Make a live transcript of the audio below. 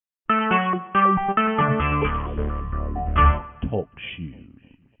shoes.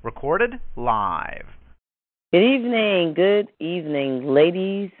 Recorded live. Good evening,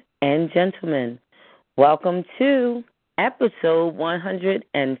 ladies and gentlemen. Welcome to episode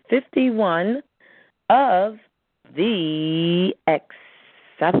 151 of the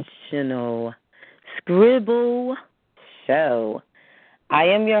Exceptional Scribble Show. I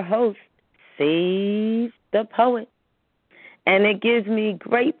am your host, Save the Poet, and it gives me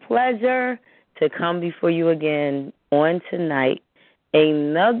great pleasure to come before you again on tonight,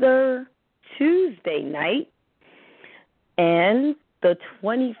 another Tuesday night, and the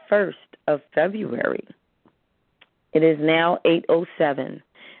 21st of February. It is now 8:07,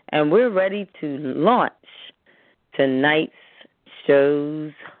 and we're ready to launch tonight's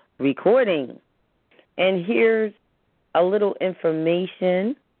show's recording. And here's a little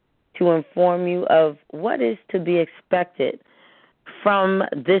information to inform you of what is to be expected from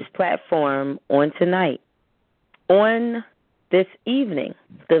this platform on tonight. On this evening,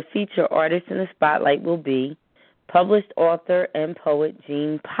 the feature artist in the spotlight will be published author and poet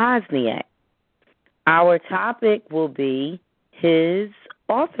Gene Posniak. Our topic will be his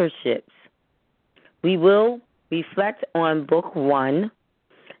authorships. We will reflect on book one,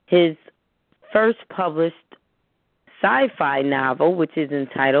 his first published sci-fi novel, which is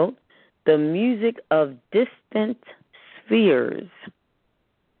entitled The Music of Distant Spheres.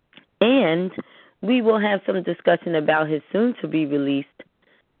 And we will have some discussion about his soon-to-be-released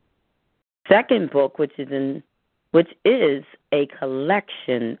second book, which is a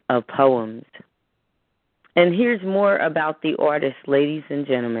collection of poems. And here's more about the artist, ladies and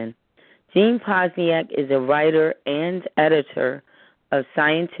gentlemen. Gene Posniak is a writer and editor of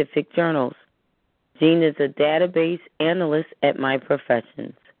scientific journals. Gene is a database analyst at My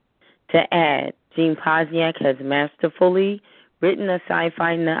Professions. To add, Gene Posniak has masterfully written a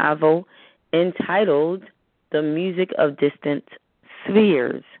sci-fi novel entitled The Music of Distant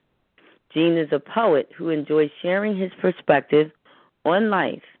Spheres. Gene is a poet who enjoys sharing his perspective on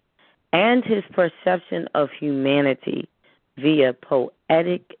life and his perception of humanity via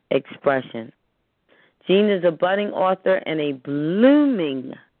poetic expression. Gene is a budding author and a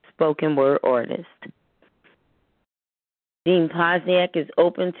blooming spoken word artist. Gene Posniak is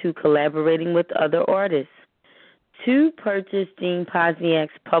open to collaborating with other artists. To purchase Gene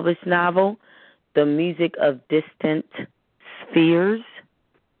Posniak's published novel, The Music of Distant Spheres,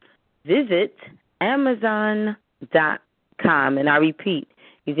 visit Amazon.com. And I repeat,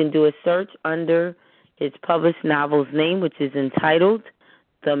 you can do a search under his published novel's name, which is entitled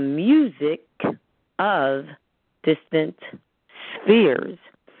The Music of Distant Spheres.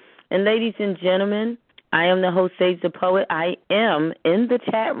 And ladies and gentlemen, I am the host, Sage the Poet. I am in the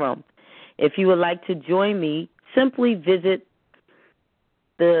chat room. If you would like to join me, simply visit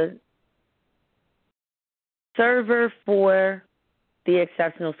the server for the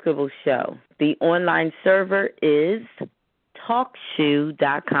Exceptional Scribble Show. The online server is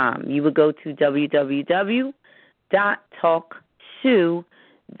TalkShoe.com. You would go to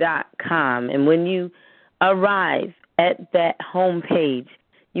www.talkshoe.com. And when you arrive at that home page,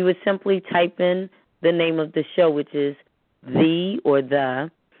 you would simply type in the name of the show, which is the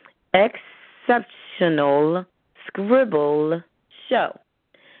Exceptional Scribble Show.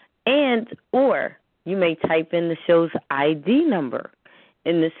 And or you may type in the show's ID number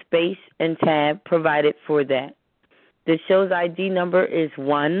in the space and tab provided for that. The show's ID number is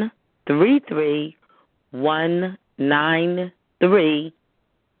 133193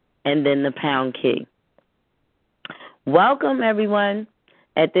 and then the pound key. Welcome, everyone.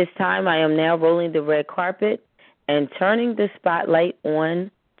 At this time, I am now rolling the red carpet and turning the spotlight on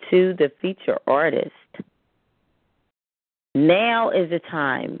to the feature artist. Now is the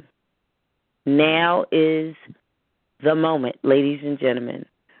time. Now is the moment, ladies and gentlemen,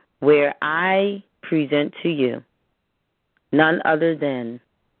 where I present to you none other than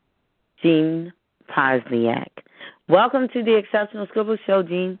Gene Posniak. Welcome to the Exceptional Scribble Show,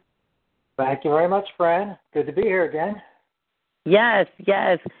 Gene. Thank you very much, friend. Good to be here again. Yes.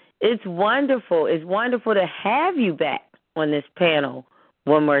 It's wonderful. It's wonderful to have you back on this panel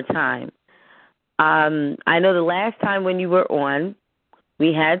one more time. I know the last time when you were on,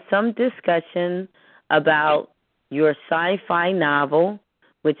 we had some discussion about your sci-fi novel,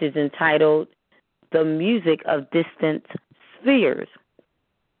 which is entitled The Music of Distant Spheres.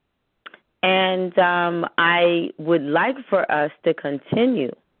 And I would like for us to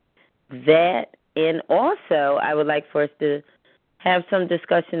continue that, and also I would like for us to have some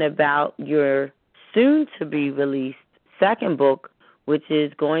discussion about your soon-to-be-released second book, which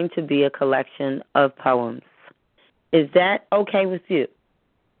is going to be a collection of poems. Is that okay with you?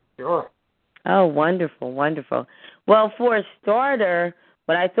 Sure. Oh, wonderful, wonderful. Well, for a starter,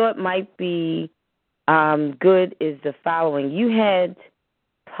 what I thought might be good is the following. You had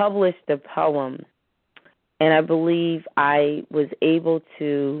published a poem, and I believe I was able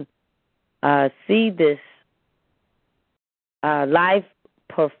to see this live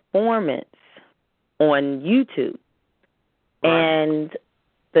performance on YouTube. Right. And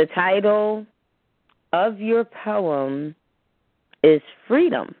the title of your poem is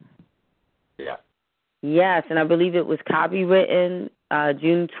Freedom. Yeah. Yes, and I believe it was copywritten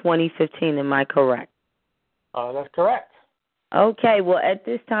June 2015. Am I correct? That's correct. Okay, well, at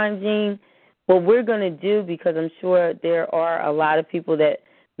this time, Gene, what we're going to do, because I'm sure there are a lot of people that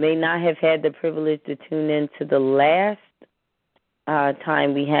may not have had the privilege to tune in to the last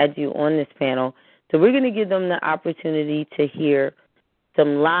time we had you on this panel, so we're going to give them the opportunity to hear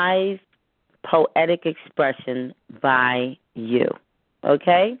some live poetic expression by you.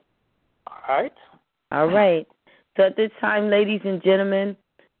 Okay? All right. All right. So at this time, ladies and gentlemen,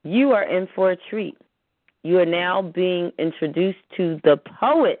 you are in for a treat. You are now being introduced to the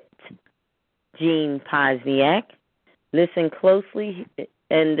poet, Gene Posniak. Listen closely,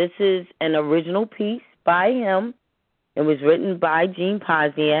 and this is an original piece by him. It was written by Gene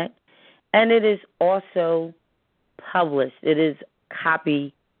Posniak, and it is also published. It is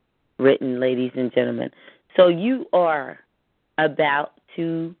copywritten, ladies and gentlemen. So you are about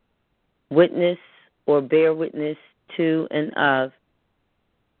to witness or bear witness to and of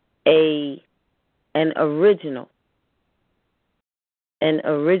an original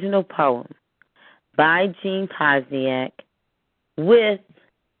poem by Gene Posniak with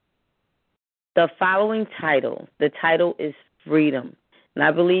the following title. The title is Freedom. And I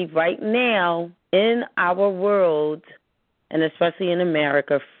believe right now in our world, and especially in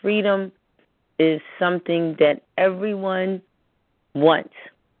America, freedom is something that everyone wants.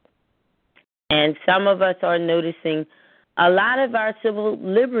 And some of us are noticing a lot of our civil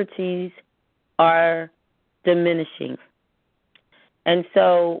liberties are diminishing. And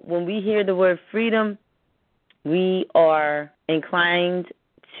so when we hear the word freedom, we are inclined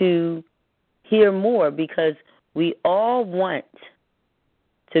to hear more because we all want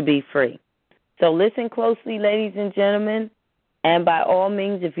to be free. So listen closely, ladies and gentlemen, and by all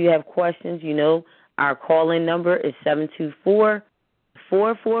means, if you have questions, you know our call-in number is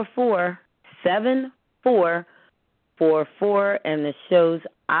 724-444-7444, and the show's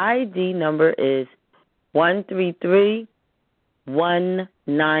ID number is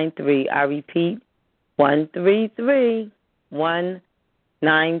 133193. I repeat,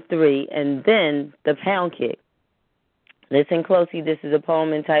 133193, and then the pound kick. Listen closely. This is a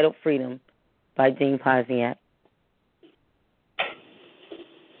poem entitled Freedom by Gene Posniak.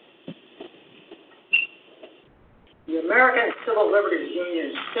 The American Civil Liberties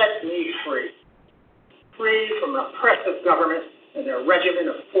Union set me free. Free from an oppressive government and their regimen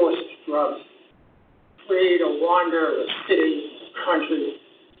of forced drugs. Free to wander the city, country,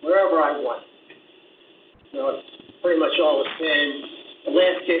 wherever I want. You know, it's pretty much all the same. The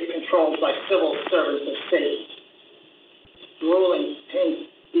landscape controlled by civil servants of state. Drooling pink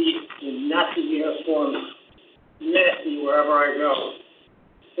feet in Nazi uniforms, nasty wherever I go.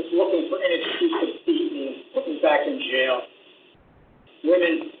 Just looking for any excuse to beat me and put me back in jail.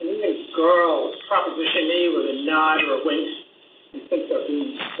 Women and even girls proposition me with a nod or a wink and think they're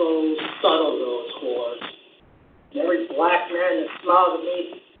being so subtle, those whores. And every black man that smiles at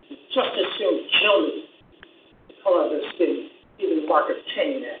me would just as soon kill me. The color of their skin, even the mark of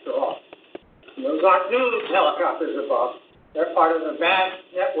Cain, after all. And those aren't news helicopters above. They're part of a vast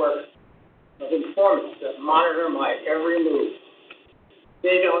network of informants that monitor my every move.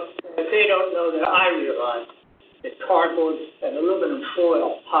 They don't know that I realize that cardboard and aluminum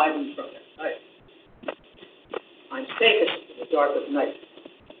foil hide me from their sight. I'm safest in the dark of night.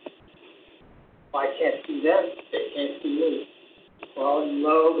 If I can't see them, they can't see me. Crawling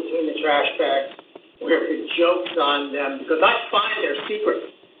low between the trash bags, wearing jokes on them because I find their secrets.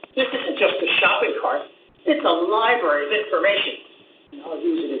 This isn't just a shopping cart. It's a library of information. And I'll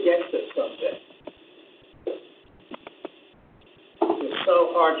use it against us someday. It was so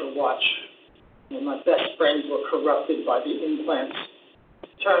hard to watch when my best friends were corrupted by the implants,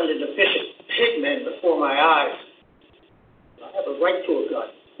 turned into vicious pigmen before my eyes. I have a right to a gun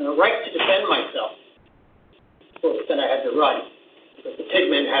and a right to defend myself. Of course, then I had to run because the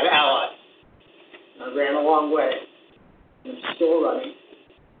pigmen had allies. I ran a long way, and I'm still running.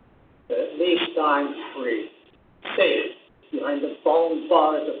 But at least I'm free, safe behind the bone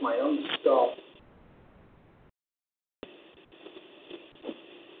bars of my own skull.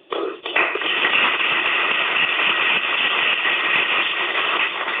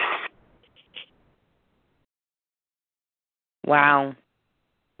 Wow.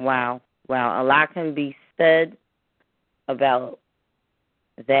 Wow. Wow. A lot can be said about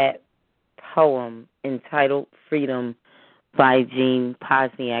that poem entitled Freedom by Gene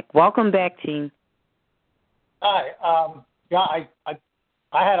Posniak. Welcome back, Gene. Hi. Yeah, I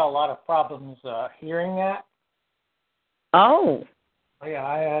had a lot of problems hearing that. Oh. Yeah,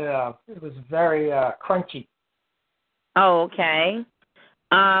 I had. It was very crunchy. Oh, okay.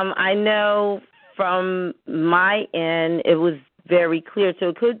 I know from my end it was very clear, so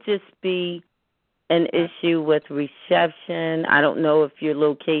it could just be an issue with reception. I don't know if your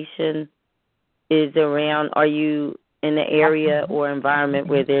location is around. Are you in the area or environment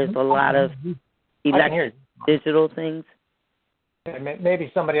where there's a lot of digital things?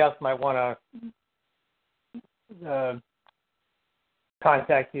 Maybe somebody else might want to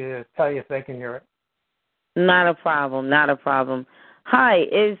contact you to tell you if they can hear it. Not a problem. Not a problem. Hi,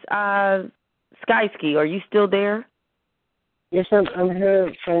 is Skyski? Are you still there? Yes, I'm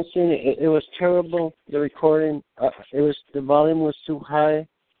here, Francine. It was terrible. The recording, the volume was too high.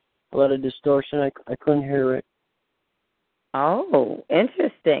 A lot of distortion. I couldn't hear it. Oh,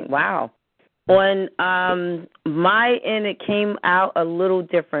 interesting. Wow. On my end, it came out a little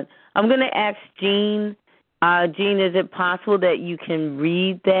different. I'm going to ask Gene. Gene, is it possible that you can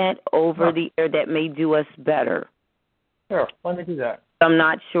read that over the air? That may do us better. Sure, let me do that. I'm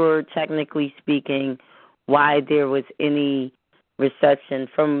not sure, technically speaking, why there was any reception.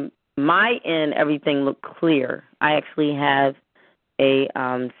 From my end, everything looked clear. I actually have a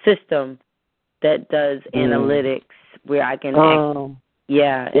system that does analytics where I can it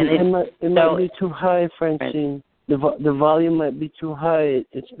might be too high, Francine. The volume might be too high.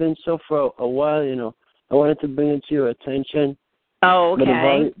 It's been so for a while, you know. I wanted to bring it to your attention. Oh,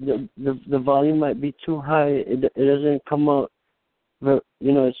 okay. But the volume might be too high. It doesn't come out. But,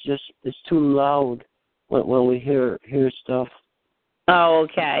 you know, it's too loud when we hear stuff. Oh,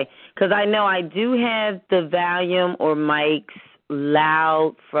 okay. Because I know I do have the volume or mics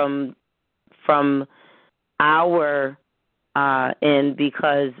loud from our end,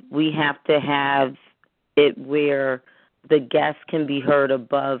 because we have to have it where the guests can be heard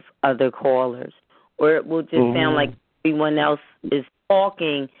above other callers, or it will just sound like everyone else is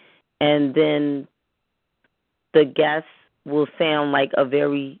talking, and then the guests will sound like a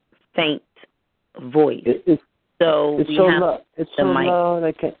very faint voice. It's so loud. It's so loud.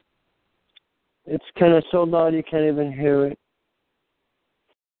 It's kind of so loud you can't even hear it.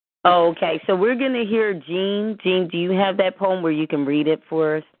 Oh, okay. So we're going to hear Gene. Gene, do you have that poem where you can read it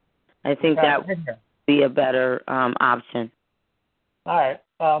for us? I think that would be a better option. All right.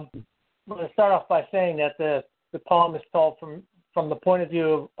 I'm going to start off by saying that the poem is told from the point of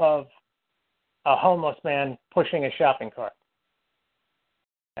view of a homeless man pushing a shopping cart.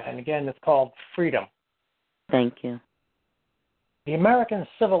 And again, it's called Freedom. Thank you. The American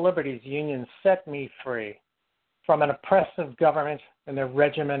Civil Liberties Union set me free from an oppressive government and their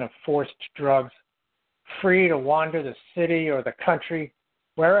regimen of forced drugs, free to wander the city or the country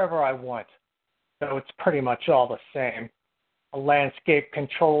wherever I want, though it's pretty much all the same. A landscape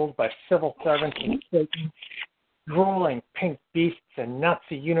controlled by civil servants and Satan, drooling pink beasts in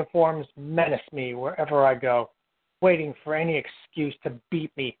Nazi uniforms menace me wherever I go, waiting for any excuse to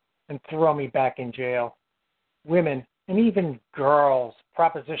beat me and throw me back in jail. Women and even girls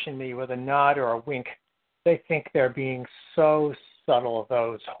proposition me with a nod or a wink. They think they're being so subtle,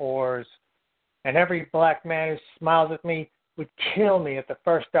 those whores. And every black man who smiles at me would kill me at the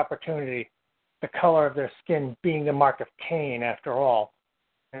first opportunity, the color of their skin being the mark of Cain, after all.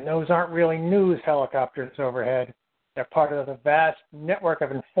 And those aren't really news helicopters overhead. They're part of the vast network of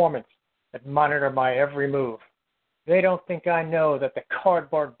informants that monitor my every move. They don't think I know that the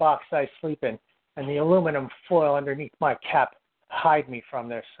cardboard box I sleep in and the aluminum foil underneath my cap hide me from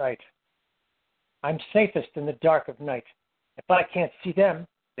their sight. I'm safest in the dark of night. If I can't see them,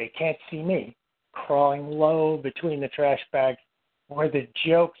 they can't see me, crawling low between the trash bags where the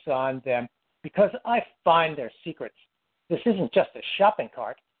joke's on them, because I find their secrets. This isn't just a shopping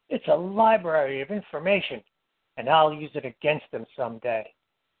cart. It's a library of information, and I'll use it against them someday.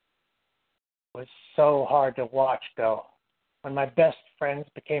 It was so hard to watch, though, when my best friends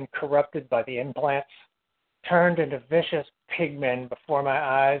became corrupted by the implants, turned into vicious pigmen before my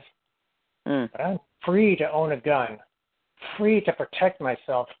eyes. But I'm free to own a gun, free to protect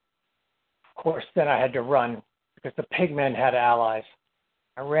myself. Of course, then I had to run, because the pigmen had allies.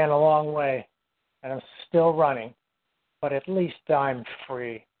 I ran a long way, and I'm still running, but at least I'm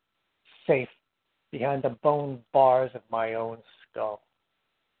free, safe behind the bone bars of my own skull.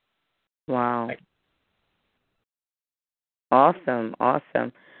 Wow. Awesome,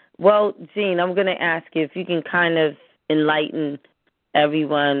 awesome. Well, Gene, I'm going to ask you if you can kind of enlighten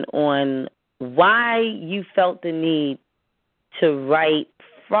everyone on why you felt the need to write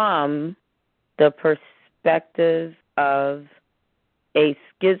from the perspective of a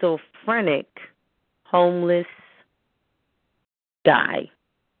schizophrenic, homeless guy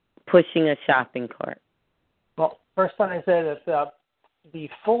pushing a shopping cart. Well, first let me say that the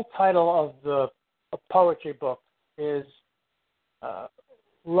full title of the poetry book is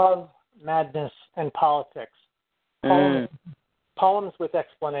Love, Madness, and Politics. Poems with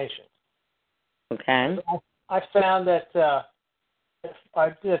explanations. Okay. I found that if I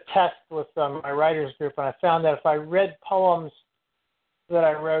did a test with my writers group, and I found that if I read poems that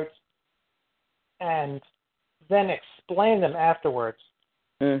I wrote and then explained them afterwards,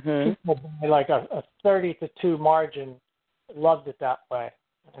 people by like a 30-2 margin loved it that way.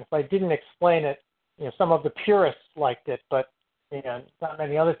 And if I didn't explain it, some of the purists liked it, but not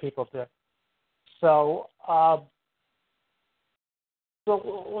many other people did. So, so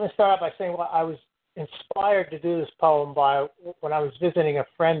let me start out by saying I was inspired to do this poem by when I was visiting a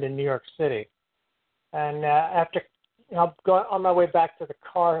friend in New York City, and after going on my way back to the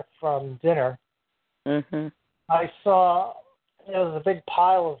car from dinner, I saw there was a big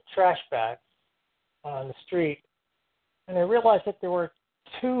pile of trash bags on the street, and I realized that there were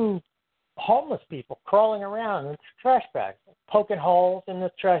two homeless people crawling around with trash bags, poking holes in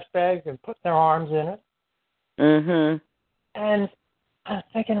the trash bags and putting their arms in it. And I was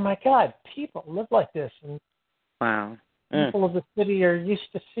thinking, my God, people live like this, and wow, people of the city are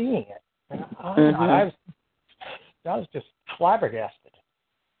used to seeing it. And I was just flabbergasted.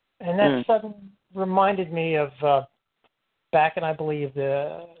 And that suddenly reminded me of back in, I believe,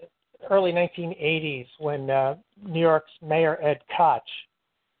 the early 1980s when New York's Mayor Ed Koch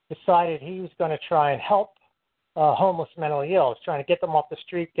decided he was going to try and help homeless mentally ill. He was trying to get them off the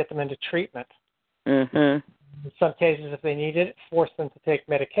street, get them into treatment. In some cases, if they needed it, force them to take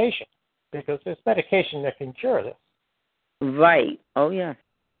medication, because there's medication that can cure this. Right. Oh, yeah.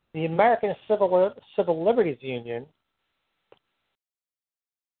 The American Civil Liberties Union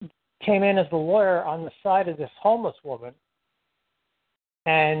came in as the lawyer on the side of this homeless woman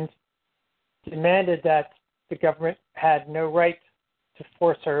and demanded that the government had no right to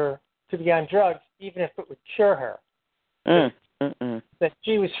force her to be on drugs, even if it would cure her. That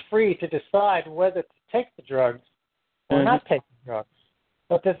she was free to decide whether to take the drugs or not take the drugs.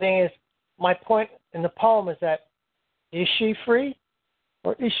 But the thing is, my point in the poem is that, is she free,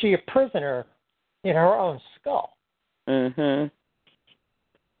 or is she a prisoner in her own skull? That's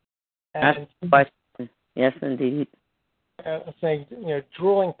And the question. Yes, indeed. Saying,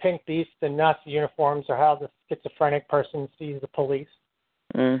 drooling pink beasts in Nazi uniforms are how the schizophrenic person sees the police.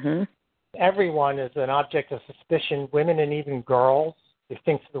 Everyone is an object of suspicion, women and even girls. He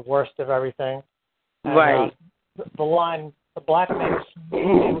thinks the worst of everything. And, right. The line, the black man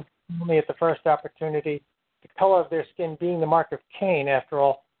only at the first opportunity, the color of their skin being the mark of Cain, after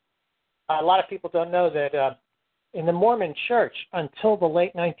all. A lot of people don't know that in the Mormon church, until the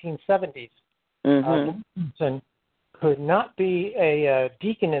late 1970s, the person could not be a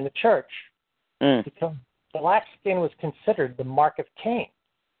deacon in the church because black skin was considered the mark of Cain.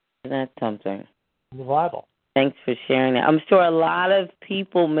 That's something. In the Bible. Thanks for sharing that. I'm sure a lot of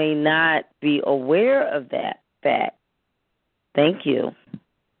people may not be aware of that fact. Thank you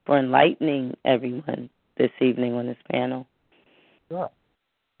for enlightening everyone this evening on this panel. Sure.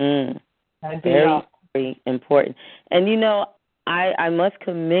 And very, very important. And, I must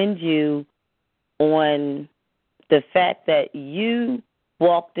commend you on the fact that you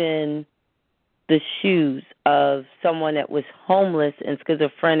walked in the shoes of someone that was homeless and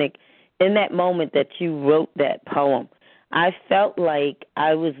schizophrenic in that moment that you wrote that poem. I felt like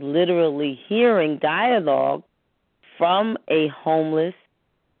I was literally hearing dialogue from a homeless,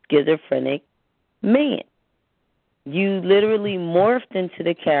 schizophrenic man. You literally morphed into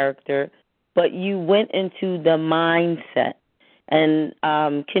the character, but you went into the mindset. And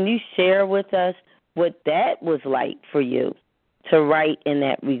can you share with us what that was like for you to write in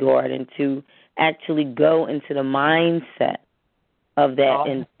that regard and to actually go into the mindset of that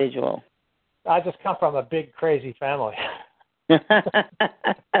individual? I just come from a big, crazy family.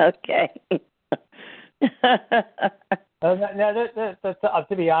 Okay.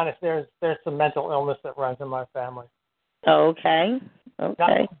 To be honest, there's some mental illness that runs in my family. Okay. Not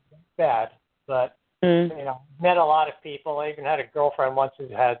bad, but met a lot of people. I even had a girlfriend once who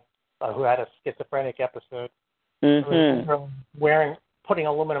had a schizophrenic episode. Putting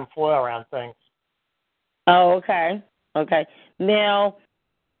aluminum foil around things. Oh, okay. Okay. Now,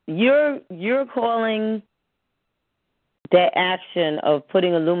 you're calling that action of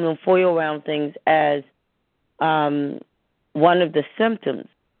putting aluminum foil around things as one of the symptoms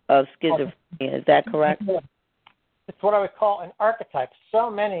of schizophrenia. Is that correct? It's what I would call an archetype. So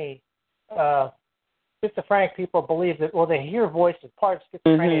many schizophrenic people believe that, well, they hear voices. Part of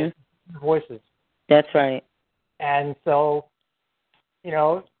schizophrenia is voices. That's right. And so,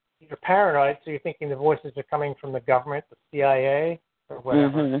 you're paranoid, so you're thinking the voices are coming from the government, the CIA, or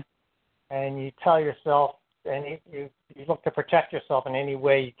whatever. And you tell yourself, and you look to protect yourself in any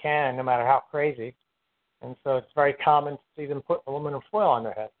way you can, no matter how crazy. And so it's very common to see them put aluminum foil on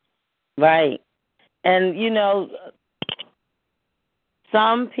their head. Right. And,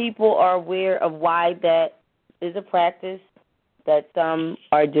 some people are aware of why that is a practice that some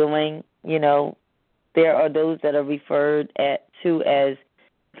are doing. There are those that are referred to as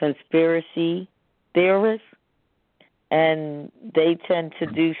conspiracy theorists, and they tend to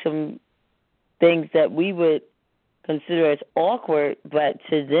do some things that we would consider as awkward, but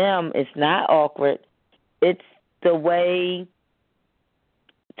to them it's not awkward. It's the way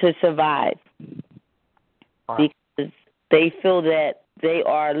to survive, because they feel that they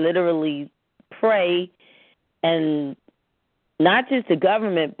are literally prey, and not just the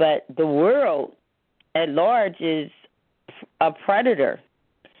government, but the world at large is a predator,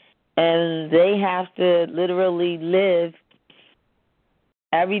 and they have to literally live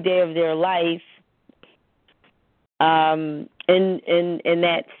every day of their life in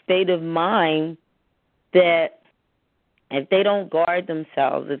that state of mind that if they don't guard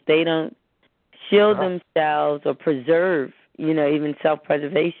themselves, if they don't shield themselves or preserve, even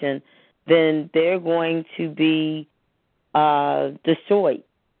self-preservation, then they're going to be destroyed.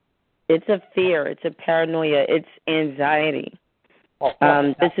 It's a fear. It's a paranoia. It's anxiety.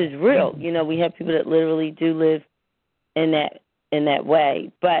 This is real. We have people that literally do live in that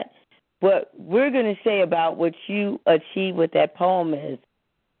way. But what we're going to say about what you achieved with that poem is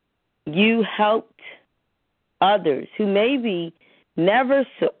you helped others who maybe never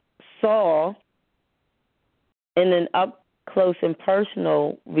saw in an up-close and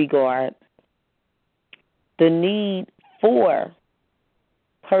personal regard the need for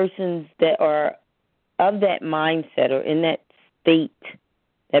persons that are of that mindset or in that state,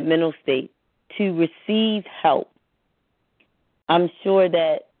 that mental state, to receive help. I'm sure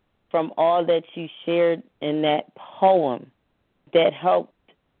that from all that you shared in that poem, that helped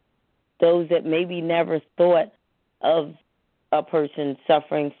those that maybe never thought of a person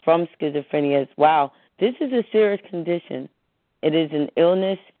suffering from schizophrenia as, wow, this is a serious condition. It is an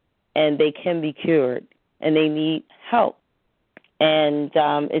illness, and they can be cured, and they need help. And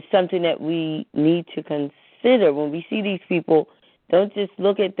it's something that we need to consider when we see these people. Don't just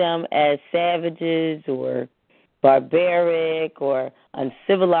look at them as savages or barbaric or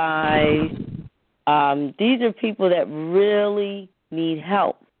uncivilized. These are people that really need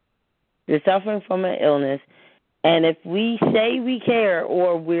help. They're suffering from an illness, and if we say we care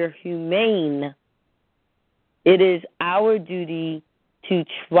or we're humane, it is our duty to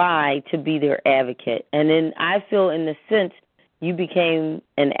try to be their advocate. And then I feel, in the sense, you became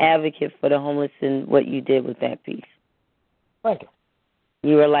an advocate for the homeless in what you did with that piece. Thank you.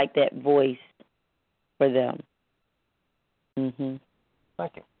 You were like that voice for them.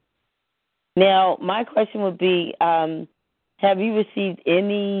 Thank you. Now, my question would be, have you received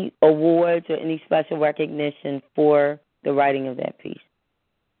any awards or any special recognition for the writing of that piece?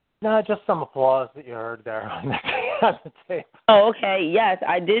 No, just some applause that you heard there on the tape. Oh, okay. Yes,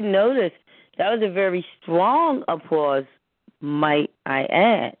 I did notice. That was a very strong applause, might I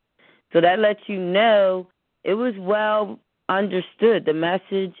add. So that lets you know it was well understood, the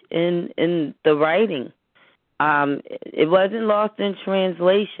message in the writing. It wasn't lost in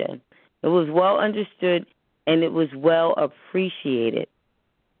translation. It was well understood, and it was well appreciated.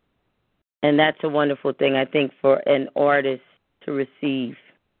 And that's a wonderful thing, I think, for an artist to receive.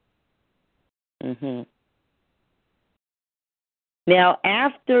 Now,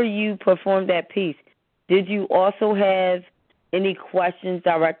 after you performed that piece, did you also have any questions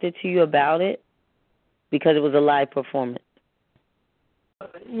directed to you about it? Because it was a live performance.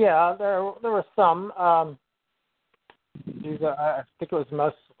 Yeah, there were some. I think it was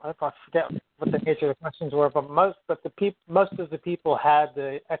most. I forget what the nature of the questions were, but most of the people had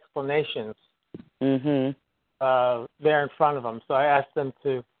the explanations there in front of them. So I asked them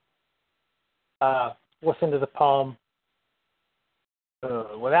to listen to the poem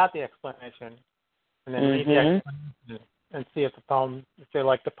without the explanation, and then read the explanation and see if they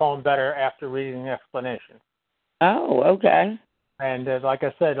like the poem better after reading the explanation. Oh, okay. And like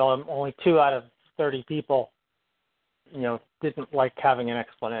I said, only 2 out of 30 people, didn't like having an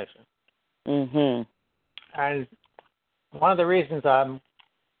explanation. And one of the reasons I'm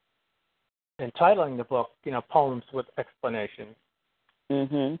entitling the book, Poems with Explanations,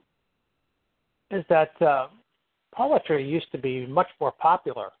 Mhm. is that poetry used to be much more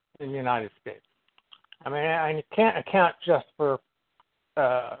popular in the United States. I mean, I can't account just for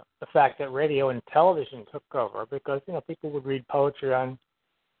the fact that radio and television took over, because people would read poetry on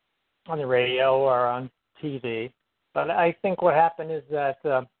the radio or on TV. But I think what happened is that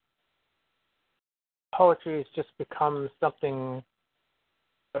poetry has just become something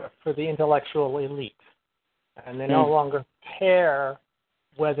for the intellectual elite, and they no longer care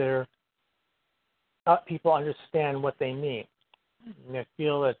whether people understand what they mean. And they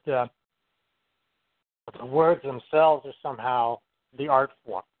feel that the words themselves are somehow the art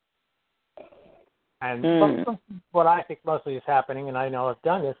form. And what I think mostly is happening, and I know I've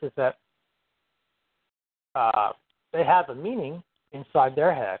done this, is that they have a meaning inside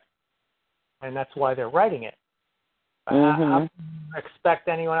their head, and that's why they're writing it. How can you expect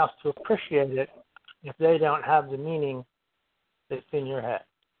anyone else to appreciate it if they don't have the meaning that's in your head?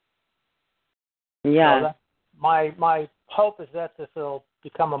 Yeah. So my hope is that this will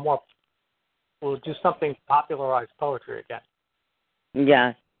become will do something to popularize poetry again.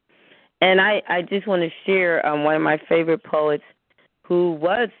 Yeah. And I just want to share one of my favorite poets, who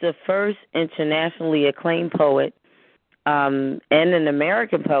was the first internationally acclaimed poet and an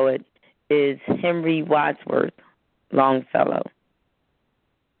American poet, is Henry Wadsworth Longfellow.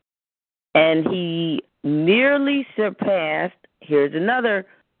 And he nearly surpassed, here's another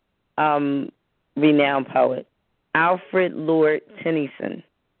renowned poet, Alfred Lord Tennyson,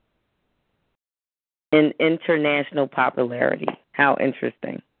 in international popularity. How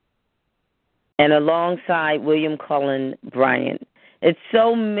interesting. And alongside William Cullen Bryant. It's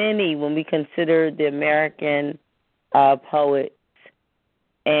so many when we consider the American poets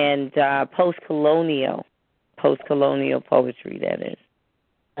and post-colonial poetry, that is.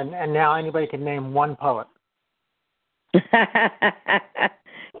 And now anybody can name one poet.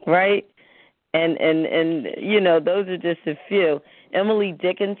 Right? And those are just a few. Emily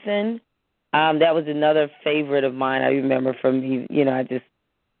Dickinson, that was another favorite of mine. I remember from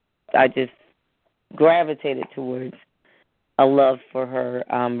I just gravitated towards a love for her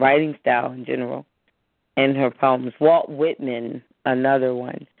writing style in general and her poems. Walt Whitman, another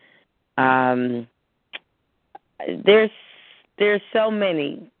one. There's so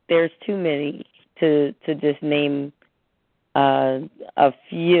many. There's too many to just name a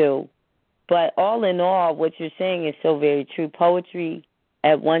few. But all in all, what you're saying is so very true. Poetry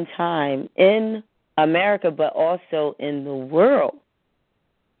at one time in America, but also in the world,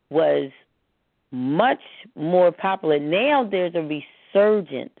 was much more popular. Now there's a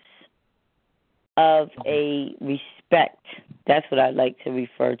resurgence of a respect. That's what I like to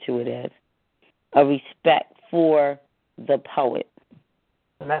refer to it as. A respect for the poet.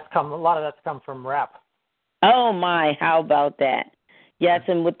 And a lot of that's come from rap. Oh my, how about that? Yes,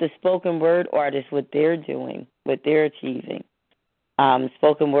 and with the spoken word artists, what they're doing, what they're achieving.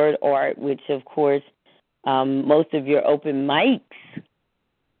 Spoken word art, which of course most of your open mics,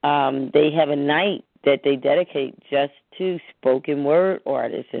 they have a night that they dedicate just to spoken word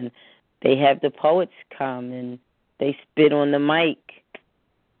artists, and they have the poets come and they spit on the mic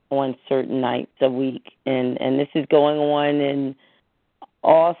on certain nights a week, and this is going on in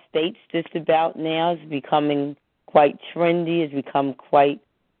all states just about now. It's becoming quite trendy. It's become quite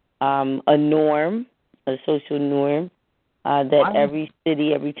a norm, a social norm, that every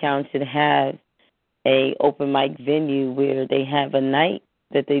city, every town should have a open mic venue where they have a night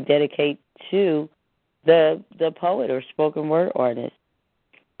that they dedicate to the poet or spoken word artist.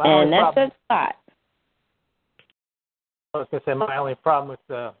 And that's a lot. I was going to say, my only problem with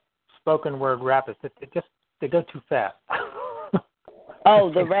the spoken word rap is that they go too fast.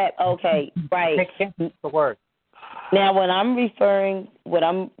 Oh, the rap. Okay, right. They can't use the word. Now, what I'm referring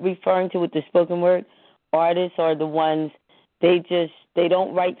to with the spoken word artists are the ones, they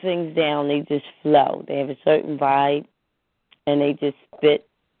don't write things down. They just flow. They have a certain vibe, and they just spit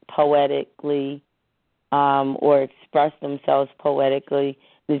poetically or express themselves poetically.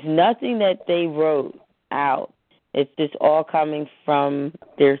 There's nothing that they wrote out. It's just all coming from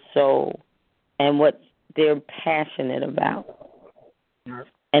their soul and what they're passionate about.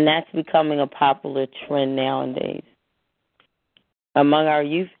 And that's becoming a popular trend nowadays among our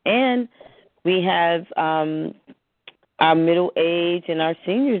youth. And we have our middle age and our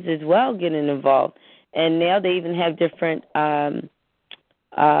seniors as well getting involved. And now they even have different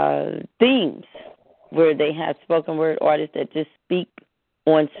themes where they have spoken word artists that just speak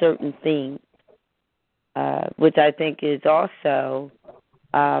on certain themes, which I think is also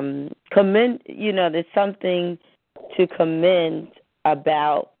there's something to commend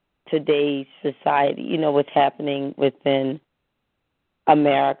about today's society, what's happening within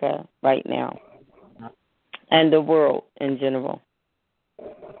America right now and the world in general.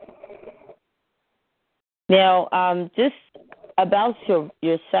 Now, just about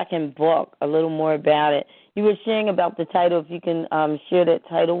your second book, a little more about it. You were sharing about the title. If you can share that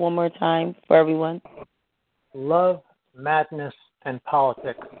title one more time for everyone. Love, Madness, and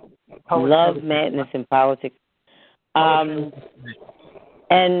Politics. Love, Madness, and Politics. And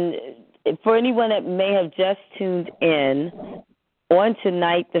for anyone that may have just tuned in, on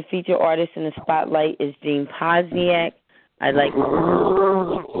tonight, the featured artist in the spotlight is Gene Posniak. I'd like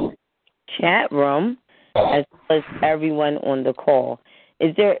chat room as well as everyone on the call.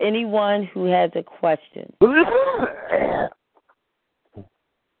 Is there anyone who has a question?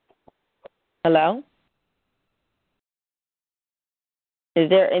 Hello? Is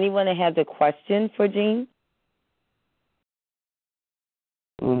there anyone that has a question for Gene?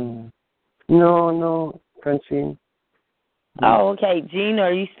 No, Francine. Oh, okay. Gene,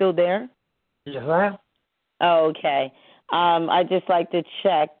 are you still there? Yes, ma'am. Oh, okay. I'd just like to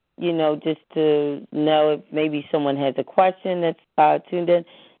check, just to know if maybe someone has a question that's tuned in.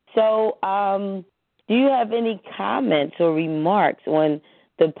 So, do you have any comments or remarks on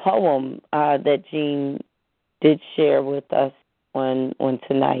the poem that Gene did share with us on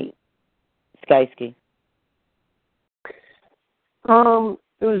tonight, Skysky?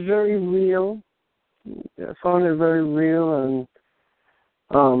 It was very real. I found it very real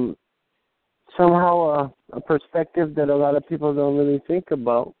and somehow a perspective that a lot of people don't really think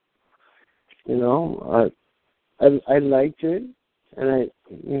about. I liked it, and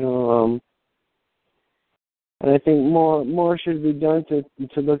and I think more should be done to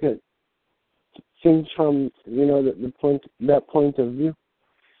look at things from that point of view.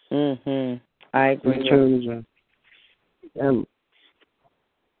 I agree. In terms of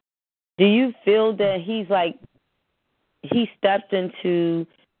do you feel that he stepped into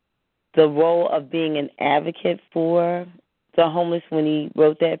the role of being an advocate for the homeless when he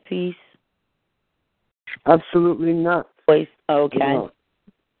wrote that piece? Absolutely not. Okay.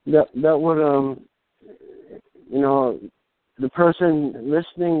 That would the person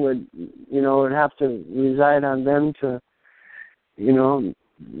listening would have to reside on them to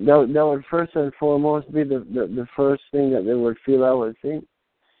that would first and foremost be the first thing that they would feel, I would think.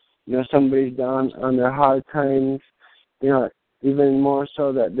 Somebody's down on their hard times, even more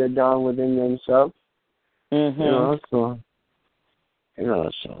so that they're down within themselves. So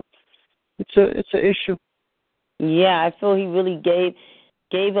it's an issue. Yeah, I feel he really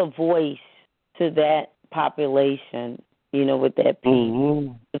gave a voice to that population, with that piece.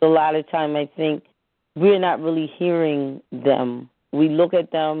 Because a lot of time I think we're not really hearing them. We look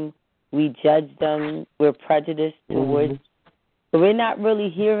at them, we judge them, we're prejudiced towards, but we're not really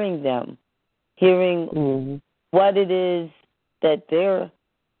hearing them, what it is that they're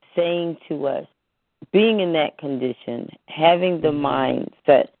saying to us, being in that condition, having the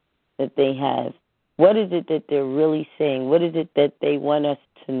mindset that they have. What is it that they're really saying? What is it that they want us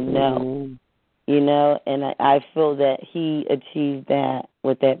to know? And I feel that he achieved that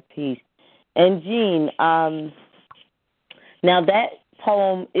with that piece. And Gene, now that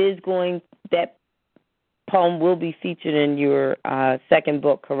poem will be featured in your second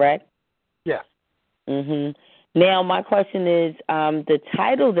book, correct? Yeah. Now, my question is, the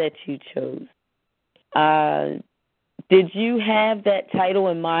title that you chose, did you have that title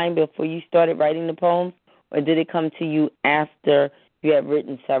in mind before you started writing the poems, or did it come to you after you had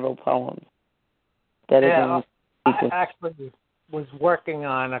written several poems? I actually was working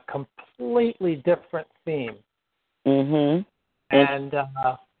on a completely different theme. And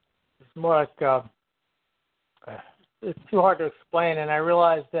it's more like it's too hard to explain, and I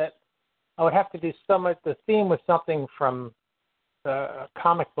realized that I would have to do the theme was something from a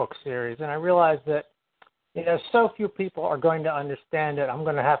comic book series, and I realized that so few people are going to understand it. I'm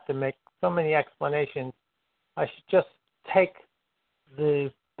going to have to make so many explanations. I should just take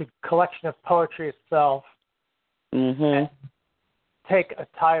the collection of poetry itself and take a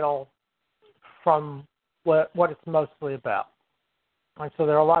title from what it's mostly about. And so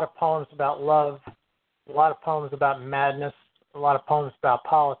there are a lot of poems about love, a lot of poems about madness, a lot of poems about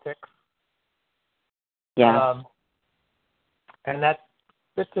politics. Yeah. And that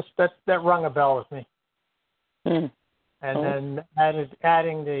rung a bell with me. And then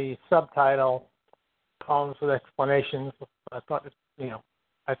adding the subtitle, poems with explanations, I thought,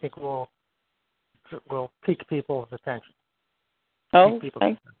 I think will pique people's attention. Oh,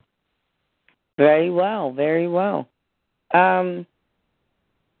 okay. Very well, very well.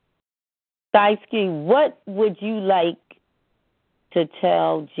 Daisuke, what would you like to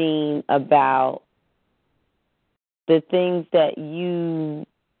tell Gene about the things that you,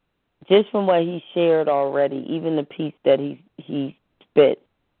 just from what he shared already, even the piece that he spit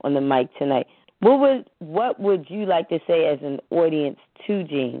on the mic tonight, what would you like to say as an audience to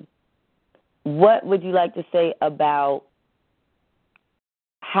Gene? What would you like to say about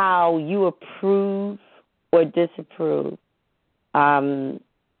how you approve or disapprove?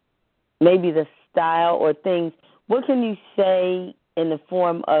 Maybe the style or things. What can you say in the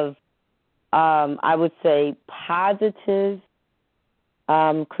form of, I would say, positive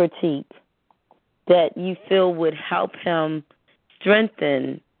critique that you feel would help him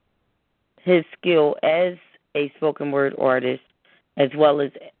strengthen his skill as a spoken word artist as well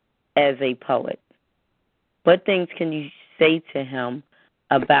as a poet? What things can you say to him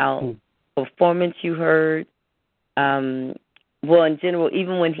about performance you heard? Well, in general,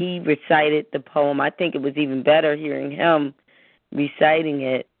 even when he recited the poem, I think it was even better hearing him reciting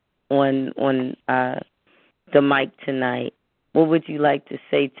it on the mic tonight. What would you like to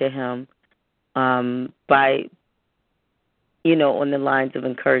say to him by, on the lines of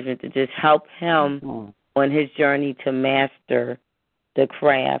encouragement to just help him on his journey to master the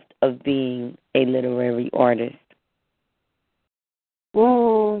craft of being a literary artist?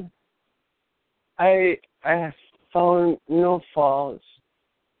 Well, I found no faults,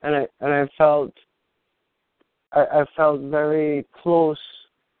 and I felt very close,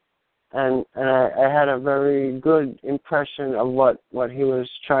 and I had a very good impression of what he was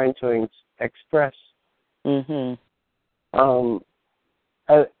trying to express. Mhm.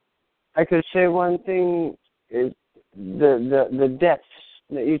 I could say one thing is the depths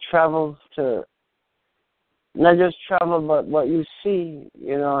that you travel to, not just travel, but what you see.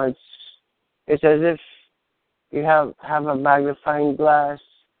 It's as if you have a magnifying glass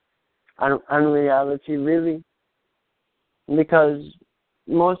on reality, really, because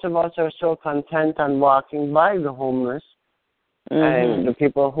most of us are so content on walking by the homeless and the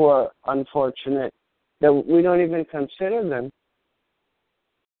people who are unfortunate that we don't even consider them.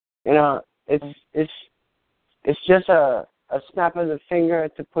 It's just a snap of the finger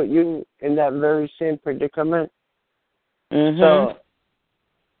to put you in that very same predicament. So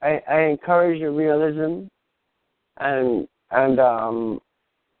I encourage your realism and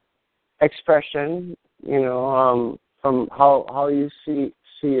expression, from how you see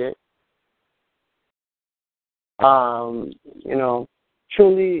it.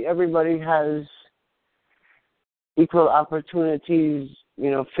 Truly everybody has equal opportunities,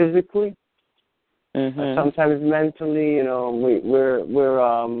 physically. Sometimes mentally, we're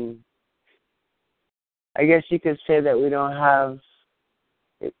I guess you could say that we don't have.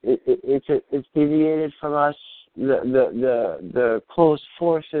 It's deviated from us the close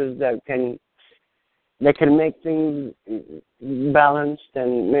forces that can make things balanced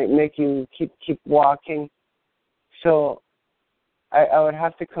and make you keep walking. So I would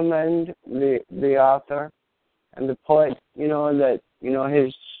have to commend the author and the poet. That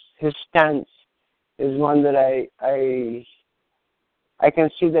his stance is one that I can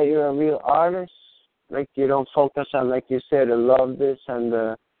see that you're a real artist. Like, you don't focus on, like you said, the love this and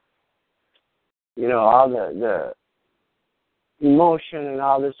the all the emotion and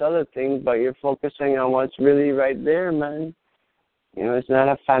all this other thing, but you're focusing on what's really right there, man. It's not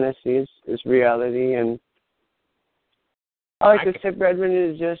a fantasy, it's reality. And all I could say, Brethren,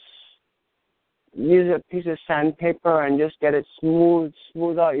 is just use a piece of sandpaper and just get it smooth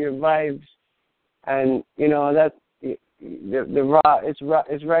out your vibes. And, that the raw, it's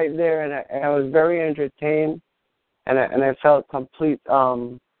right there. And I was very entertained, and I felt complete,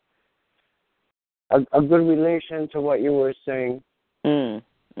 a good relation to what you were saying. Yeah,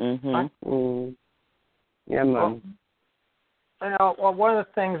 man. One of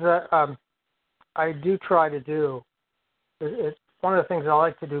the things that I do try to do is one of the things I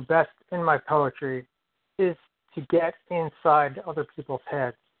like to do best in my poetry is to get inside other people's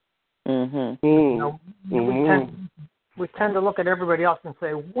heads. We tend to look at everybody else and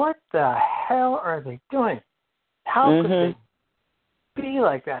say, "What the hell are they doing? How could they be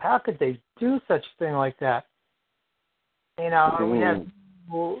like that? How could they do such a thing like that?" We have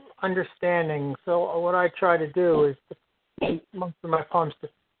understanding. So what I try to do is, most of my poems, to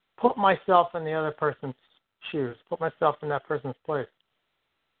put myself in the other person's shoes, put myself in that person's place.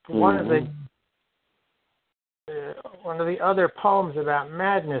 One of the other poems about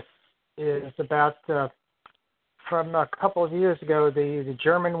madness is about from a couple of years ago, the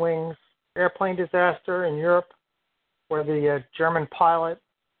German wings airplane disaster in Europe, where the German pilot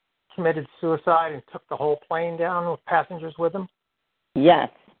committed suicide and took the whole plane down with passengers with him. Yes.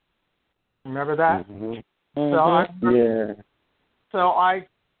 Remember that? Mm-hmm. So So I,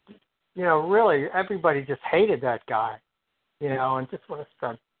 really, everybody just hated that guy, and just was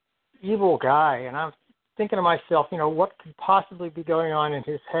an evil guy. And I was thinking to myself, what could possibly be going on in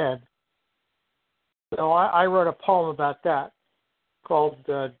his head? So I wrote a poem about that called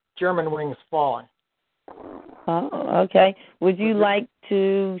German Wings Falling. Oh, okay. Would you like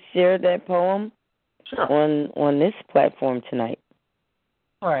to share that poem Sure. on this platform tonight?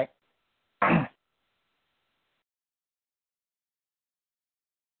 All right.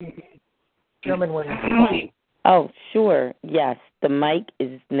 German Wings Falling. Oh, sure. Yes, the mic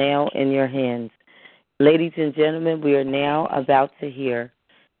is now in your hands. Ladies and gentlemen, we are now about to hear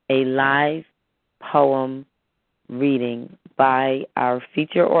a live poem reading by our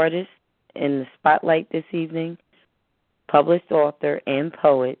feature artist in the spotlight this evening, published author and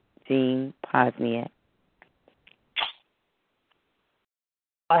poet Jean Posniak.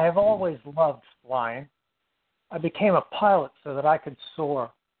 I have always loved flying. I became a pilot so that I could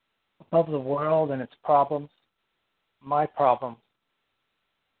soar above the world and its problems, my problems.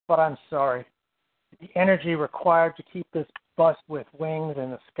 But I'm sorry. The energy required to keep this bus with wings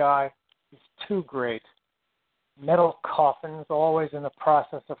in the sky is too great. Metal coffins always in the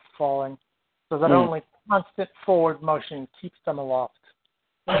process of falling, so that only constant forward motion keeps them aloft.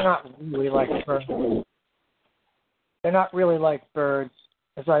 They're not really like birds. They're not really like birds,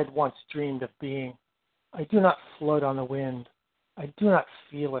 as I had once dreamed of being. I do not float on the wind. I do not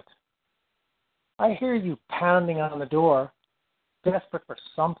feel it. I hear you pounding on the door, desperate for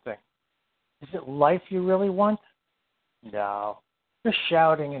something. Is it life you really want? No. Your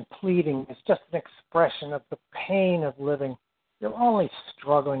shouting and pleading is just an expression of the pain of living. You're only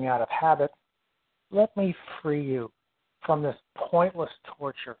struggling out of habit. Let me free you from this pointless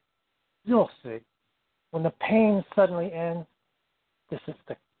torture. You'll see. When the pain suddenly ends, this is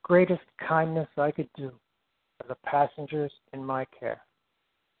the greatest kindness I could do for the passengers in my care.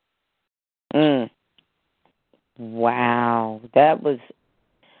 Wow. That was,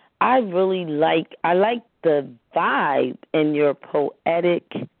 I like the vibe in your poetic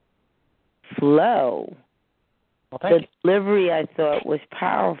flow. Well, thank you. Delivery I thought was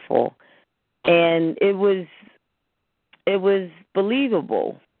powerful. And it was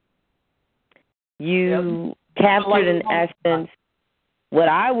believable. You captured in essence what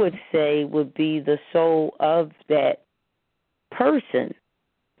I would say would be the soul of that person,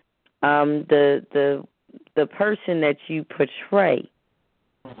 the person that you portray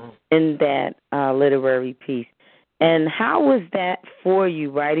in that literary piece. And how was that for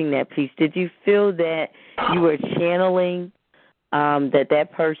you writing that piece? Did you feel that you were channeling that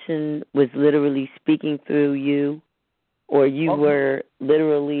person was literally speaking through you, or you were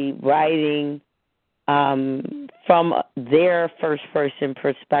literally writing from their first-person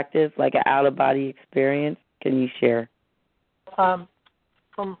perspective, like an out-of-body experience? Can you share? From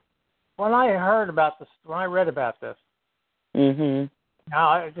when I heard about this, when I read about this, now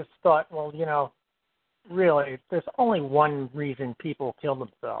I just thought, well, really, there's only one reason people kill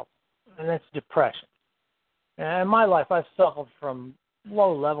themselves, and that's depression. And in my life, I've suffered from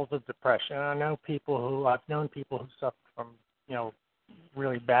low levels of depression. I've known people who suffer from,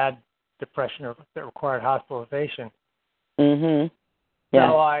 really bad depression or that required hospitalization. Yeah.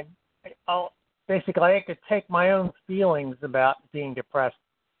 So I'll basically I could take my own feelings about being depressed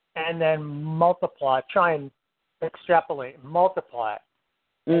and then try and extrapolate, multiply it.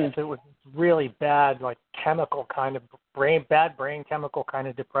 If it was really bad, like chemical kind of bad brain chemical kind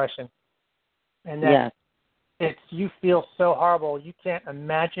of depression, and that you feel so horrible you can't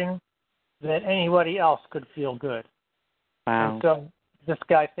imagine that anybody else could feel good. Wow. And so this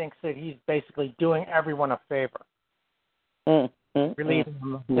guy thinks that he's basically doing everyone a favor, relieving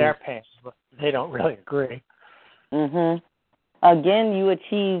them of their pain, but they don't really agree. Again, you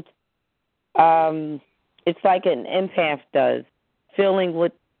achieved, it's like an empath does, feeling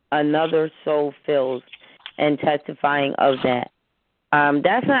what another soul feels and testifying of that.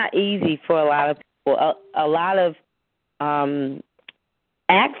 That's not easy for a lot of people. A lot of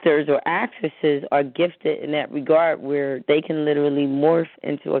actors or actresses are gifted in that regard, where they can literally morph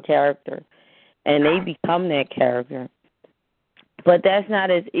into a character and they become that character. But that's not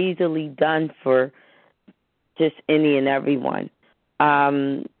as easily done for just any and everyone.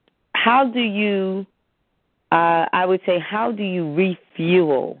 How do you, I would say, how do you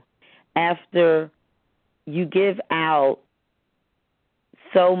refuel after you give out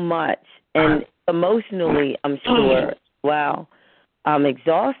so much, and emotionally, I'm sure,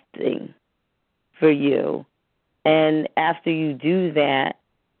 exhausting for you? And after you do that,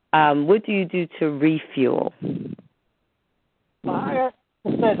 what do you do to refuel? I have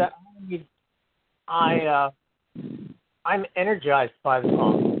to say that I'm energized by the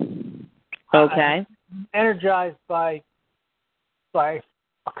poem. Okay. I'm energized by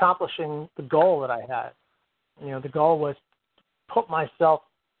accomplishing the goal that I had. The goal was to put myself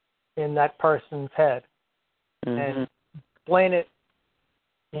in that person's head and explain it,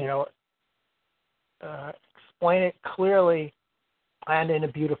 explain it clearly and in a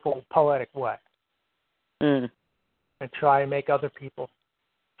beautiful, poetic way. And try and make other people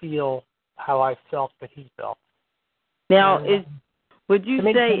feel how I felt that he felt. Now, and, would you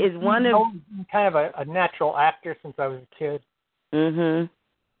say is one of... I'm kind of a natural actor since I was a kid.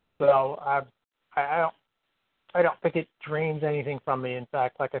 So I don't think it drains anything from me. In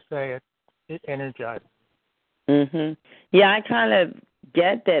fact, like I say, it energizes. Yeah, I kind of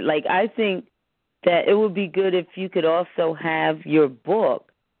get that. Like, I think that it would be good if you could also have your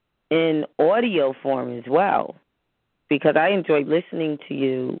book in audio form as well, because I enjoy listening to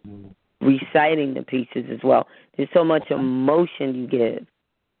you reciting the pieces as well. There's so much emotion you give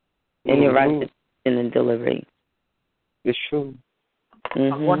in your recitation and delivery. It's true.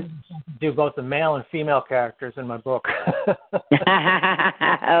 I'm wanting to do both the male and female characters in my book.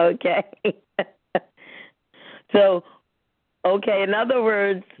 Okay. So, in other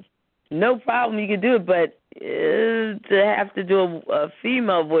words, no problem, you can do it, but to have to do a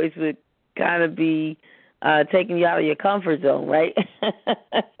female voice would kind of be taking you out of your comfort zone, right?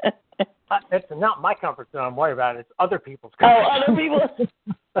 It's not my comfort zone. I'm worried about it. It's other people's comfort zone. Other people's.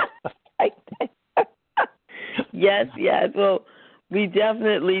 Yes. Well, we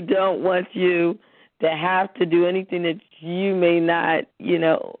definitely don't want you to have to do anything that you may not,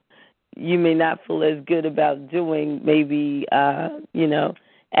 you may not feel as good about doing, maybe, after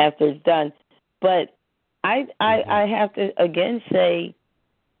it's done. But I have to, again, say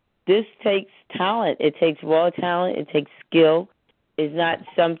this takes talent. It takes raw talent. It takes skill. It's not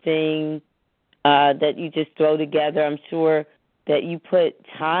something that you just throw together. I'm sure that you put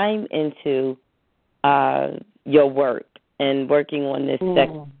time into your work and working on this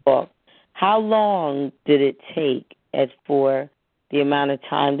second book. How long did it take as for the amount of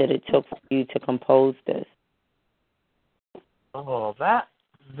time that it took for you to compose this? Oh, that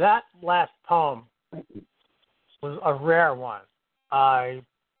last poem was a rare one. I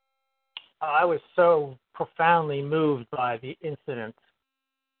was so profoundly moved by the incident,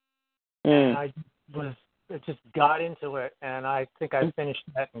 and I just got into it, and I think I finished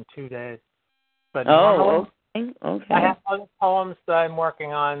that in 2 days. But okay. I have other poems that I'm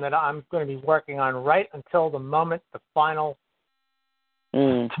working on that I'm going to be working on right until the moment the final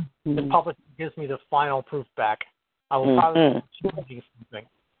the publisher gives me the final proof back. I will probably be changing something.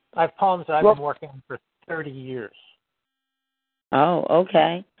 I have poems that I've been working on for 30 years. Oh,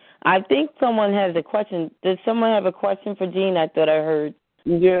 okay. I think someone has a question. Does someone have a question for Gene? I thought I heard.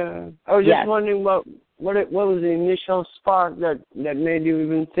 Yeah. I was just wondering what was the initial spark that made you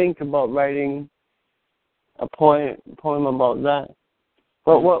even think about writing a poem about that?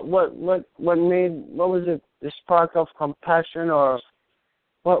 What was it? The spark of compassion, or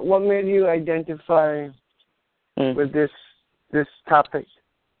what made you identify with this topic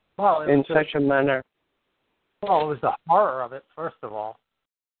in such a manner? Well, it was the horror of it, first of all.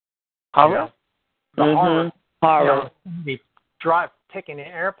 Horror? The horror. Horror. Taking an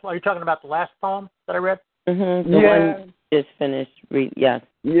airplane. Are you talking about the last poem that I read? The one just finished. Yes.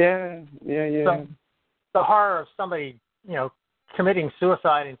 Yeah. So, the horror of somebody, committing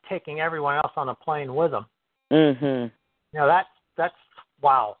suicide and taking everyone else on a plane with them. That's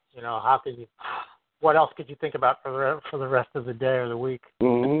wow. How could you? What else could you think about for the rest of the day or the week?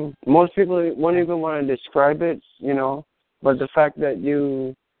 Most people won't even want to describe it, but the fact that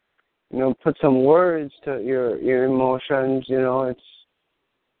you put some words to your emotions, it's.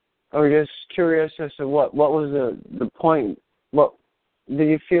 I was just curious as to what was the point. What did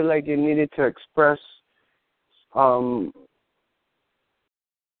you feel like you needed to express? What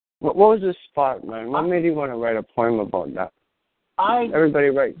was the spark, man? What made you want to write a poem about that? Everybody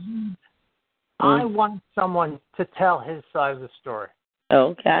writes. I want someone to tell his side of the story.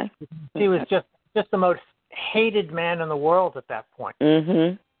 Okay. He was just the most hated man in the world at that point.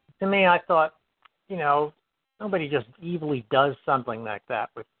 To me, I thought, nobody just evilly does something like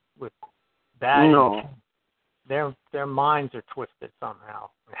that with bad intent. Their minds are twisted somehow.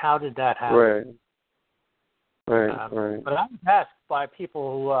 How did that happen? Right. But I was asked by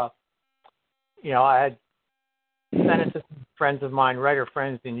people who, I had senators and friends of mine, writer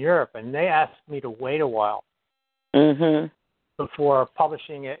friends in Europe, and they asked me to wait a while before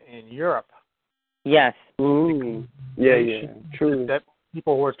publishing it in Europe. Yes. True. That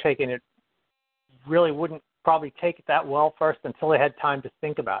people were taking it really wouldn't probably take it that well first until they had time to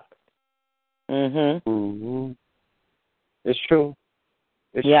think about it. It's true.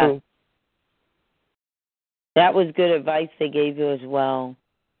 It's Yeah. true. That was good advice they gave you as well.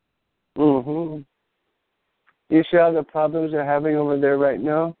 You see all the problems they're having over there right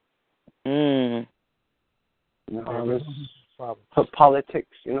now? Mm. This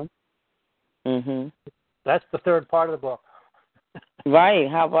politics, Mhm. That's the third part of the book. Right.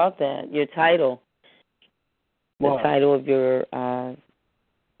 How about that? Your title. The What? title of your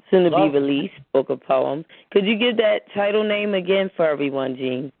soon-to-be-released book of poems. Could you give that title name again for everyone,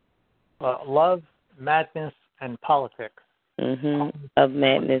 Gene? Love, Madness, and Politics. Of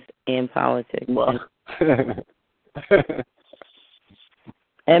Madness and Politics. Well.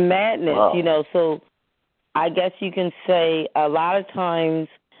 And madness, Wow. so I guess you can say a lot of times,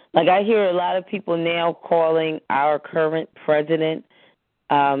 like I hear a lot of people now calling our current president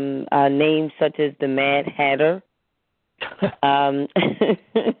names such as the Mad Hatter,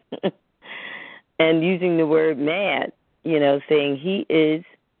 and using the word mad, saying he is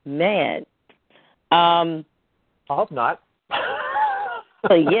mad. I hope not.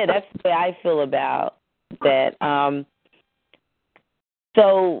 So yeah, that's the way I feel about that.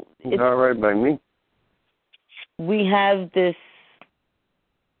 So it's all right by me. We have this,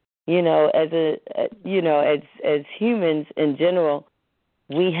 as humans in general,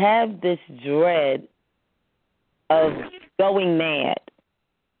 we have this dread of going mad.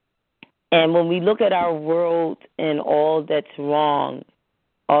 And when we look at our world and all that's wrong,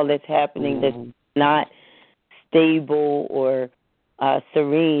 all that's happening that's not stable or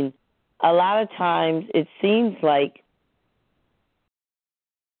serene, a lot of times it seems like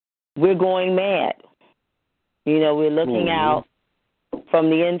we're going mad. We're looking out from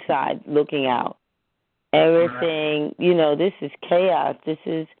the inside, looking out. And we're saying, this is chaos. This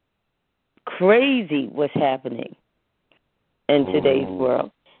is crazy what's happening in today's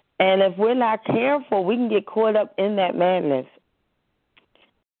world. And if we're not careful, we can get caught up in that madness.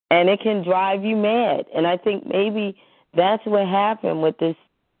 And it can drive you mad. And I think maybe that's what happened with this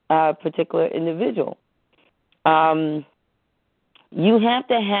particular individual. You have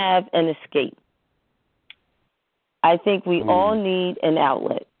to have an escape. I think we all need an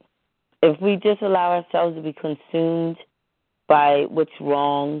outlet. If we just allow ourselves to be consumed by what's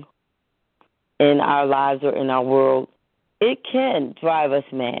wrong in our lives or in our world, it can drive us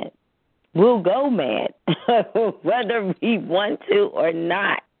mad. We'll go mad, whether we want to or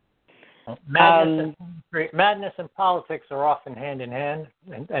not. Madness and politics are often hand in hand,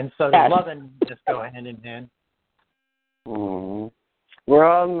 and so does love and just go hand in hand. We're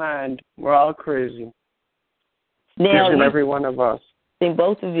all mad. We're all crazy. Now, every one of us. I think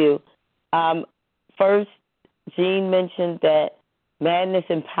both of you. First, Jean mentioned that madness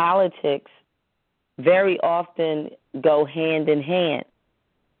and politics very often go hand in hand.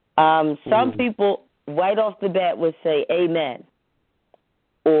 Some people right off the bat would say amen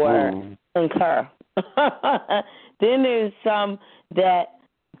or concur. Then there's some that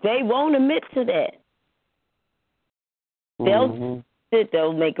they won't admit to that.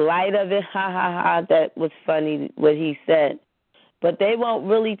 They'll make light of it. Ha, ha, ha, that was funny what he said. But they won't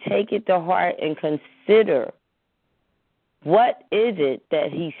really take it to heart and consider what is it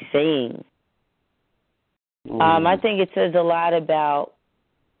that he's saying. I think it says a lot about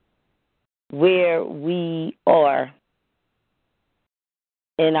where we are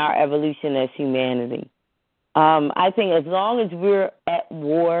in our evolution as humanity. I think as long as we're at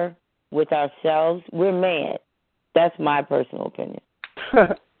war with ourselves, we're mad. That's my personal opinion.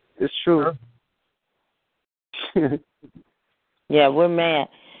 It's true. Yeah, we're mad.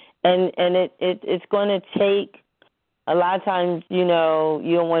 And it's going to take, a lot of times, you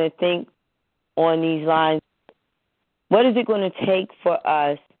don't want to think on these lines. What is it going to take for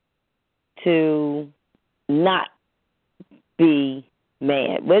us to not be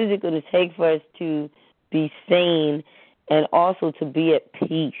mad? What is it going to take for us to be sane and also to be at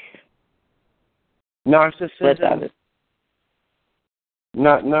peace? Narcissism.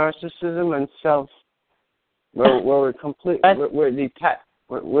 Narcissism and self. Where we're complete. We're detached.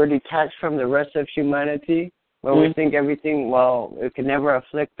 We're detached from the rest of humanity. Where we think everything. Well, it can never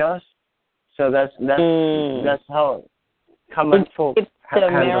afflict us. So that's how common folk handle.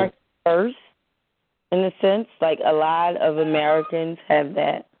 America first, in a sense, like a lot of Americans have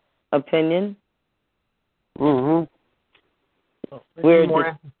that opinion. We're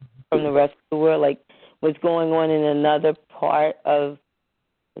just from the rest of the world, like what's going on in another part of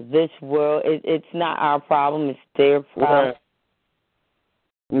this world. It's not our problem; it's their problem. Right.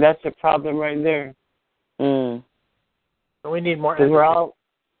 And that's the problem right there. So we need more. Because we're all.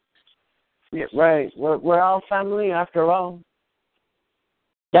 Yeah, right. We're all family after all.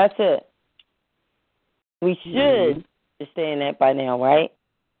 That's it. We should understand that by now, right?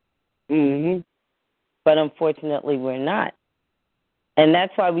 Mhm. But unfortunately, we're not. And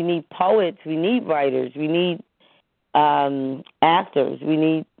that's why we need poets, we need writers, we need actors, we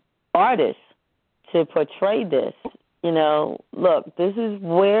need artists to portray this. You know, look, this is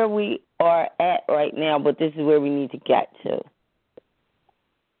where we are at right now, but this is where we need to get to.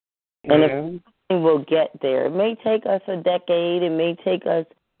 And if we'll get there, it may take us a decade, it may take us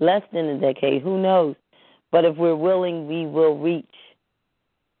less than a decade, who knows? But if we're willing, we will reach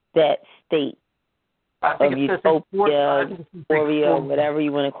that state of utopia, euphoria, whatever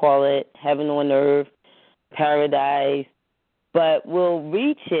you want to call it, heaven on earth, paradise. But we'll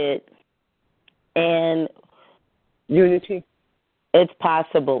reach it, and unity. It's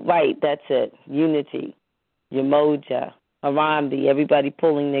possible. Right, that's it. Unity. Umoja, Harambe, everybody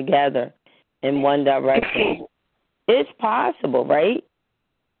pulling together in one direction. It's possible, right?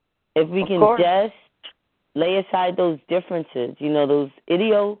 If we can just lay aside those differences, you know, those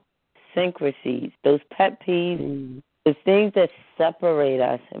idiosyncrasies, those pet peeves, the things that separate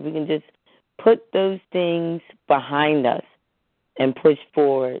us, if we can just put those things behind us and push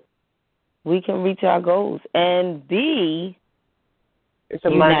forward, we can reach our goals and be it's a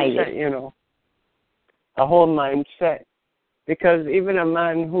united. Mindset, you know, a whole mindset. Because even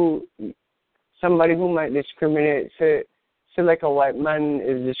somebody who might discriminate, say like a white man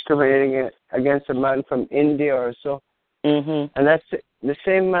is discriminating against a man from India or so, and that's the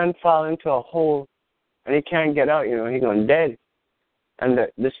same man fall into a hole and he can't get out, you know, he's gone dead. And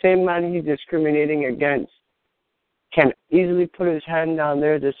the same man he's discriminating against can easily put his hand down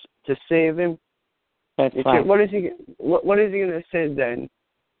there to save him. That's right. What is he going to say then?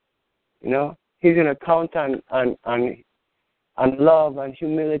 You know, he's going to count on love and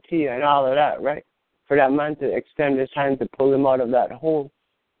humility and all of that, right? For that man to extend his hand to pull him out of that hole,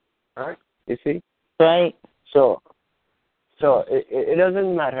 right? You see? Right. So it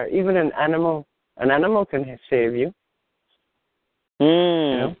doesn't matter. Even an animal can save you.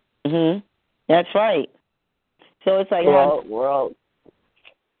 You know? That's right. So it's like we're all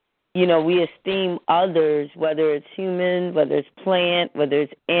you know, we esteem others, whether it's human, whether it's plant, whether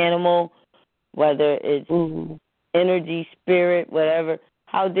it's animal, whether it's energy, spirit, whatever.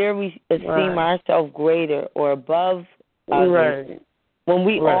 How dare we esteem ourselves greater or above others when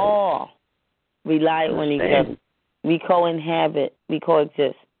we all rely on each other? We co-inhabit, we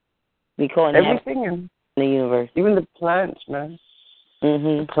coexist, we co-inhabit everything in the universe. Even the plants, man.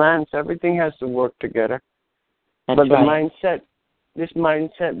 The plants, everything has to work together. That's but the right. this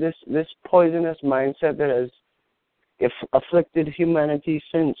poisonous mindset that has afflicted humanity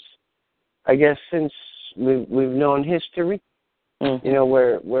since we've known history, you know,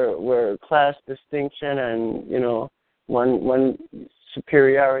 where class distinction and, you know, one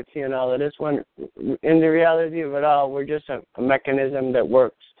superiority and all of this. When in the reality of it all, we're just a mechanism that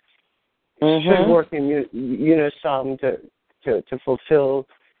works. Should work in unison to fulfill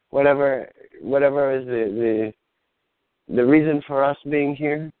whatever is the reason for us being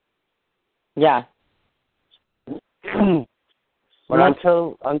here. Yeah. But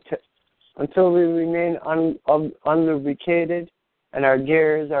until we remain unlubricated and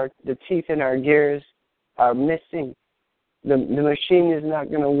the teeth in our gears are missing, the machine is not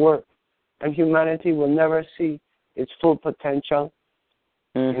going to work, and humanity will never see its full potential.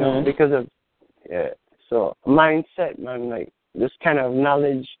 You know, because of so mindset, man, like this kind of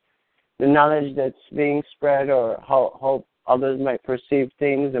knowledge, the knowledge that's being spread, or how others might perceive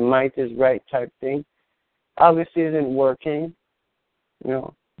things, the might is right type thing, obviously isn't working. You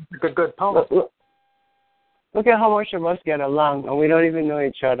know, good poem. Look at how much of us get along, and we don't even know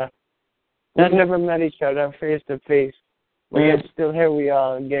each other. We've never met each other face to face, but yet still here we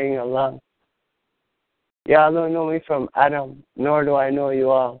are getting along. Y'all don't know me from Adam, nor do I know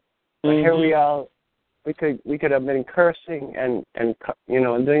you all. But here we are. We could have been cursing and you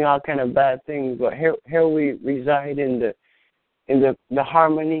know, doing all kind of bad things, but here we reside in the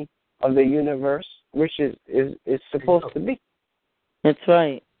harmony of the universe, which is supposed to be. That's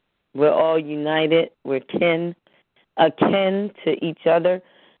right. We're all united. We're akin to each other,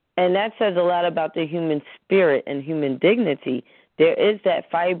 and that says a lot about the human spirit and human dignity. There is that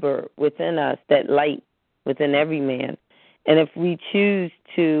fiber within us, that light within every man, and if we choose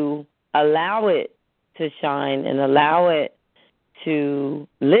to allow it to shine and allow it to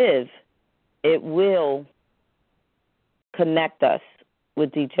live, it will connect us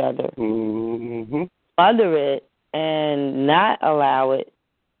with each other. Other it and not allow it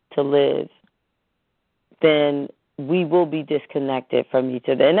to live, then we will be disconnected from each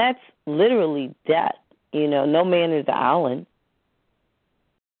other. And that's literally death. You know, no man is an island.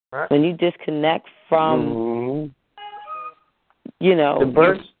 Right. When you disconnect from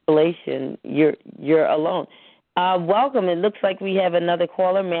birth isolation, you're alone. Welcome. It looks like we have another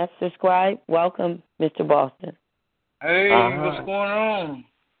caller, Master Scribe. Welcome, Mr. Boston. Hey, what's going on?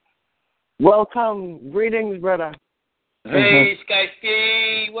 Welcome. Greetings, brother. Hey,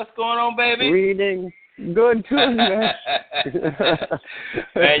 Sky, what's going on, baby? Greetings. Good too, man.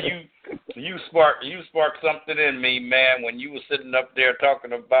 Man, you sparked something in me, man, when you were sitting up there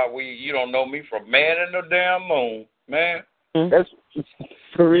talking about you don't know me from man in the damn moon, man. That's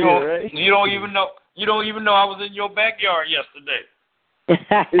for real, right? You don't even know I was in your backyard yesterday.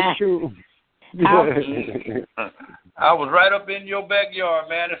 It's true. I was right up in your backyard,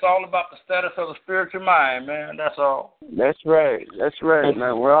 man. It's all about the status of the spiritual mind, man. That's all. That's right,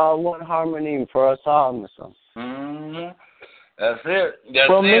 man. We're all one harmony for us all, Mr. Mm-hmm. That's it.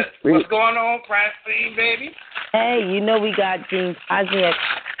 What's going on, Francine, baby? Hey, we got Gene Wozniak.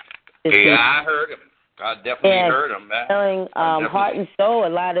 Yeah, I heard him. I definitely heard him, man. Telling heart and soul, a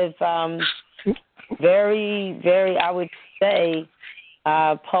lot of very, very, I would say,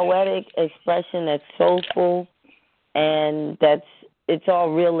 poetic expression that's soulful, and it's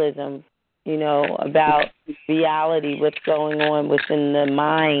all realism, about reality, what's going on within the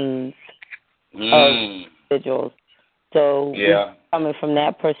minds of individuals. So coming from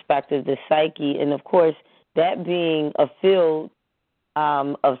that perspective, the psyche, and of course, that being a field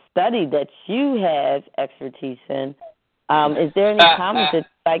of study that you have expertise in, is there any comments that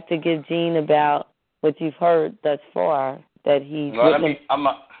you'd like to give Gene about what you've heard thus far that he's written?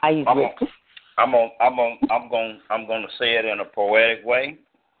 I'm going to say it in a poetic way.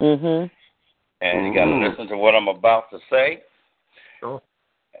 Mm-hmm. And you got to listen to what I'm about to say. Sure.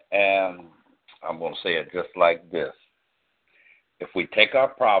 And I'm going to say it just like this. If we take our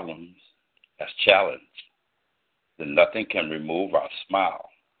problems as challenge, then nothing can remove our smile.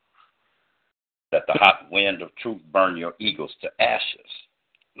 Let the hot wind of truth burn your egos to ashes,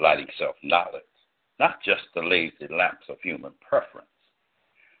 lighting self-knowledge, not just the lazy lamps of human preference.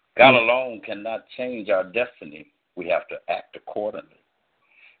 God alone cannot change our destiny. We have to act accordingly.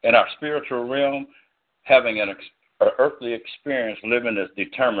 In our spiritual realm, having an earthly experience living is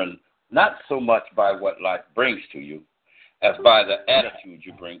determined not so much by what life brings to you as by the attitude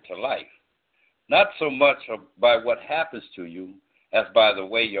you bring to life. Not so much by what happens to you as by the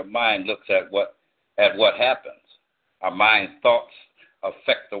way your mind looks at what happens. Our mind's thoughts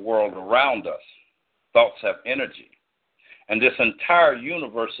affect the world around us. Thoughts have energy. And this entire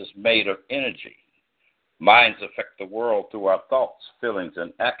universe is made of energy. Minds affect the world through our thoughts, feelings,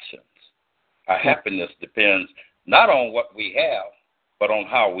 and actions. Our happiness depends not on what we have, but on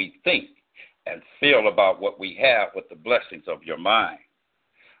how we think and feel about what we have with the blessings of your mind.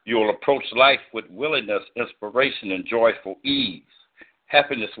 You will approach life with willingness, inspiration, and joyful ease.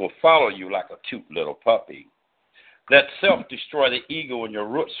 Happiness will follow you like a cute little puppy. Let self destroy the ego and your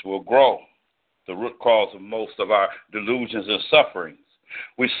roots will grow. The root cause of most of our delusions and sufferings.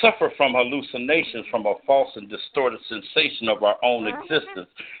 We suffer from hallucinations from a false and distorted sensation of our own existence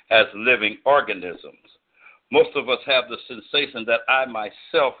as living organisms. Most of us have the sensation that I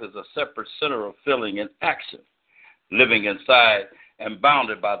myself is a separate center of feeling and action, living inside and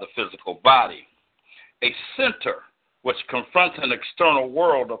bounded by the physical body. A center which confronts an external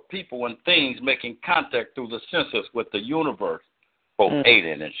world of people and things making contact through the senses with the universe, both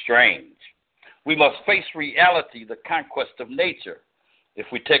alien and strange. We must face reality, the conquest of nature. If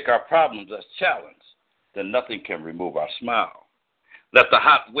we take our problems as challenge, then nothing can remove our smile. Let the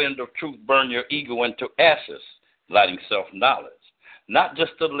hot wind of truth burn your ego into ashes, lighting self-knowledge. Not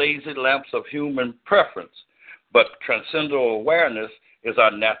just the lazy lamps of human preference, but transcendental awareness is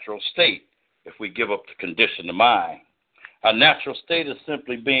our natural state if we give up the conditioned mind. Our natural state is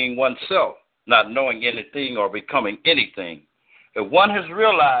simply being oneself, not knowing anything or becoming anything. If one has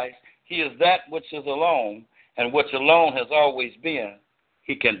realized he is that which is alone and which alone has always been,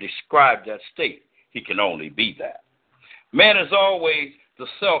 he can describe that state. He can only be that. Man is always the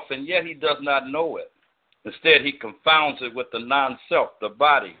self, and yet he does not know it. Instead, he confounds it with the non-self, the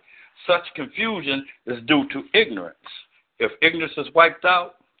body. Such confusion is due to ignorance. If ignorance is wiped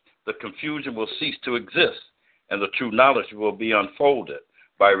out, the confusion will cease to exist, and the true knowledge will be unfolded.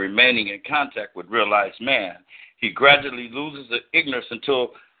 By remaining in contact with realized man, he gradually loses the ignorance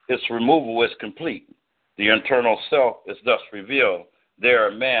until its removal is complete. The internal self is thus revealed. There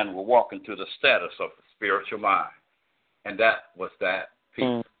a man will walk into the status of the spiritual mind. And that was that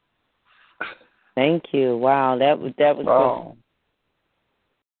piece. Thank you. Wow, that was Wow. good.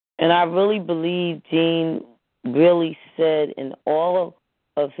 And I really believe Gene really said in all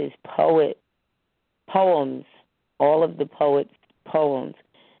of his poems, all of the poets' poems,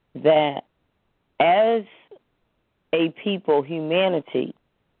 that as a people, humanity,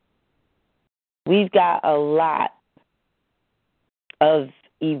 we've got a lot of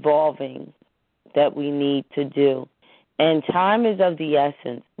evolving that we need to do. And time is of the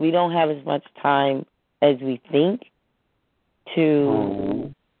essence. We don't have as much time as we think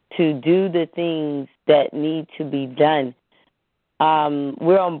to do the things that need to be done.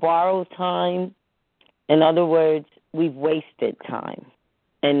 We're on borrowed time. In other words, we've wasted time.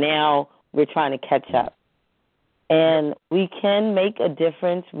 And now we're trying to catch up. And we can make a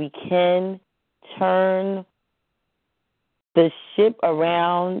difference. We can turn the ship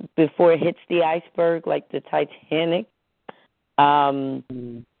around before it hits the iceberg like the Titanic.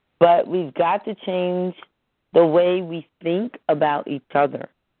 But we've got to change the way we think about each other.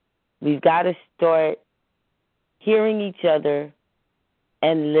 We've got to start hearing each other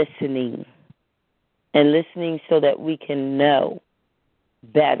and listening so that we can know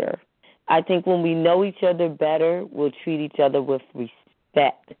better. I think when we know each other better, we'll treat each other with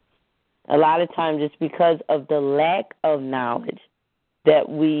respect. A lot of times it's because of the lack of knowledge that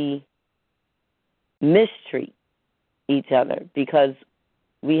we mistreat each other, because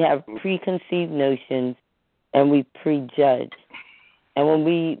we have preconceived notions and we prejudge. And when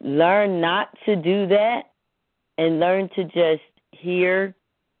we learn not to do that and learn to just hear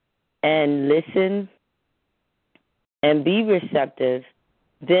and listen and be receptive,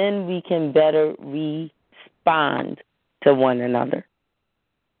 then we can better respond to one another.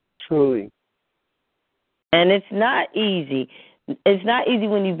 Truly. And it's not easy. It's not easy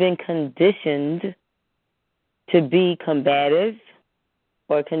when you've been conditioned to be combative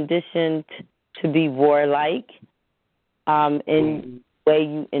or conditioned to be warlike in the way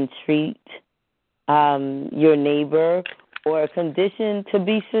you entreat your neighbor, or conditioned to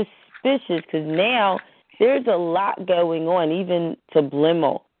be suspicious, because now there's a lot going on, even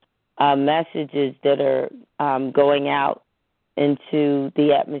subliminal messages that are going out into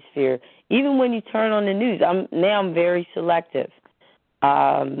the atmosphere. Even when you turn on the news, I'm very selective.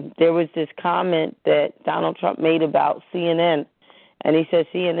 There was this comment that Donald Trump made about CNN, and he said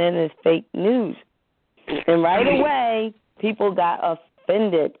CNN is fake news. And right away, people got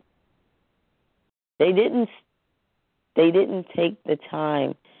offended. They didn't take the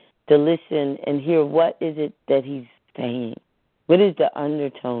time to listen and hear what is it that he's saying. What is the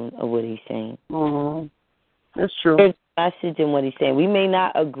undertone of what he's saying? That's true. There's a message in what he's saying. We may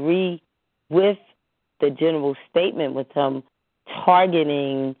not agree with the general statement with him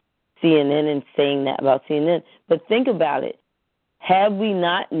targeting CNN and saying that about CNN, but think about it. Have we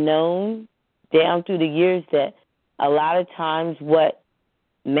not known down through the years that a lot of times what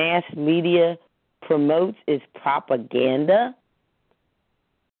mass media promotes is propaganda?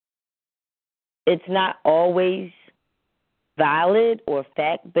 It's not always valid or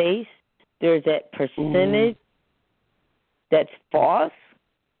fact-based. There's that percentage that's false.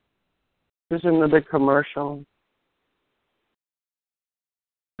 There's another commercial.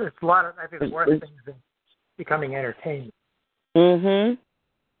 There's a lot of, I think, worse things than becoming entertainment.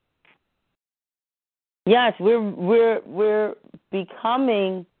 Yes, we're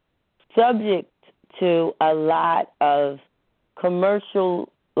becoming subject to a lot of commercial,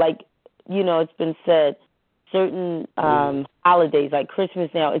 like, it's been said, certain holidays like Christmas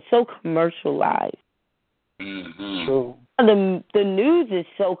now, it's so commercialized. The news is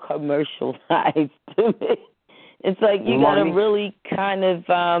so commercialized to me. It's like you got to really kind of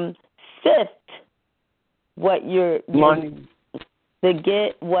sift what you're to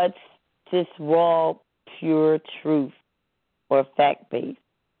get what's just raw, pure truth or fact-based.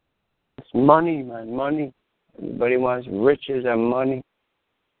 It's money, man, money. Everybody wants riches and money.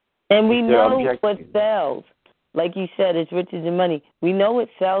 And we know what sells. Like you said, it's riches and money. We know what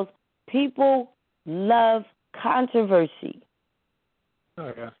sells. People love controversy.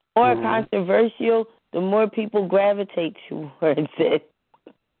 Oh, yeah. More controversial, the more people gravitate towards it.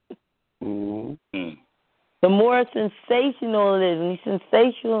 The more sensational it is. When you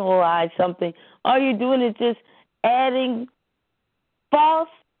sensationalize something, all you're doing is just adding false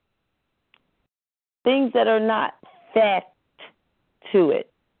things that are not fact to it.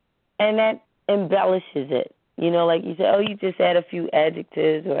 And that embellishes it. Like you said, you just add a few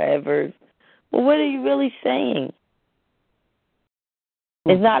adjectives or adverbs. Well, what are you really saying?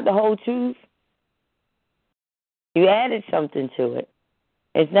 It's not the whole truth. You added something to it.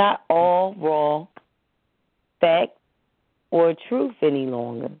 It's not all raw fact or truth any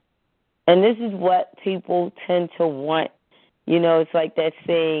longer. And this is what people tend to want. It's like that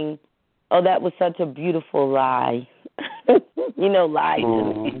saying, oh, that was such a beautiful lie. Lie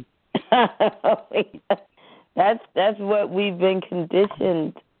to me. That's what we've been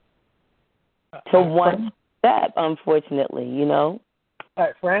conditioned to want step, unfortunately, you know. All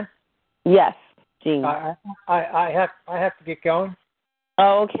right, Fran? Yes, Gene. I have to get going.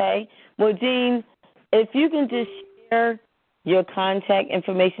 Oh, okay. Well, Gene, if you can just share your contact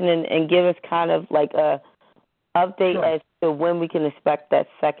information and give us kind of like a update as to when we can expect that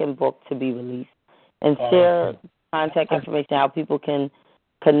second book to be released, and share contact information, how people can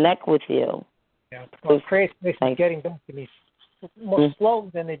connect with you. Yeah, well, Create Space is getting back to me more slow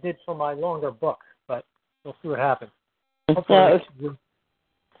than they did for my longer book, but we'll see what happens. Hopefully,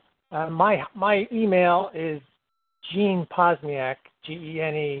 my email is Gene Pozniak,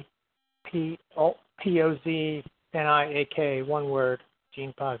 GenePozniak, one word,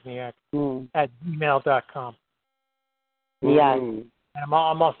 Gene Pozniak, at gmail.com. Yes. And I'm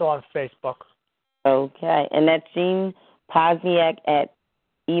also on Facebook. Okay, and that's Gene Pozniak at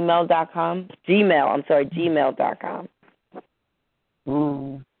gmail.com. Gmail.com.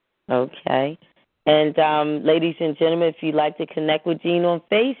 Okay. And ladies and gentlemen, if you'd like to connect with Gene on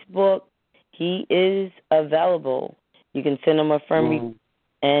Facebook, he is available. You can send him a friend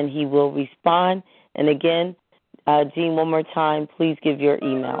and he will respond. And again, Gene, one more time, please give your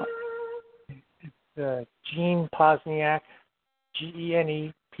email. It's Gene Pozniak,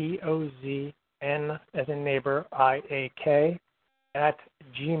 GenePozn as in neighbor, IAK, at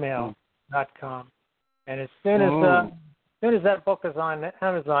gmail.com. And as soon as that book is on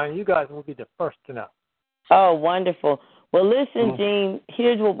Amazon, you guys will be the first to know. Oh, wonderful. Well, listen, Gene,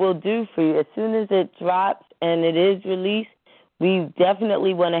 here's what we'll do for you. As soon as it drops and it is released, we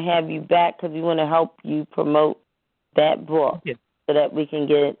definitely want to have you back because we want to help you promote that book so that we can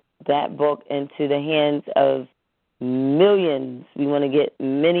get that book into the hands of millions. We want to get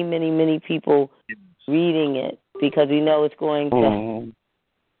many, many, many people reading it because we know it's going to,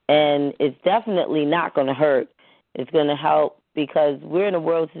 and it's definitely not going to hurt. It's going to help because we're in a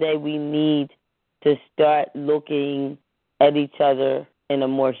world today we need to start looking at each other in a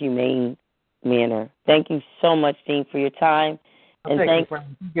more humane manner. Thank you so much, Gene, for your time. And thank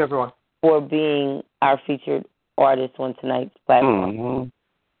you, everyone, for being our featured artist on tonight's platform.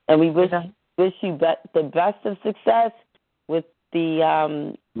 And we wish you the best of success with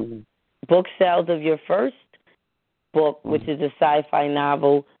the book sales of your first book, which is a sci-fi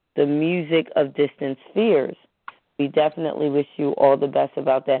novel, The Music of Distant Spheres. We definitely wish you all the best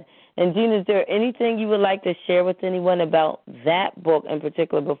about that. And, Gene, is there anything you would like to share with anyone about that book in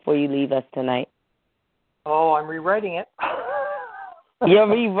particular before you leave us tonight? Oh, I'm rewriting it. You're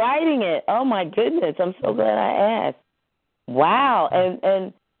rewriting it. Oh, my goodness. I'm so glad I asked. Wow.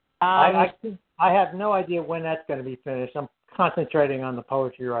 And I have no idea when that's going to be finished. I'm concentrating on the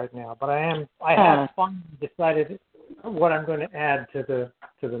poetry right now, but I have finally decided what I'm going to add to the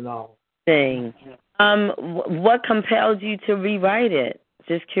novel. What compelled you to rewrite it?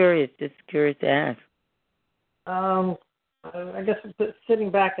 Just curious to ask. I guess sitting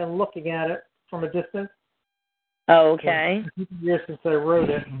back and looking at it from a distance. Oh, okay. It's been years since I wrote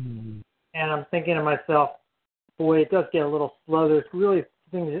it, and I'm thinking to myself, boy, it does get a little slow. There's really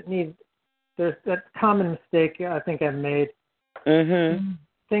things that need. There's that common mistake I think I've made.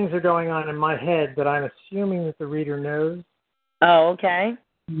 Things are going on in my head that I'm assuming that the reader knows. Oh, okay.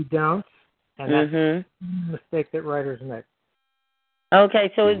 You don't, and that's a mistake that writers make.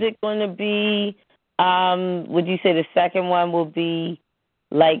 Okay, so is it going to be? Would you say the second one will be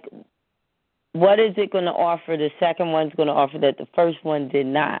like? What is it going to offer? The second one's going to offer that the first one did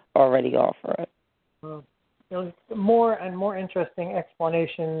not already offer it. Well, there's more and more interesting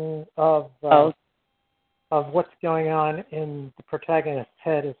explanation of what's going on in the protagonist's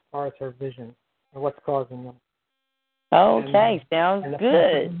head as far as her vision and what's causing them. Okay, sounds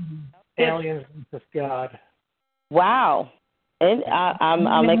good. Aliens versus God. Wow. And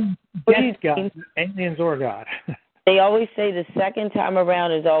I'm God, aliens or God. They always say the second time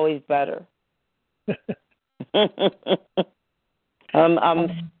around is always better.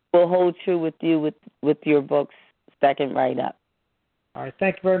 Will hold true with you with your book's second write-up. All right.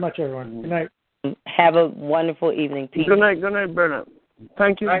 Thank you very much, everyone. Good night. Have a wonderful evening. Peace. Good night, Bernard.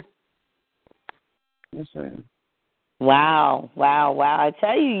 Thank you. Bye. Yes, sir. Wow. I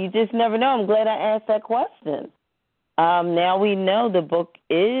tell you, you just never know. I'm glad I asked that question. Now we know the book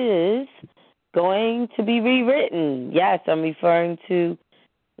is going to be rewritten. Yes, I'm referring to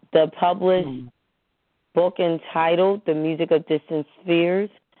the published book entitled The Music of Distant Spheres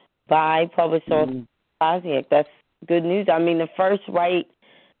by publisher Pozniak. That's good news. I mean, the first write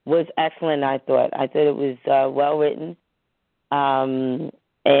was excellent, I thought. I thought it was well written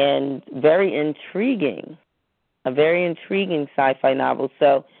and very intriguing, a very intriguing sci-fi novel.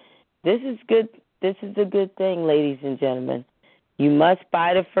 So this is good. This is a good thing, ladies and gentlemen. You must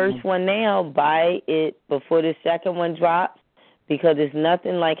buy the first one now. Buy it before the second one drops, because it's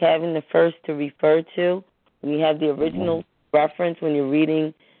nothing like having the first to refer to. When you have the original reference, when you're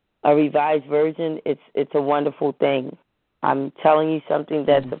reading a revised version, it's a wonderful thing. I'm telling you something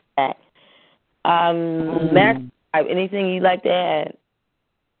that's a fact. Max, anything you'd like to add?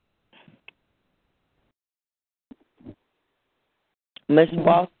 Mr.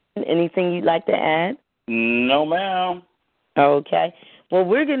 Boston, anything you'd like to add? No, ma'am. Okay. Well,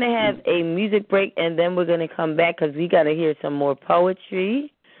 we're going to have a music break, and then we're going to come back because we got to hear some more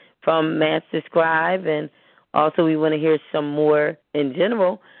poetry from Master Scribe, and also we want to hear some more in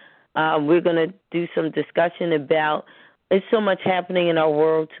general. We're going to do some discussion about, there's so much happening in our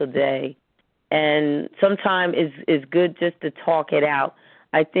world today, and sometimes it's good just to talk it out.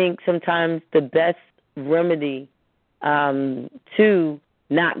 I think sometimes the best remedy to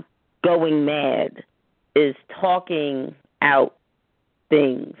not going mad is talking out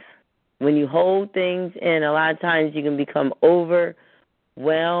things. When you hold things in, a lot of times you can become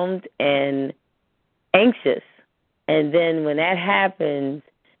overwhelmed and anxious. And then when that happens,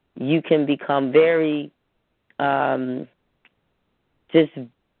 you can become very just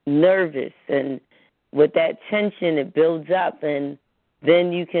nervous. And with that tension, it builds up. And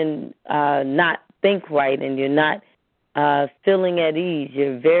then you can not think right, and you're not feeling at ease.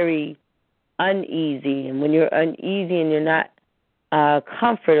 You're very uneasy. And when you're uneasy and you're not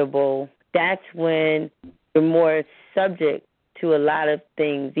comfortable, that's when you're more subject to a lot of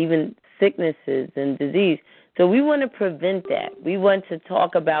things, even sicknesses and disease. So we want to prevent that. We want to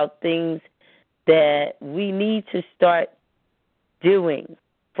talk about things that we need to start doing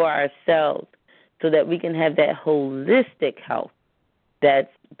for ourselves so that we can have that holistic health that's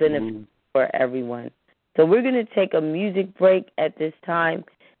beneficial for everyone. So we're going to take a music break at this time.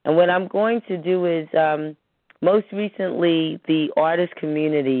 And what I'm going to do is, most recently, the artist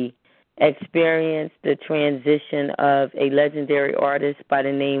community experienced the transition of a legendary artist by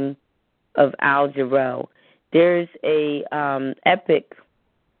the name of Al Jarreau. There's a epic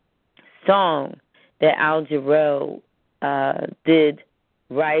song that Al Jarreau did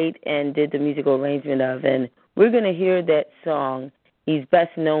write and did the musical arrangement of, and we're going to hear that song. He's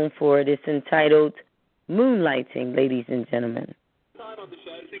best known for it. It's entitled Moonlighting, ladies and gentlemen. Time on the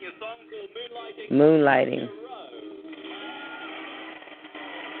show, sing a song called Moonlighting.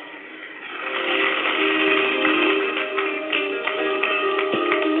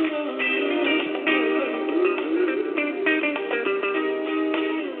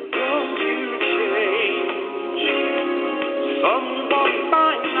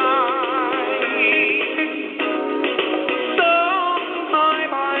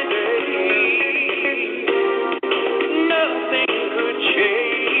 Nothing could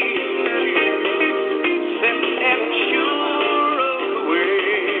change.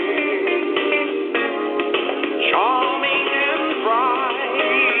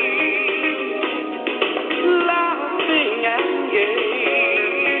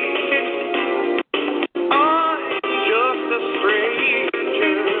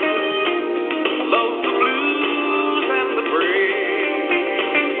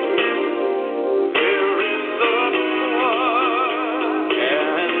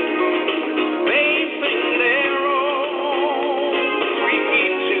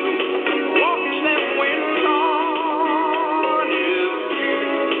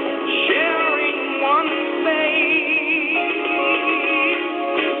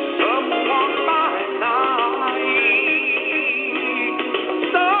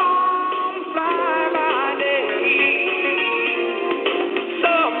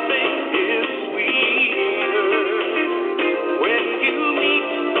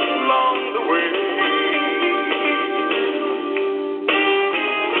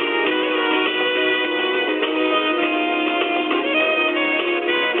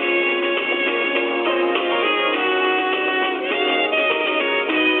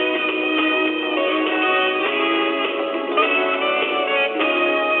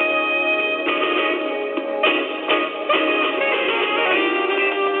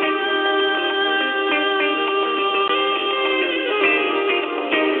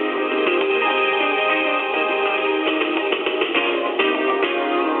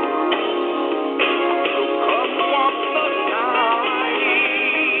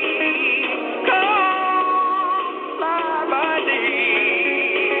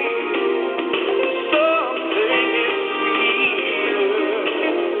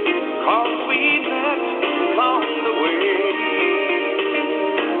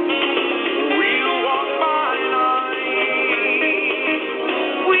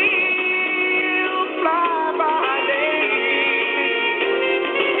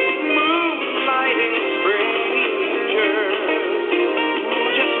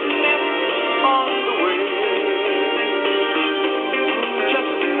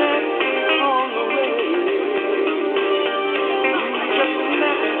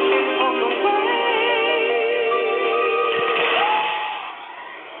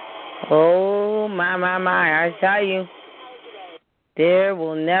 Oh, my. I tell you, there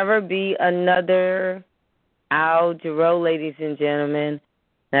will never be another Al Jarreau, ladies and gentlemen.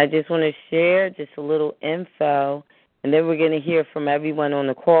 And I just want to share just a little info, and then we're going to hear from everyone on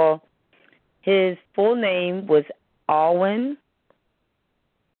the call. His full name was Alwyn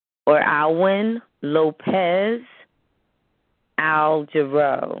Lopez Al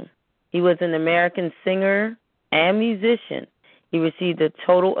Jarreau. He was an American singer and musician. He received a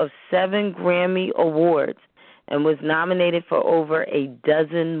total of 7 Grammy Awards and was nominated for over a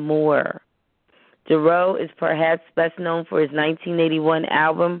dozen more. Jarreau is perhaps best known for his 1981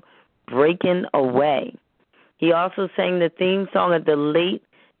 album, Breaking Away. He also sang the theme song of the late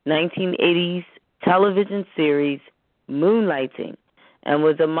 1980s television series, Moonlighting, and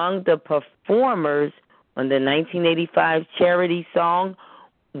was among the performers on the 1985 charity song,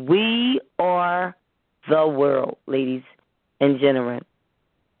 We Are the World, ladies and gentlemen.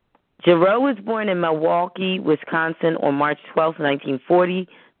 Jarreau was born in Milwaukee, Wisconsin on March 12, 1940,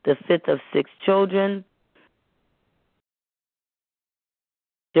 the fifth of 6 children.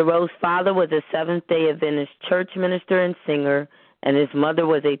 Jarreau's father was a Seventh-day Adventist church minister and singer, and his mother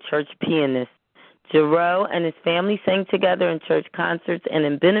was a church pianist. Jarreau and his family sang together in church concerts and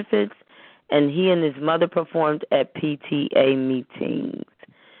in benefits, and he and his mother performed at PTA meetings.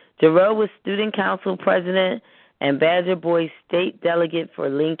 Jarreau was student council president and Badger Boys state delegate for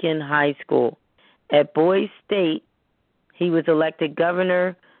Lincoln High School. At Boys State, he was elected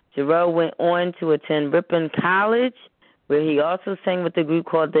governor. Jarreau went on to attend Ripon College, where he also sang with a group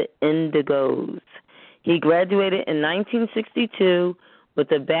called the Indigos. He graduated in 1962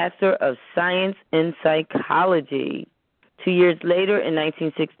 with a Bachelor of Science in Psychology. 2 years later, in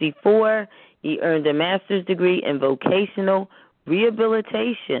 1964, he earned a master's degree in vocational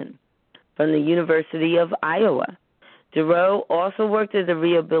rehabilitation from the University of Iowa. Jarreau also worked as a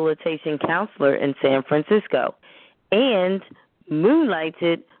rehabilitation counselor in San Francisco and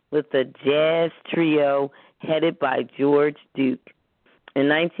moonlighted with the jazz trio headed by George Duke. In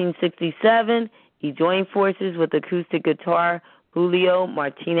 1967, he joined forces with acoustic guitar Julio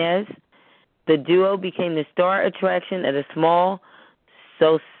Martinez. The duo became the star attraction at a small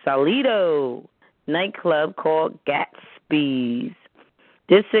Sausalito nightclub called Gatsby's.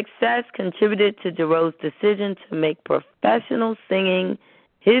 This success contributed to Jarreau's decision to make professional singing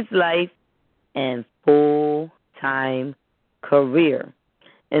his life and full-time career.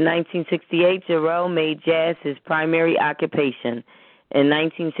 In 1968, Jarreau made jazz his primary occupation. In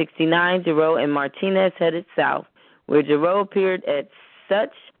 1969, Jarreau and Martinez headed south, where Jarreau appeared at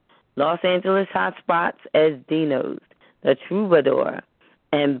such Los Angeles hotspots as Dino's, The Troubadour,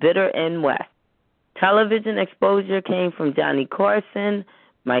 and Bitter End West. Television exposure came from Johnny Carson,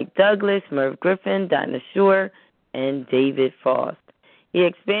 Mike Douglas, Merv Griffin, Dinah Shore, and David Frost. He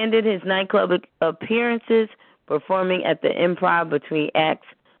expanded his nightclub appearances, performing at the Improv between acts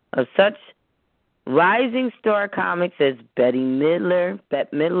of such rising star comics as Bette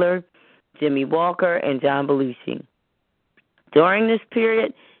Midler, Jimmy Walker, and John Belushi. During this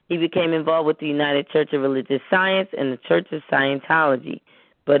period, he became involved with the United Church of Religious Science and the Church of Scientology,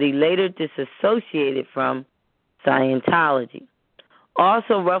 but he later disassociated from Scientology.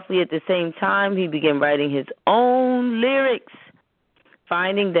 Also, roughly at the same time, he began writing his own lyrics,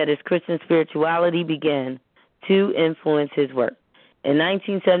 finding that his Christian spirituality began to influence his work. In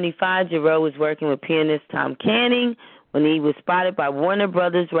 1975, Jarreau was working with pianist Tom Canning when he was spotted by Warner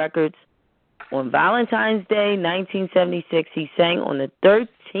Brothers Records. On Valentine's Day, 1976, he sang on the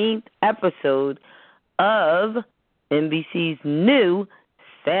 13th episode of NBC's new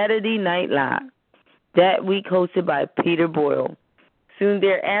Saturday Night Live, that week hosted by Peter Boyle. Soon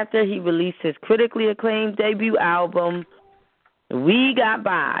thereafter, he released his critically acclaimed debut album, We Got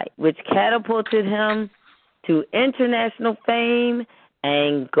By, which catapulted him to international fame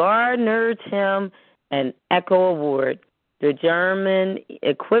and garnered him an Echo Award, the German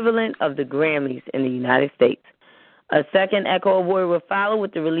equivalent of the Grammys in the United States. A second Echo Award will follow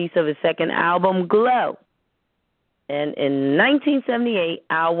with the release of his second album, Glow. And in 1978,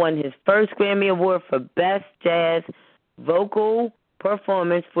 Al won his first Grammy Award for Best Jazz Vocal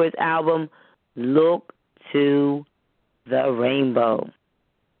Performance for his album, Look to the Rainbow.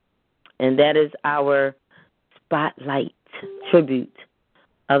 And that is our spotlight tribute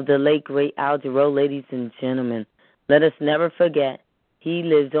of the late, great Al Jarreau, ladies and gentlemen. Let us never forget, he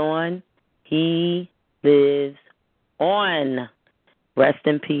lives on. He lives on. Rest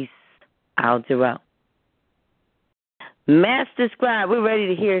in peace, Al Jarreau. Master Scribe, we're ready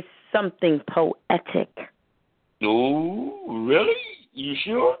to hear something poetic. Oh, really? You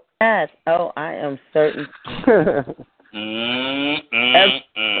sure? Yes. Oh, I am certain.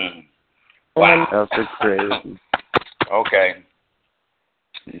 Wow. That's crazy. Okay.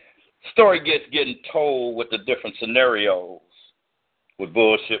 Story gets getting told with the different scenarios. With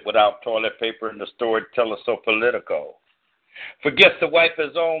bullshit without toilet paper and the storyteller so political. Forgets to wipe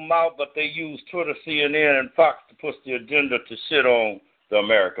his own mouth, but they use Twitter, CNN, and Fox to push the agenda to shit on the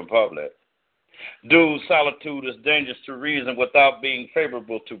American public. Dude's solitude is dangerous to reason without being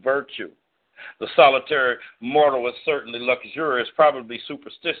favorable to virtue. The solitary mortal is certainly luxurious, probably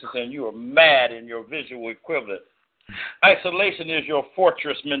superstitious, and you are mad in your visual equivalent. Isolation is your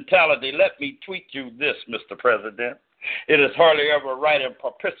fortress mentality. Let me tweet you this, Mr. President. It is hardly ever right and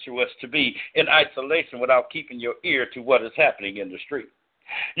propitious to be in isolation without keeping your ear to what is happening in the street.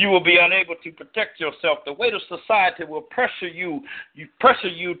 You will be unable to protect yourself. The weight of society will pressure you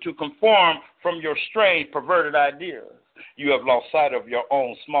to conform from your strange, perverted ideas. You have lost sight of your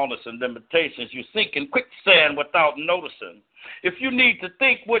own smallness and limitations. You sink in quicksand without noticing. If you need to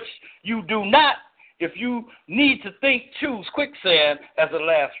think, which you do not, if you need to think, choose quicksand as a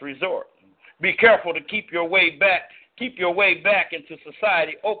last resort. Be careful to keep your way back into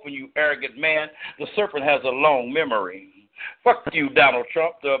society open, you arrogant man. The serpent has a long memory. Fuck you, Donald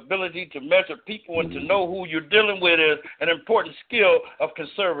Trump. The ability to measure people and to know who you're dealing with is an important skill of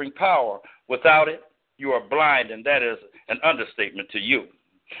conserving power. Without it, you are blind, and that is an understatement to you.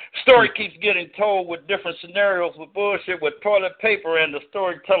 Story keeps getting told with different scenarios, with bullshit, with toilet paper, and the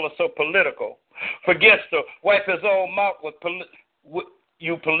storyteller so political. Forgets to wipe his own mouth with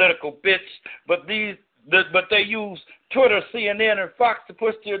you political bitch, but they use Twitter, CNN, and Fox to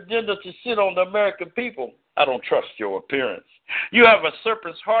push the agenda to shit on the American people. I don't trust your appearance. You have a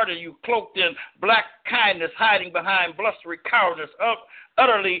serpent's heart, and you cloaked in black kindness, hiding behind blustery cowardice,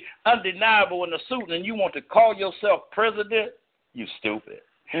 utterly undeniable in the suit, and you want to call yourself president? You stupid.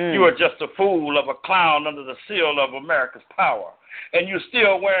 You are just a fool of a clown under the seal of America's power, and you're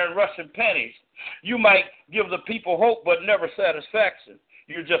still wearing Russian panties. You might give the people hope, but never satisfaction.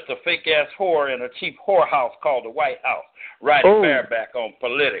 You're just a fake-ass whore in a cheap whorehouse called the White House, riding bareback on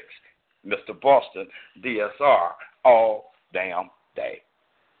politics. Mr. Boston, DSR, all damn day.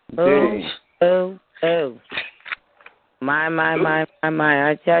 Oh. My.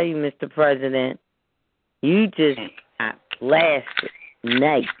 I tell you, Mr. President, you just got blasted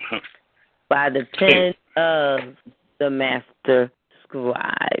night by the pen of the master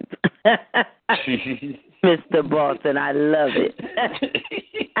scribe. Mr. Boston, I love it.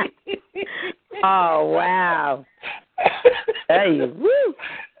 Oh, wow. Hey, woo.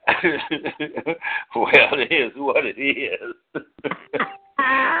 Well, it is what it is.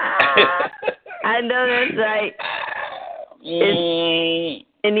 I know that's right.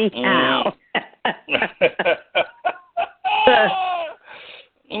 Anyhow.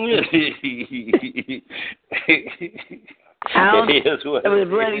 I was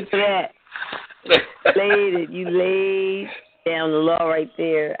ready for that. You laid down the law right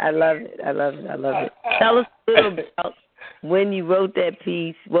there. I love it. Tell us a little about when you wrote that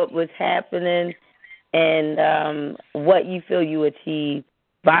piece, what was happening, and what you feel you achieved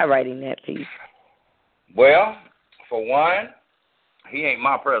by writing that piece. Well, for one, he ain't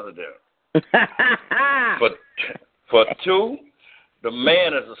my president. For two, the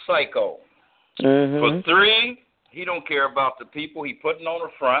man is a psycho. For three, he don't care about the people he putting on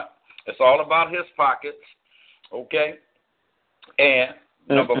the front. It's all about his pockets, okay? And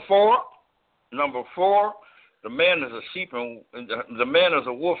number four, the man is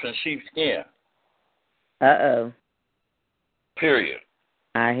a wolf in sheep's skin. Uh-oh. Period.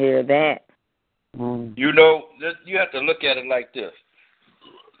 I hear that. You know, you have to look at it like this.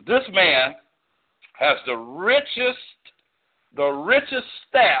 This man has the richest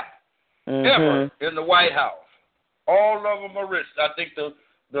staff ever in the White House. All of them are rich. I think the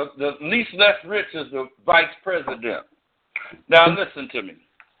least less rich is the vice president. Now listen to me.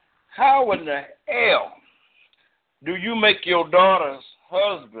 How in the hell do you make your daughter's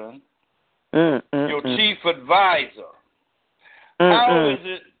husband your chief advisor? How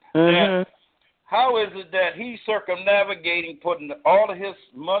is it that he's circumnavigating, putting all of his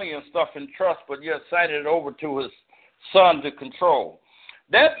money and stuff in trust, but yet signing it over to his son to control?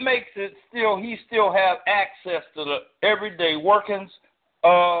 That makes it he still have access to the everyday workings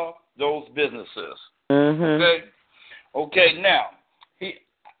of those businesses. Okay. Now,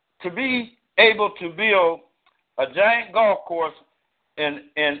 to be able to build a giant golf course in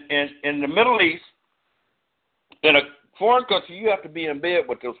the Middle East, in a foreign country, you have to be in bed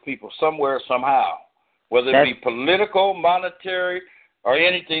with those people somewhere, somehow, whether it be political, monetary, or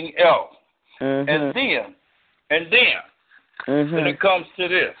anything else. And then it comes to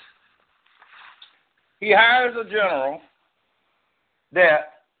this. He hires a general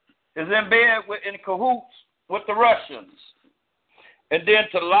that is in bed in cahoots with the Russians, and then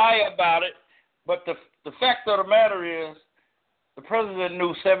to lie about it. But the fact of the matter is, the president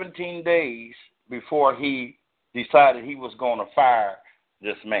knew 17 days before he decided he was going to fire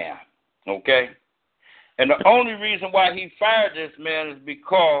this man, okay? And the only reason why he fired this man is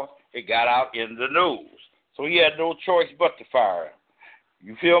because it got out in the news. So he had no choice but to fire him.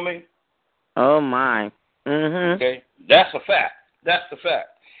 You feel me? Oh, my. Mm-hmm. Okay? That's a fact. That's the fact.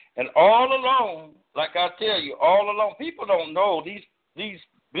 And all along, like I tell you, all along, people don't know these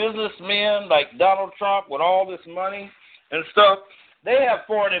businessmen like Donald Trump with all this money and stuff, they have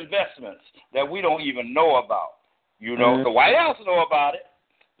foreign investments that we don't even know about. You know, the White House know about it.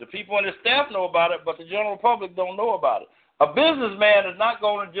 The people in the staff know about it, but the general public don't know about it. A businessman is not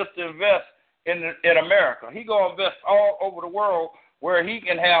going to just invest in America. He's going to invest all over the world where he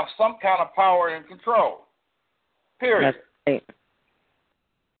can have some kind of power and control. Period. That's right.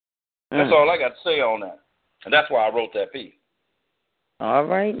 That's all I got to say on that. And that's why I wrote that piece. All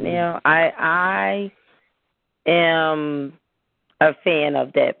right. Now, I am a fan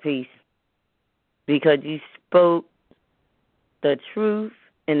of that piece because you spoke the truth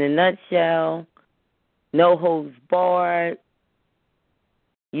in a nutshell, no holds barred.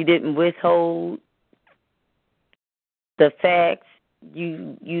 You didn't withhold the facts.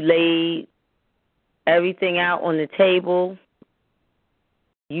 You laid everything out on the table.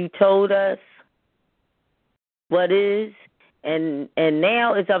 You told us what is, and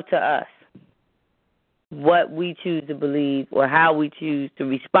now it's up to us what we choose to believe or how we choose to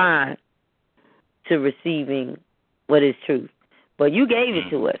respond to receiving what is truth. But you gave it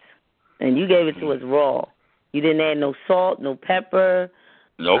to us, and you gave it to us raw. You didn't add no salt, no pepper,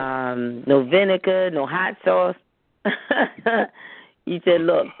 nope. No vinegar, no hot sauce. You said,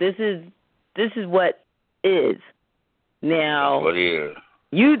 look, this is what is. Now, that's what is.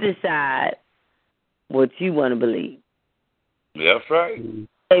 You decide what you want to believe. That's right. You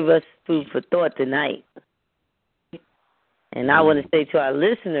gave us food for thought tonight. And I want to say to our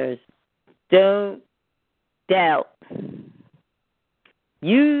listeners, don't doubt.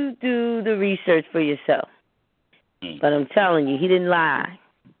 You do the research for yourself. But I'm telling you, he didn't lie.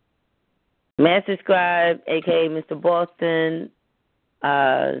 Master Scribe, a.k.a. Mr. Boston,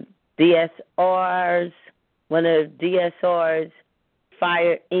 DSRs, one of DSR's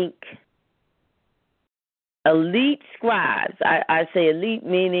Fire Inc. Elite scribes. I say elite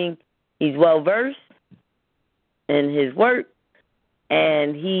meaning he's well-versed in his work,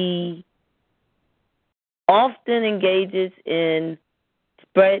 and he often engages in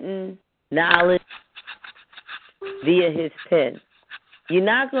spreading knowledge via his pen. You're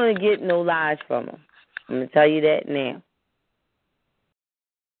not going to get no lies from him. I'm going to tell you that now.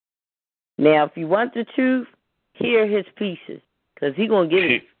 Now, if you want the truth, hear his pieces, because he's going to give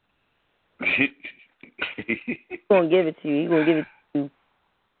it to you. He's going to give it to you. He's going to give it to you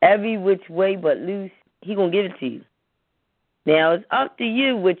every which way but loose. He's going to give it to you. Now, it's up to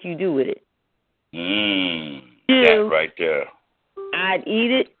you what you do with it. That right there. I'd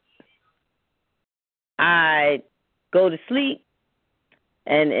eat it. I'd go to sleep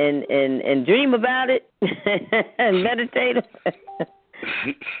and dream about it and meditate.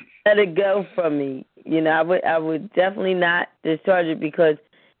 Let it go from me. You know, I would definitely not discharge it because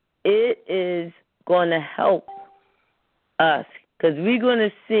it is going to help us. Because we're going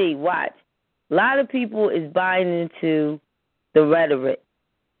to see, watch, a lot of people is buying into the rhetoric.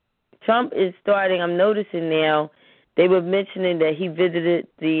 Trump is starting, I'm noticing now, they were mentioning that he visited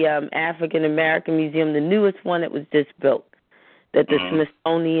the African American Museum, the newest one that was just built, that the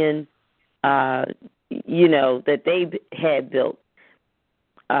Smithsonian, that they had built.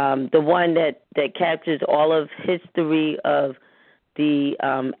 The one that captures all of history of the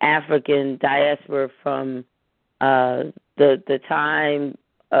African diaspora from the time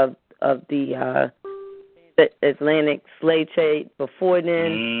of the Atlantic slave trade before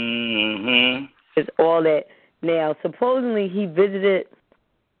then. It's all that. Now, supposedly he visited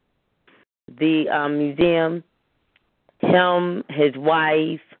the museum, him, his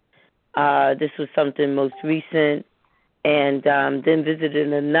wife, this was something most recent, and then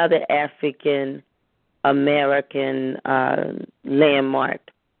visited another African American landmark,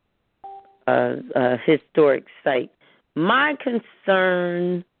 historic site. My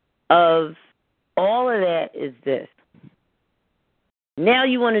concern of all of that is this. Now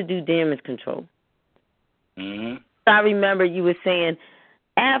you want to do damage control. I remember you were saying,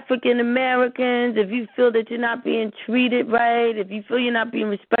 African Americans, if you feel that you're not being treated right, if you feel you're not being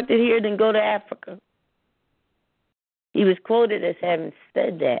respected here, then go to Africa. He was quoted as having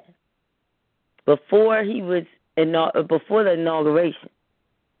said that before the inauguration.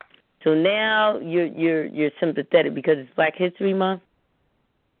 So now you're sympathetic because it's Black History Month.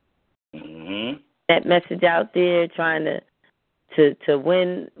 Mm-hmm. That message out there, trying to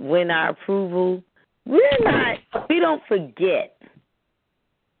win our approval. We don't forget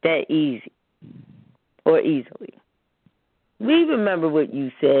that easy or easily. We remember what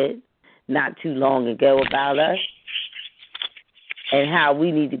you said not too long ago about us and how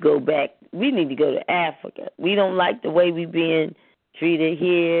we need to go back. We need to go to Africa. We don't like the way we're being treated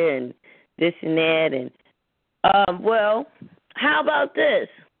here and this and that. And, well, how about this?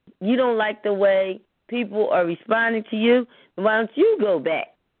 You don't like the way people are responding to you? Why don't you go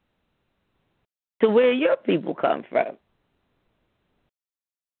back to where your people come from?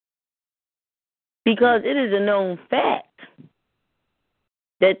 Because it is a known fact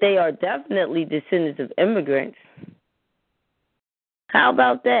that they are definitely descendants of immigrants. How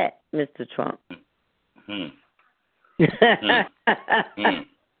about that, Mr. Trump?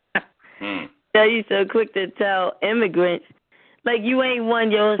 So you so quick to tell immigrants, like you ain't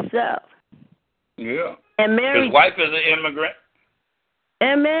one yourself. Yeah. And married. His wife is an immigrant.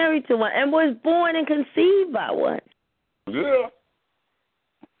 And married to one, and was born and conceived by one. Yeah.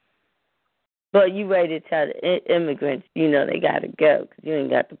 But you ready to tell the immigrants, they got to go because you ain't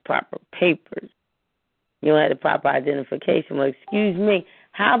got the proper papers. You don't have the proper identification. Well, excuse me,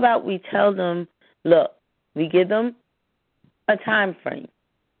 how about we tell them, look, we give them a time frame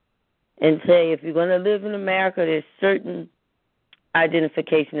and say if you're going to live in America, there's certain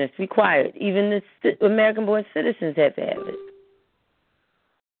identification that's required. Even the American-born citizens have to have it.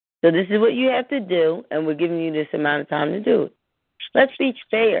 So this is what you have to do, and we're giving you this amount of time to do it. Let's be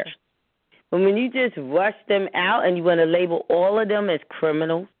fair. But when you just rush them out and you want to label all of them as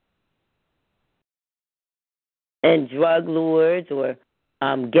criminals and drug lords or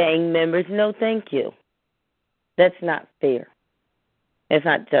gang members, no thank you. That's not fair. It's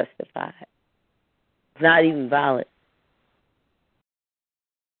not justified. It's not even valid.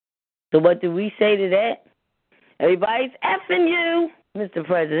 So what do we say to that? Everybody's effing you, Mr.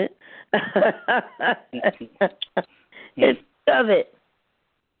 President. It's of it.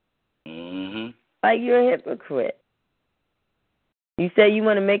 Mm-hmm. Like you're a hypocrite. You say you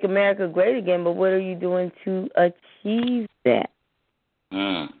want to make America great again, but what are you doing to achieve that?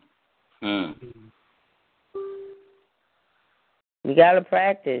 We got to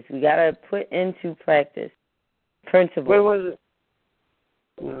practice. We got to put into practice principles. Where was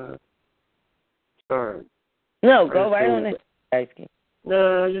it? Sorry. No, go right on ahead.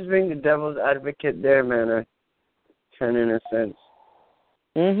 No, just being the devil's advocate there, man. In a sense.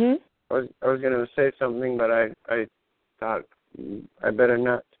 Mhm. I was gonna say something, but I thought I better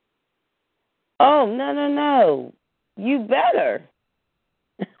not. Oh no! You better.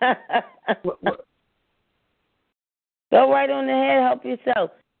 Go right on ahead. Help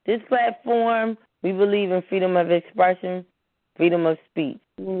yourself. This platform, we believe in freedom of expression, freedom of speech,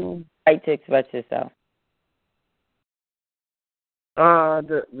 right to express yourself.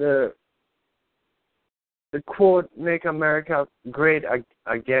 The quote, "Make America Great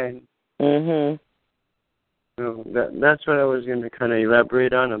Again." Mhm. That's what I was going to kind of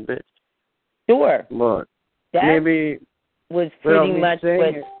elaborate on a bit. Sure. But that maybe was pretty much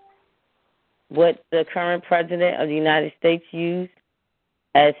what the current president of the United States used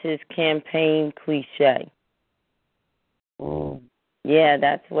as his campaign cliche. Yeah,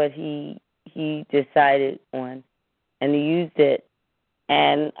 that's what he decided on, and he used it.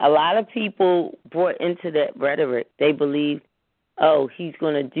 And a lot of people brought into that rhetoric. They believe, oh, he's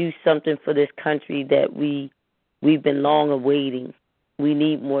going to do something for this country that we've been long awaiting. We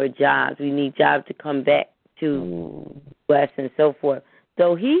need more jobs. We need jobs to come back to us and so forth.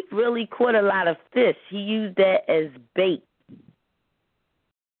 So he really caught a lot of fish. He used that as bait.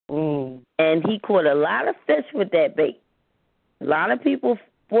 And he caught a lot of fish with that bait. A lot of people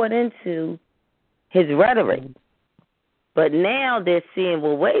bought into his rhetoric. But now they're saying,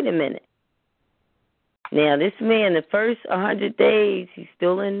 well, wait a minute. Now, this man, the first 100 days, he's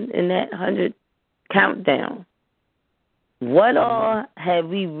still in that 100 countdown. What all have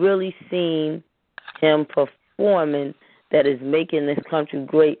we really seen him performing that is making this country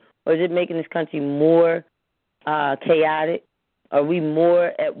great? Or is it making this country more chaotic? Are we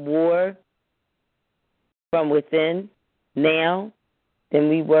more at war from within now than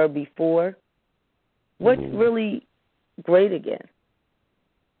we were before? What's really great again?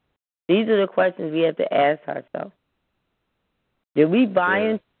 These are the questions we have to ask ourselves. Did we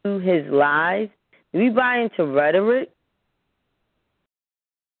buy into his lies? Did we buy into rhetoric?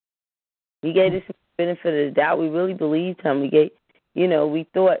 We gave this benefit of the doubt. We really believed him. We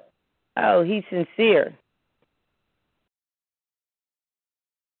thought, oh, he's sincere.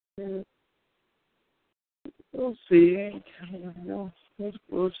 We'll see.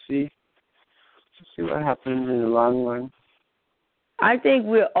 We'll see. See what happens in the long run. I think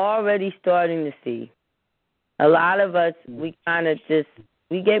we're already starting to see. A lot of us, we kind of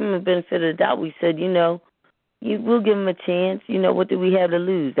we gave him a benefit of the doubt. We said, we'll give him a chance. What do we have to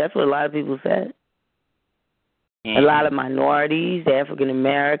lose? That's what a lot of people said. Mm-hmm. A lot of minorities, African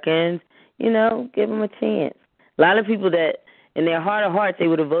Americans, give him a chance. A lot of people that, in their heart of hearts, they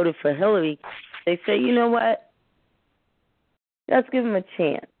would have voted for Hillary, they say, you know what? Let's give him a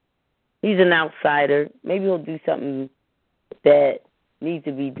chance. He's an outsider. Maybe he'll do something that needs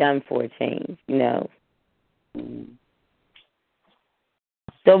to be done for a change,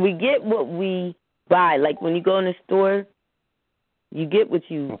 So we get what we buy. Like when you go in the store, you get what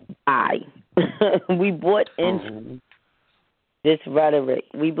you buy. We bought into this rhetoric.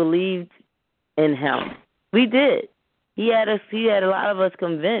 We believed in him. We did. He had a lot of us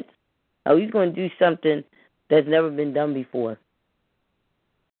convinced. Oh, he's going to do something that's never been done before.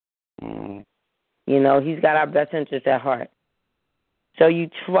 He's got our best interests at heart. So you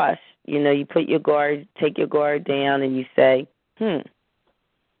trust, you put your guard, take your guard down, and you say, here's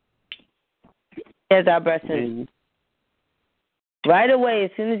our best interest. Right away,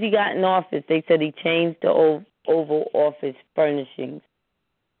 as soon as he got in office, they said he changed the Oval Office furnishings.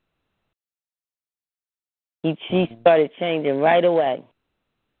 He started changing right away.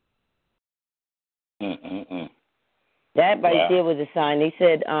 That right there was a sign. They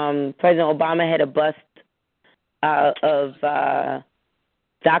said President Obama had a bust of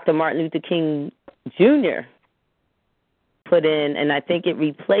Dr. Martin Luther King Jr. put in, and I think it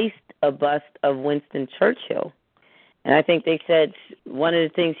replaced a bust of Winston Churchill. And I think they said one of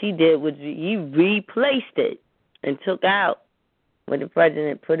the things he did was he replaced it and took out what the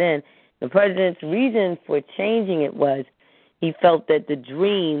president put in. The president's reason for changing it was he felt that the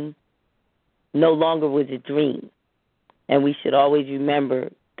dream no longer was a dream. And we should always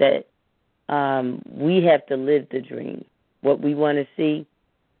remember that we have to live the dream. What we want to see,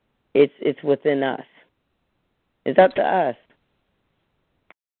 it's within us. It's up to us.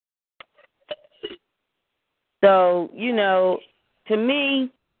 So, to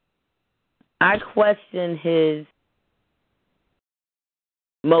me, I question his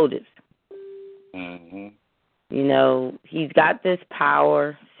motives. He's got this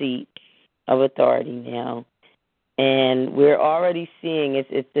power seat of authority now, and we're already seeing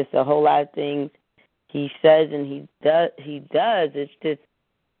it's just a whole lot of things he says and he does. It's just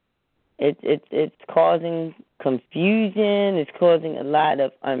it's causing confusion. It's causing a lot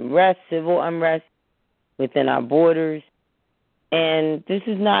of unrest, civil unrest within our borders, and this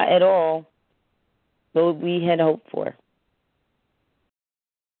is not at all what we had hoped for.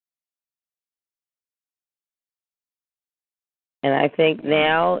 And I think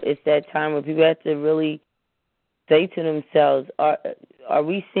now it's that time where people have to really say to themselves, are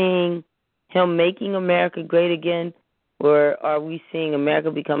we seeing him making America great again, or are we seeing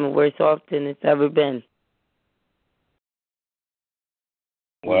America becoming worse off than it's ever been?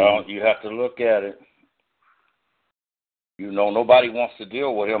 Well, you have to look at it. Nobody wants to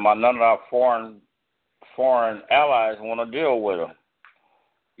deal with him. None of our foreign allies want to deal with him.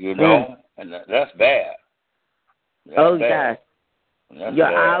 And that's bad. That's bad. Gosh.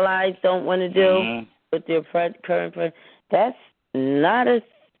 Your allies don't want to deal with their current president. That's not a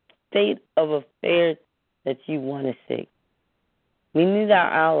state of affairs that you want to see. We need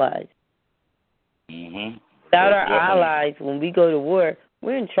our allies. Without our allies, when we go to war,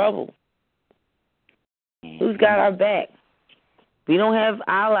 we're in trouble. Who's got our back? We don't have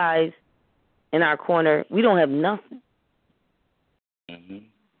allies in our corner. We don't have nothing.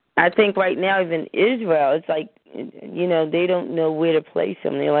 I think right now, even Israel, it's like, they don't know where to place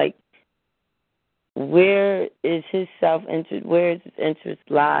him. They're like, where is his self-interest? Where is his interest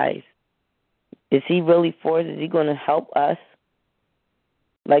lies? Is he really for us? Is he going to help us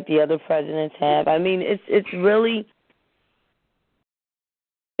like the other presidents have? I mean, it's really,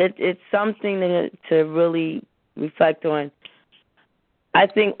 it's something to really reflect on. I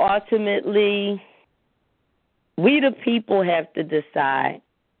think ultimately, we the people have to decide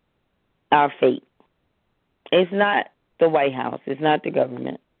our fate. It's not the White House. It's not the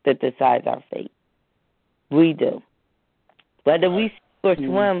government that decides our fate. We do. Whether we sink or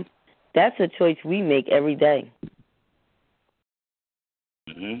swim, that's a choice we make every day.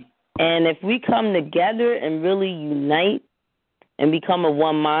 And if we come together and really unite and become a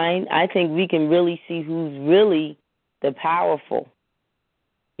one mind, I think we can really see who's really the powerful.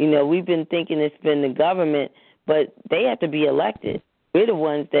 We've been thinking it's been the government, but they have to be elected. We're the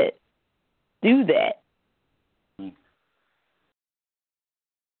ones that do that.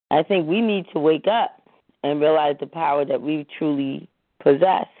 I think we need to wake up and realize the power that we truly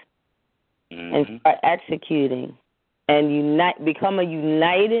possess and start executing and become a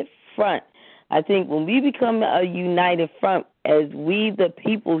united front. I think when we become a united front, as we the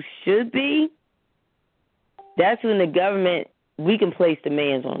people should be, that's when the government, we can place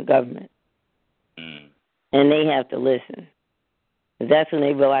demands on the government. And they have to listen. That's when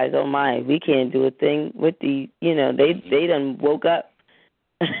they realize, oh my, we can't do a thing with the, they done woke up.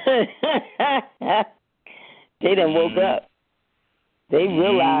 They done woke up. They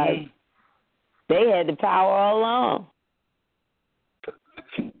realized they had the power all along.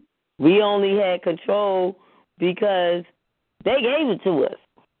 We only had control because they gave it to us.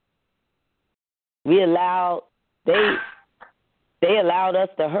 They allowed us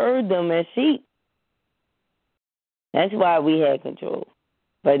to herd them as sheep. That's why we had control.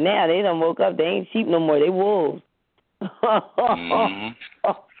 But now they done woke up. They ain't sheep no more. They wolves.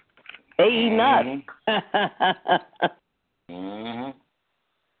 They eating us.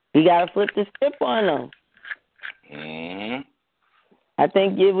 We got to flip the script on them. I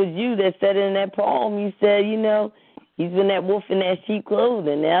think it was you that said it in that poem. You said, he's been that wolf in that sheep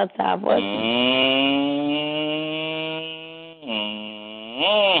clothing. Now it's time for us.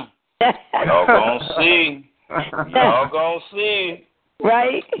 Y'all gonna see. Y'all gonna see.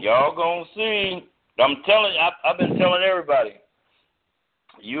 Right? Y'all gonna see. I've been telling everybody.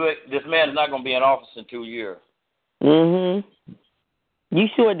 This man is not gonna be in office in 2 years. You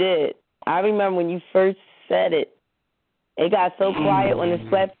sure did. I remember when you first said it. It got so quiet when it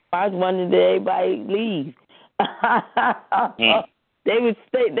slept. I was wondering did everybody leave. They was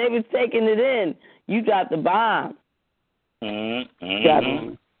taking it in. You dropped the bomb. You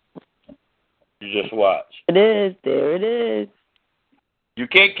just watch. It is. There it is. You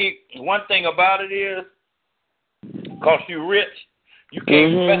can't keep. One thing about it is, because you're rich, you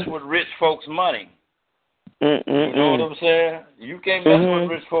can't mess with rich folks' money. You know what I'm saying? You can't mess with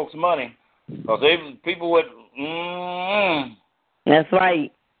rich folks' money. Because people would. That's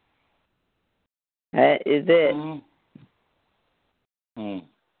right. That is it.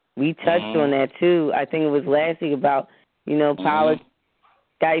 We touched on that too. I think it was last week about, politics.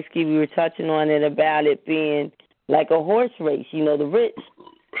 Geisky, we were touching on it about it being like a horse race. The rich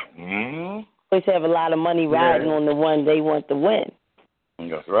always have a lot of money riding on the one they want to win.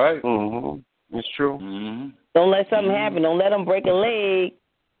 That's right. It's true. Don't let something happen. Don't let them break a leg.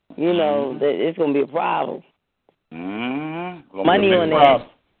 That it's going to be a problem. Money on that.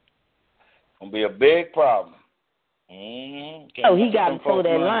 It's going to be a big problem. He got to toe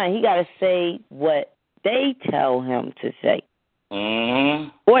that line. He got to say what they tell him to say.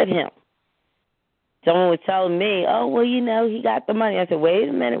 Support him. Someone was telling me, he got the money. I said, wait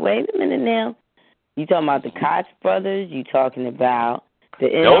a minute now. You talking about the Koch brothers? You talking about the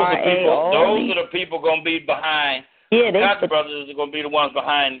NRA? Those are the people going to be behind. Yeah, the Koch brothers are going to be the ones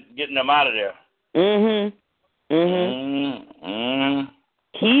behind getting them out of there.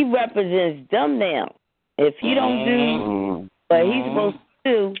 He represents them now. If he don't do what he's supposed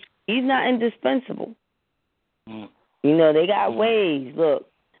to do, he's not indispensable. They got ways. Look,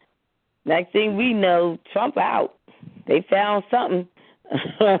 next thing we know, Trump out. They found something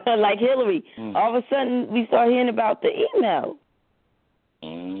like Hillary. All of a sudden, we start hearing about the email.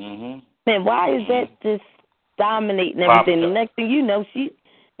 Man, why is that just dominating everything? The next thing you know, she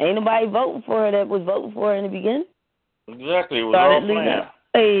ain't nobody voting for her that was voting for her in the beginning. Exactly. It was all planned.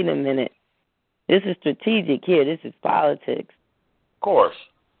 Wait a minute. This is strategic here. This is politics. Of course.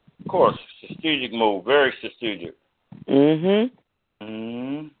 Strategic move. Very strategic. Yep.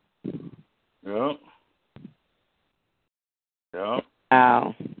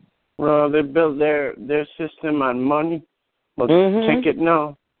 Wow. Well, they built their system on money. But take it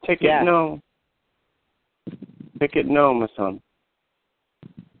no. Take it no. Take it no, my son.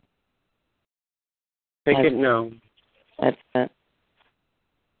 Take it no. That's it.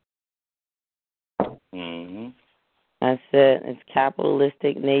 That's it. It's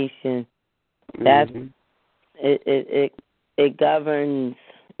capitalistic nation. That's it governs.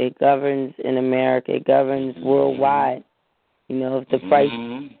 It governs in America. It governs worldwide. If the price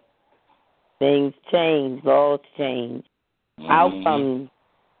things change, laws change, outcomes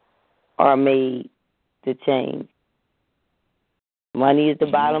are made to change. Money is the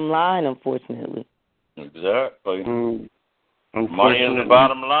bottom line, unfortunately. Exactly. Money is the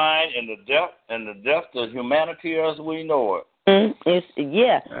bottom line, and the death of humanity as we know it. It's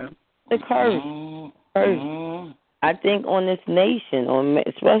the curse. I think on this nation,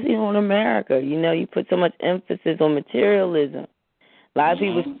 especially on America, you put so much emphasis on materialism. A lot of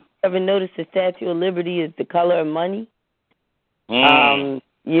people ever notice the Statue of Liberty is the color of money.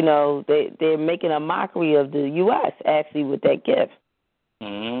 they're making a mockery of the U.S. actually with that gift.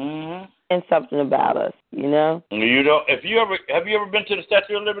 Mm-hmm. And something about us, You don't. Have you ever been to the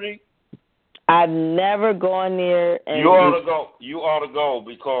Statue of Liberty? I've never gone there. And you ought to go. You ought to go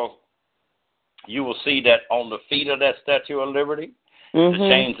because you will see that on the feet of that Statue of Liberty, the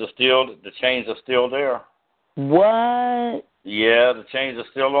chains are still there. What? Yeah, the chains are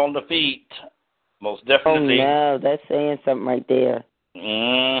still on the feet. Most definitely. Oh no, that's saying something right there.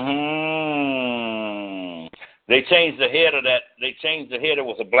 Mm-hmm. They changed the head of that. They changed the head. It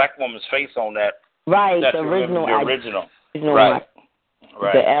was a black woman's face on that. Right, the original. Right.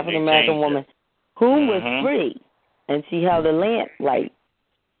 The African American woman who was free, and she held a lamp light.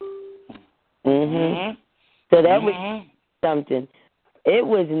 So that was something. It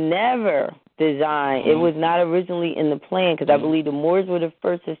was never designed. It was not originally in the plan because I believe the Moors were the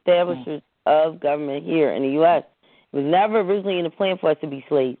first establishers of government here in the U.S. It was never originally in the plan for us to be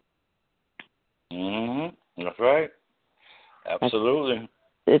slaves. That's right. Absolutely.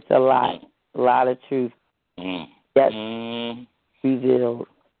 It's a lot of truth. That's revealed.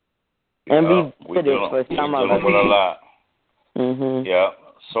 And we did for some of us. With a lot. Yeah.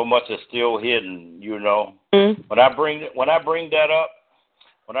 So much is still hidden, When I bring that up,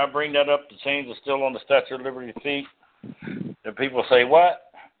 the chains are still on the Statue of Liberty feet. And people say,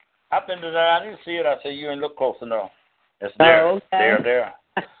 "What? I've been to that. I didn't see it." I say, "You ain't look close enough. It's there. Oh, okay. They're there.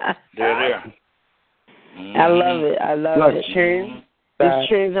 They're there." I love it. I love it. Chains. There's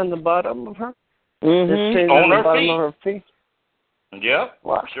chains on the bottom of her. There's chains on the her bottom feet. of her feet. Yep.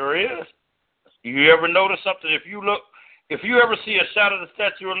 Wow. Sure is. You ever notice something? If you ever see a shot of the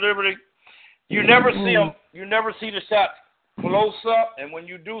Statue of Liberty, you never see them. You never see the shot close up, and when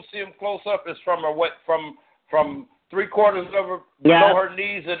you do see them close up, it's from from 3/4 of her below her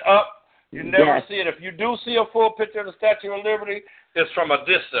knees and up. You never see it. If you do see a full picture of the Statue of Liberty, it's from a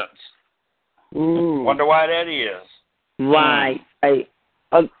distance. Wonder why that is. Right.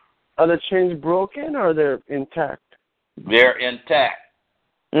 Are the chains broken or they're intact? They're intact.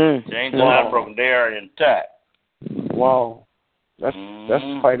 Chains are not broken. They are intact. Wow. That's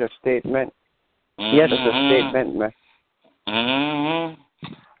quite a statement. Yes, it's a statement, man.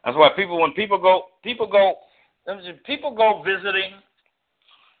 That's why when people go visiting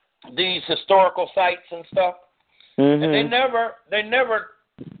these historical sites and stuff, and they never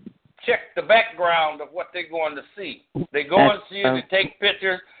check the background of what they're going to see. They go and see it, they take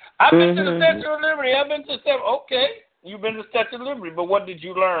pictures. I've been to the Statue of Liberty. I've been to the Okay, you've been to the Statue of Liberty, but what did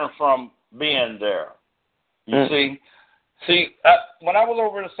you learn from being there? You see, when I was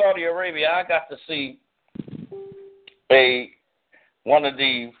over in Saudi Arabia, I got to see one of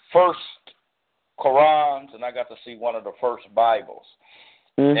the first Qurans, and I got to see one of the first Bibles.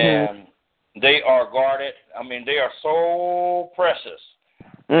 And they are guarded. I mean, they are so precious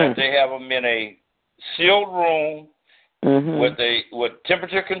that they have them in a sealed room with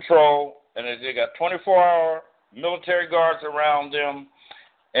temperature control, and they got 24-hour military guards around them.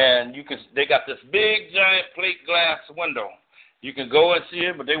 And they got this big giant plate glass window. You can go and see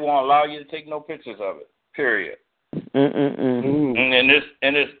it, but they won't allow you to take no pictures of it. Period. And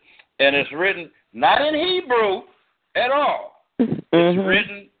it's written not in Hebrew at all.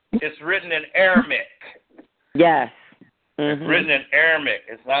 It's written in Aramaic. Yes. It's written in Aramaic.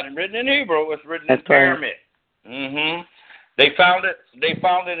 It's not written in Hebrew. It's written in Aramaic. They found it. They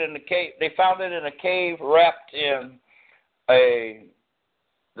found it in the cave. They found it in a cave wrapped in a.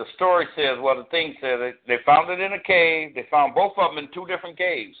 The story says, the thing says they found it in a cave. They found both of them in two different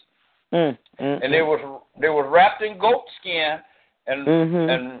caves, and they were wrapped in goat skin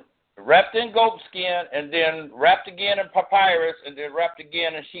and wrapped in goat skin, and then wrapped again in papyrus, and then wrapped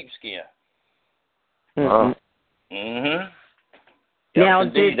again in sheepskin. Now,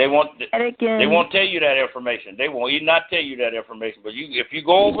 they won't tell you that information. They won't not tell you that information. But if you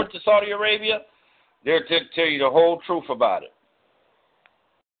go over to Saudi Arabia, they'll tell you the whole truth about it.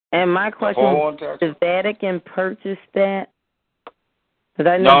 And my question is, does Vatican purchase that? Because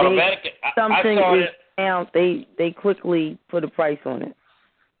I know the Vatican, something is found, they quickly put a price on it.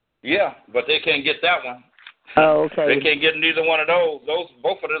 Yeah, but they can't get that one. Oh, okay. They can't get neither one of those.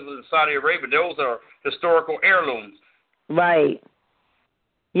 Both of those in Saudi Arabia. Those are historical heirlooms. Right.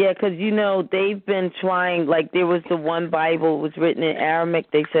 Yeah, because, they've been trying, like there was the one Bible was written in Aramaic,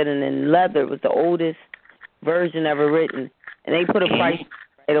 they said, and in leather. It was the oldest version ever written. And they put a price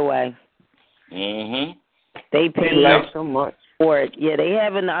right away. They paid so much for it. Yeah, they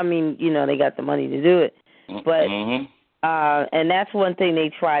haven't, they got the money to do it. But, and that's one thing they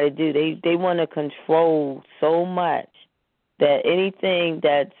try to do. They want to control so much that anything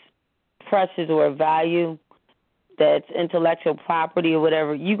that's precious or value, that's intellectual property or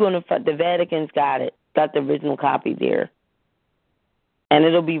whatever, you're gonna the Vatican's got it, got the original copy there, and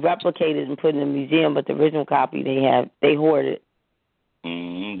it'll be replicated and put in a museum. But the original copy they hoard it.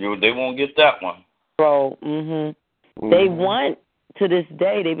 They won't get that one. Bro, They want, to this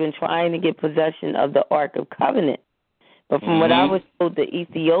day, they've been trying to get possession of the Ark of Covenant. But from what I was told, the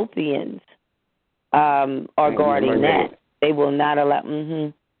Ethiopians are guarding that. They will not allow.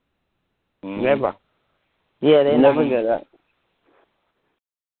 Never. Yeah, they never get that.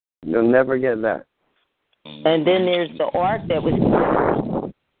 You'll never get that. And then there's the Ark that was,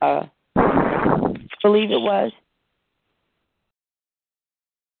 I believe it was.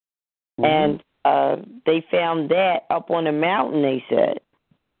 And they found that up on a mountain, they said.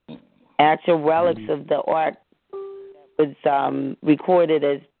 Actual relics of the Ark was recorded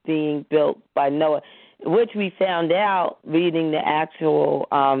as being built by Noah, which we found out reading the actual,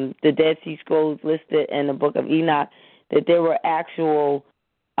 the Dead Sea Scrolls listed in the Book of Enoch, that there were actual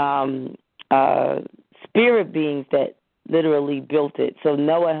spirit beings that literally built it. So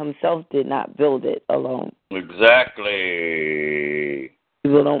Noah himself did not build it alone. Exactly.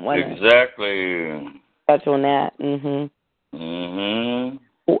 People don't want to touch on that.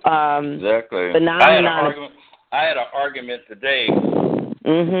 Exactly. Phenomenon. I had an argument today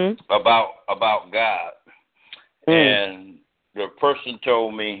about God, and the person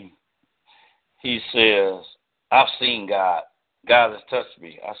told me, he says, "I've seen God. God has touched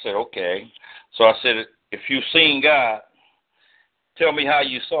me." I said, "Okay." So I said, "If you've seen God, tell me how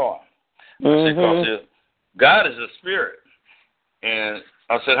you saw him." I said, "Because God is a spirit." And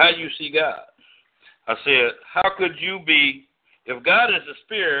I said, "How do you see God?" I said, "How could you be, if God is a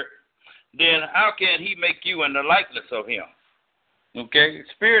spirit, then how can he make you in the likeness of him?" Okay?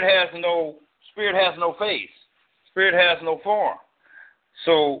 Spirit has no face. Spirit has no form.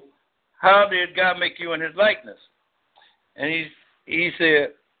 So how did God make you in his likeness? And he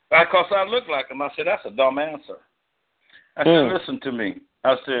said, "Because I look like him." I said, "That's a dumb answer." I said, "Listen to me."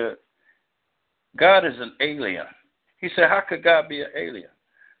 I said, "God is an alien." He said, "How could God be an alien?"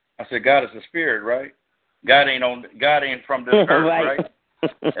 I said, "God is a spirit, right? God ain't from this earth, right?"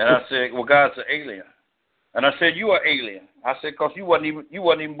 And I said, "Well, God's an alien." And I said, "You are alien." I said, "Because you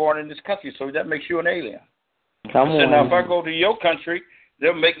wasn't even born in this country, so that makes you an alien." I said, "Now, if I go to your country,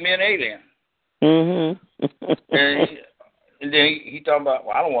 they'll make me an alien." And then he talking about,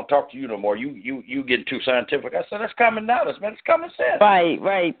 "Well, I don't want to talk to you no more. You getting too scientific." I said, "That's common knowledge, man. It's common sense."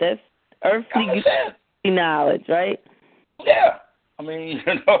 Right. That's earthly knowledge, right? Yeah. I mean,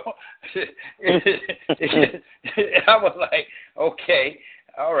 I was like, okay,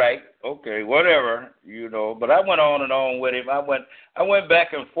 all right, okay, whatever, But I went on and on with him. I went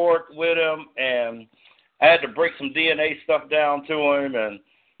back and forth with him, and I had to break some DNA stuff down to him and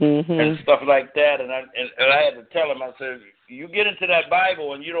stuff like that. And I had to tell him, I said, "You get into that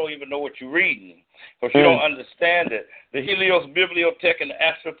Bible and you don't even know what you're reading because you don't understand it. The Helios Bibliotech and the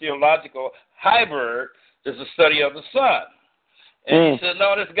Astrotheological Hybrid is the study of the sun." And he said,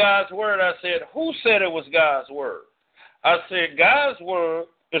 "No, that's God's word." I said, "Who said it was God's word?" I said, "God's word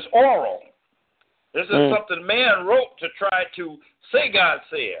is oral. This is something man wrote to try to say God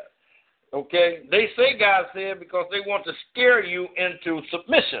said. Okay? They say God said because they want to scare you into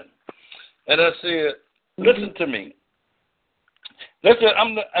submission." And I said, "Listen to me. Listen,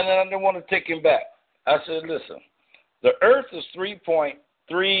 and I didn't want to take him back. I said, listen, the earth is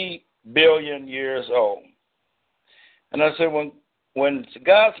 3.3 billion years old. And I said, when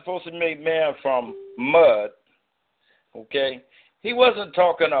God's supposed to make man from mud, okay, he wasn't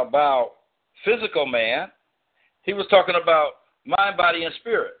talking about physical man. He was talking about mind, body, and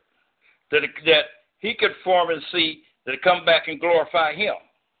spirit. That he could form and see that it come back and glorify him.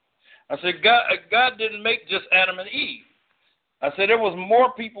 I said, God didn't make just Adam and Eve. I said, there was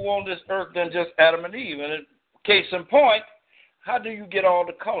more people on this earth than just Adam and Eve. And case in point, how do you get all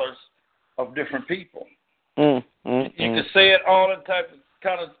the colors of different people? You can say it all in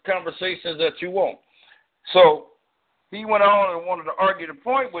kind of conversations that you want. So he went on and wanted to argue the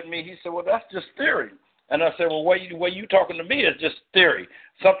point with me. He said, well, that's just theory. And I said, well, what you talking to me is just theory,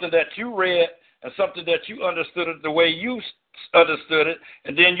 something that you read and something that you understood it the way you understood it,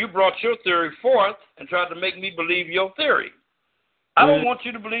 and then you brought your theory forth and tried to make me believe your theory. I don't want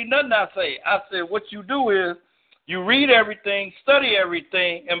you to believe nothing I say. I said, what you do is you read everything, study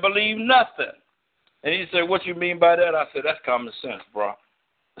everything, and believe nothing. And he said, what you mean by that? I said, that's common sense, bro.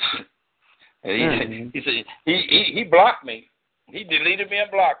 And he said, he blocked me. He deleted me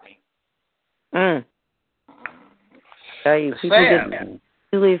and blocked me. Tell you, people get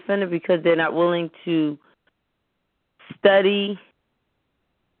really offended because they're not willing to study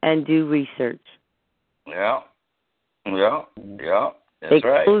and do research. Yeah. Yeah, They that's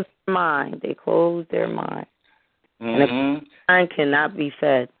right. close their mind. They close their mind. And the mind cannot be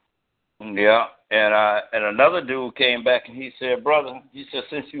fed. Yeah, and another dude came back and he said, brother, he said,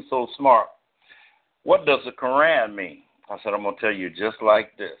 since you're so smart, what does the Quran mean? I said, I'm going to tell you just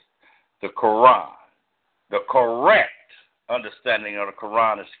like this. The Quran, the correct understanding of the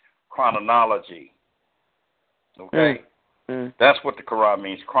Quran is chronology. Okay? That's what the Quran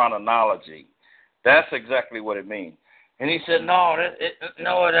means, chronology. That's exactly what it means. And he said, no,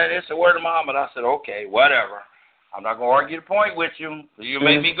 that is the word of Muhammad. I said, okay, whatever. I'm not going to argue the point with you. You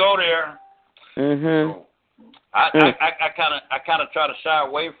made me go there. So I kind of try to shy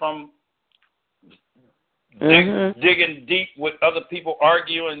away from digging deep with other people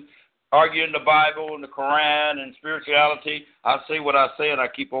arguing the Bible and the Quran and spirituality. I say what I say and I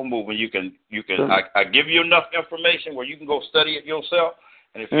keep on moving. I give you enough information where you can go study it yourself.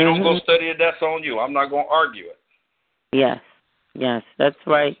 And if you don't go study it, that's on you. I'm not going to argue it. Yes, that's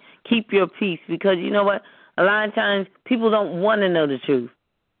right. Keep your peace, because you know what? A lot of times people don't want to know the truth.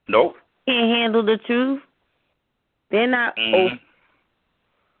 Nope. Can't handle the truth. They're not open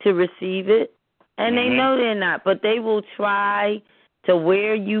to receive it, and they know they're not. But they will try to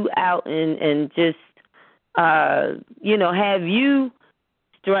wear you out and just, have you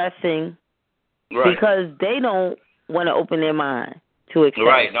stressing because they don't want to open their mind to accept.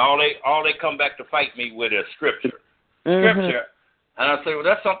 Right, and all they come back to fight me with is scripture. Scripture. And I say, well,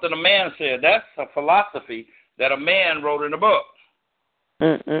 that's something a man said. That's a philosophy that a man wrote in a book.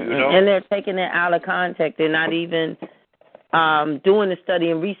 You know? And they're taking it out of context. They're not even doing the study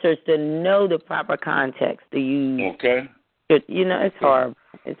and research to know the proper context to use. Okay. It's hard.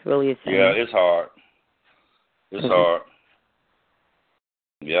 It's really a shame. Yeah, it's hard. It's hard.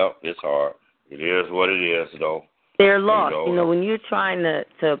 Yep, it's hard. It is what it is, though. They're lost. When you're trying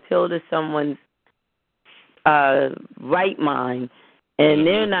to appeal to someone's right mind, and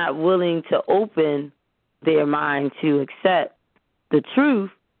they're not willing to open their mind to accept the truth,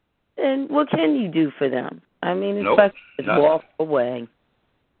 then what can you do for them? I mean, it's best to walk away.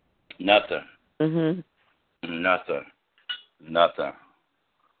 Nothing. Nothing.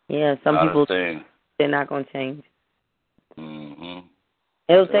 Yeah, some people, they're not going to change.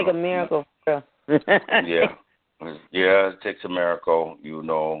 It'll take a miracle. Yeah, it takes a miracle.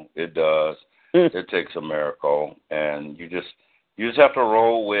 It does. It takes a miracle, and you just have to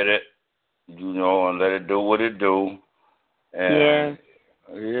roll with it, and let it do what it do. And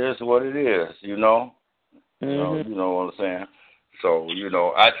it is what it is, You know what I'm saying? So,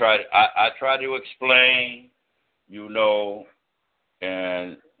 I try to explain,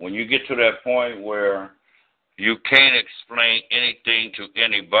 and when you get to that point where you can't explain anything to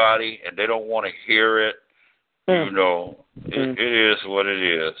anybody and they don't want to hear it, it is what it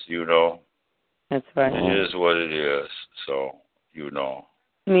is, That's right. It is what it is. So,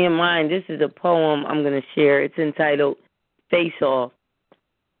 Me and mine, this is a poem I'm going to share. It's entitled Face Off.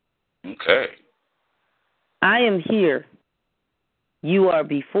 Okay. I am here. You are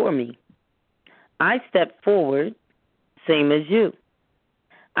before me. I step forward, same as you.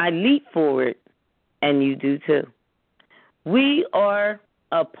 I leap forward, and you do too. We are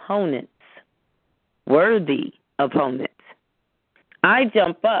opponents, worthy opponents. I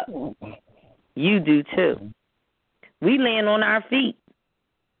jump up. You do too. We land on our feet.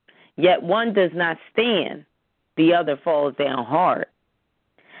 Yet one does not stand. The other falls down hard.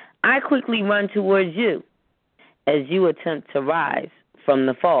 I quickly run towards you as you attempt to rise from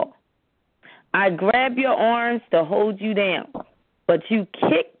the fall. I grab your arms to hold you down, but you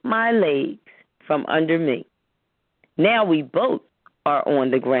kick my legs from under me. Now we both are on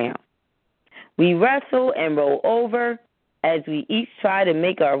the ground. We wrestle and roll over as we each try to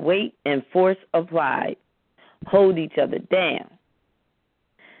make our weight and force applied, hold each other down.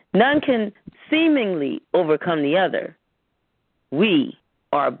 None can seemingly overcome the other. We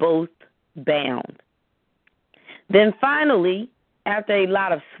are both bound. Then finally, after a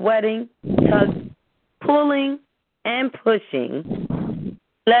lot of sweating, tugging, pulling, and pushing,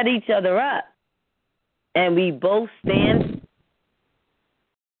 let each other up, and we both stand.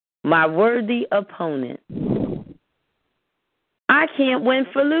 My worthy opponent. I can't win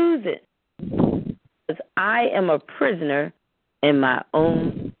for losing, because I am a prisoner in my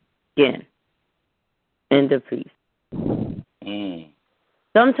own skin. End of piece.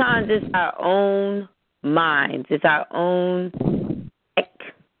 Sometimes it's our own minds. It's our own lack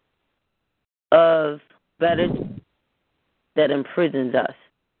of better that imprisons us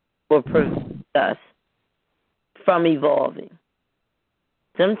or prevents us from evolving.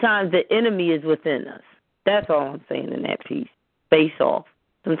 Sometimes the enemy is within us. That's all I'm saying in that piece. Face off.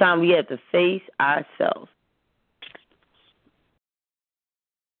 Sometimes we have to face ourselves.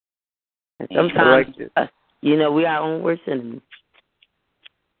 And sometimes, I like we our own worst enemy.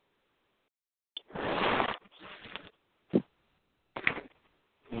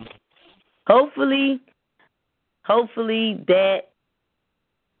 Hopefully that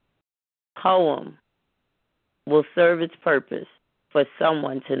poem will serve its purpose for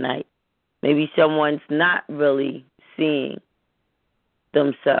someone tonight. Maybe someone's not really seeing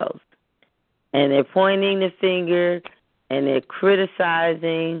themselves, and they're pointing the finger, and they're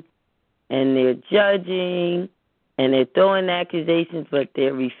criticizing, and they're judging, and they're throwing accusations, but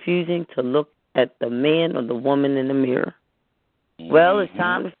they're refusing to look at the man or the woman in the mirror. Mm-hmm. Well, it's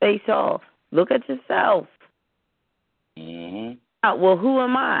time to face off. Look at yourself. Mm-hmm. Well, who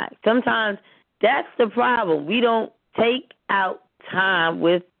am I? Sometimes that's the problem. We don't take out time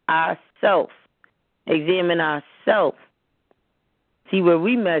with ourselves, examine ourselves, see where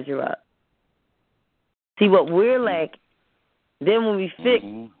we measure up, see what we're lacking. Then when we fix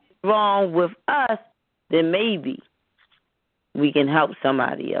wrong with us, then maybe we can help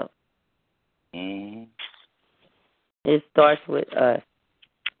somebody else. Mm-hmm. It starts with us.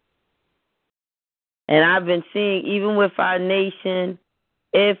 And I've been seeing, even with our nation,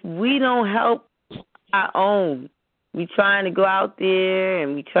 if we don't help our own, we trying to go out there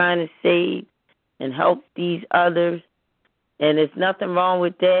and we trying to save and help these others, and there's nothing wrong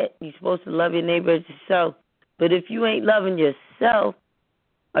with that. You're supposed to love your neighbor as yourself. But if you ain't loving yourself,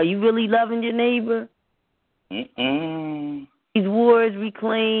 are you really loving your neighbor? Mm-mm. These wars we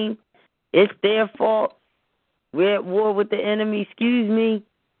claim, it's their fault. We're at war with the enemy. Excuse me.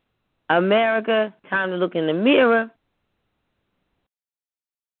 America, time to look in the mirror.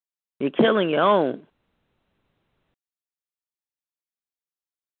 You're killing your own.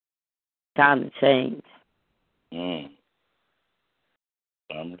 Time to change. Time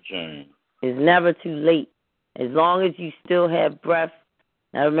to change. It's never too late. As long as you still have breath,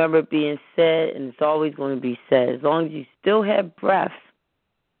 I remember it being said, and it's always going to be said, as long as you still have breath,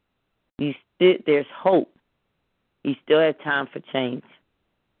 there's hope. You still have time for change.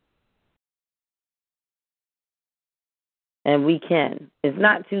 And we can. It's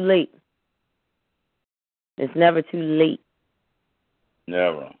not too late. It's never too late.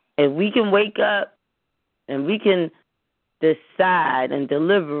 Never. If we can wake up and we can decide and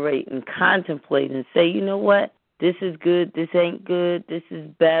deliberate and contemplate and say, you know what, this is good, this ain't good, this is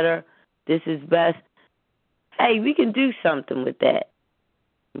better, this is best. Hey, we can do something with that.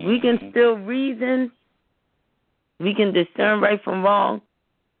 We can still reason. We can discern right from wrong.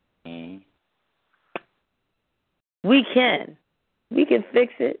 We can. We can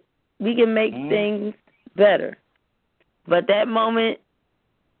fix it. We can make things better. But that moment,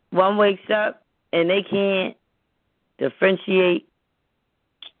 one wakes up and they can't differentiate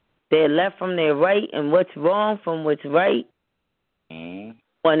their left from their right and what's wrong from what's right. I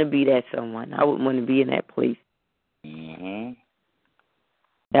want to be that someone. I wouldn't want to be in that place.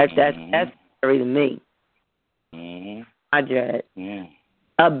 That's scary to me. I dread.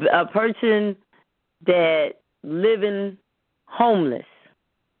 A person that living homeless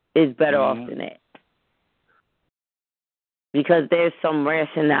is better off than that, because there's some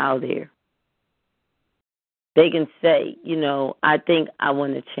rationale there. They can say, I think I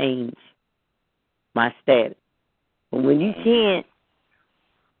want to change my status. But when you can't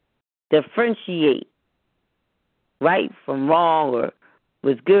differentiate right from wrong or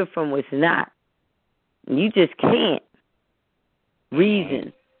what's good from what's not, you just can't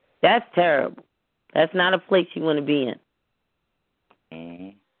reason. That's terrible. That's not a place you want to be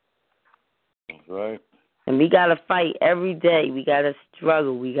in. That's right. And we got to fight every day. We got to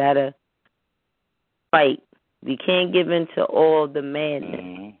struggle. We got to fight. We can't give in to all the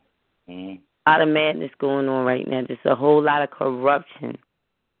madness. A lot of madness going on right now. Just a whole lot of corruption.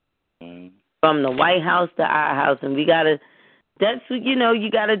 From the White House to our house. And we got to,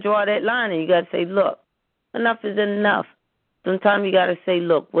 you got to draw that line and you got to say, look, enough is enough. Sometimes you got to say,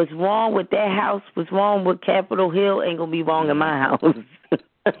 look, what's wrong with that house, what's wrong with Capitol Hill ain't going to be wrong in my house.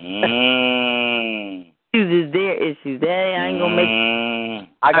 Issues is their issues. They ain't going to make...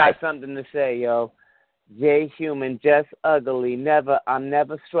 I got something to say, yo. J Human, just ugly. I'm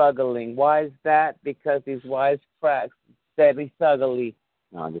never struggling. Why is that? Because these wise cracks steady ugly.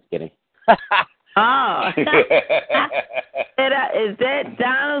 No, I'm just kidding. Oh. Is that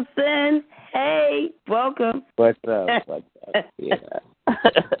Donaldson? Hey, welcome. What's up? Yeah.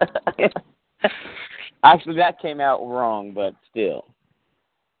 Actually, that came out wrong, but still.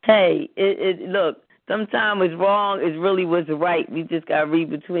 Hey, look, sometimes what's wrong is really what's right. We just got to read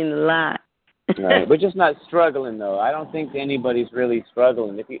between the lines. Right. We're just not struggling, though. I don't think anybody's really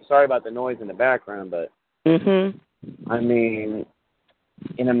struggling. Sorry about the noise in the background, but I mean,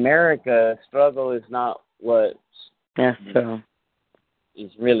 in America, struggle is not what. That's true.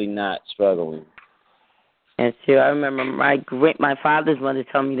 Is really not struggling. That's true. I remember my father's mother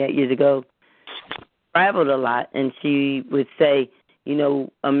told me that years ago. Traveled a lot, and she would say, you know,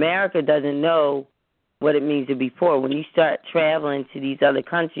 America doesn't know what it means to be poor. When you start traveling to these other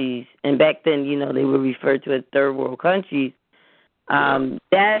countries, and back then, you know, they were referred to as third world countries,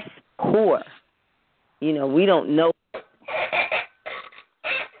 that's poor. You know, we don't know.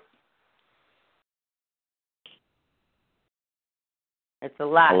 It's a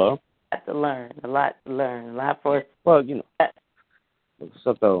lot. Hello? A lot to learn, a lot for us. Well, you know,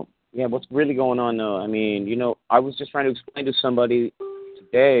 so though, yeah, what's really going on though? I mean, you know, I was just trying to explain to somebody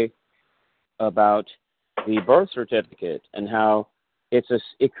today about the birth certificate and how it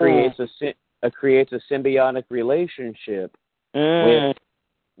creates a symbiotic relationship with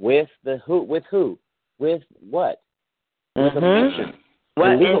who? With what? With a fiction. What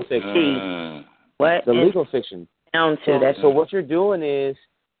the legal fiction. What the legal fiction. Down to that. So what you're doing is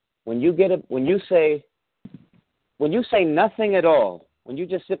when you say nothing at all, when you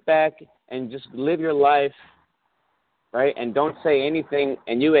just sit back and just live your life, right, and don't say anything,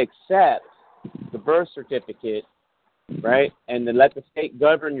 and you accept the birth certificate, right, and then let the state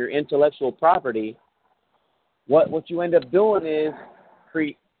govern your intellectual property, what you end up doing is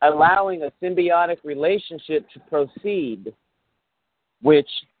allowing a symbiotic relationship to proceed, which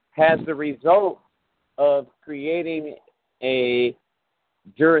has the result of creating a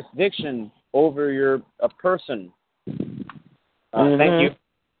jurisdiction over a person. Thank you.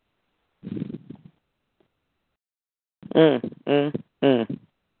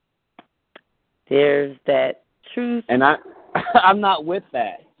 There's that truth. And I'm not with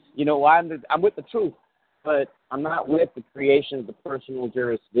that. You know, I'm with the truth, but I'm not with the creation of the personal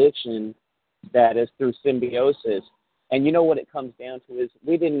jurisdiction that is through symbiosis. And you know what it comes down to is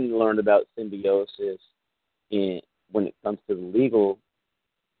we didn't learn about symbiosis when it comes to the legal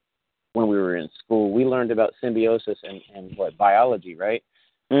when we were in school. We learned about symbiosis and biology, right?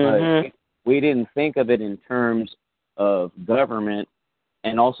 But we didn't think of it in terms of government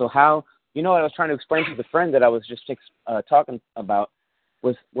and also how, you know what I was trying to explain to the friend that I was just talking about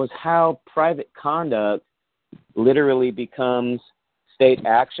was how private conduct literally becomes state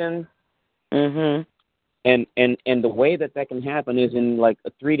action. And the way that can happen is in like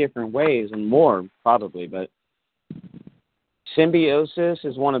 3 different ways and more probably, but symbiosis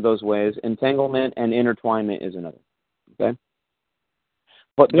is one of those ways, entanglement and intertwinement is another. Okay?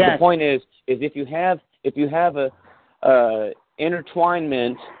 But the point is if you have a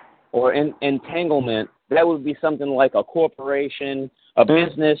intertwinement or entanglement, that would be something like a corporation, a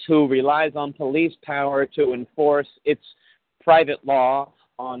business who relies on police power to enforce its private law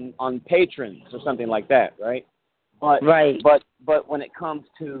on patrons or something like that, right? But when it comes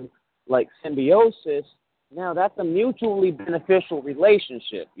to like symbiosis, now that's a mutually beneficial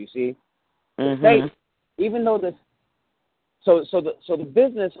relationship. You see, the state, even though the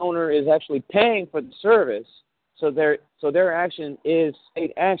business owner is actually paying for the service, so their action is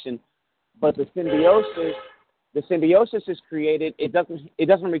state action, but the symbiosis is created. It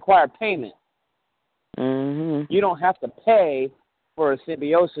doesn't require payment. You don't have to pay for a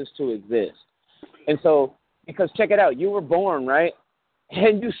symbiosis to exist. And so, because check it out, you were born, right?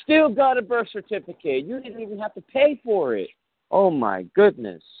 And you still got a birth certificate. You didn't even have to pay for it. Oh, my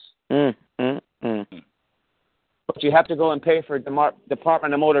goodness. But you have to go and pay for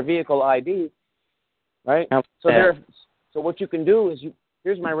Department of Motor Vehicle ID, right? So what you can do is,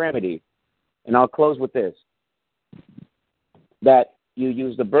 here's my remedy, and I'll close with this, that you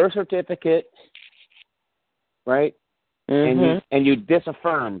use the birth certificate, right? And you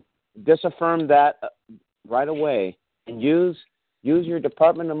disaffirm that right away, and use your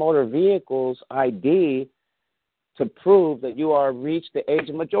Department of Motor Vehicles ID to prove that you are reached the age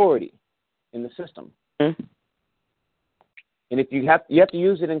of majority in the system. And if you have to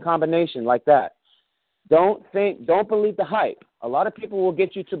use it in combination like that. Don't believe the hype. A lot of people will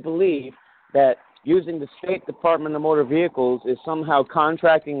get you to believe that using the State Department of Motor Vehicles is somehow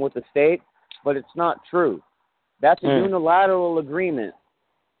contracting with the state, but it's not true. That's a unilateral agreement.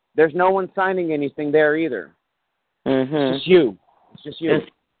 There's no one signing anything there either. It's just you. It's just you.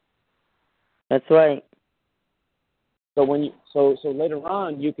 That's right. So so later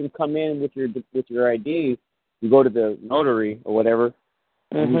on, you can come in with your ID. You go to the notary or whatever,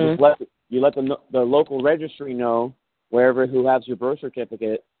 and you just let the local registry know who has your birth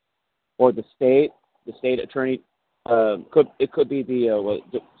certificate, or the state attorney. It could be the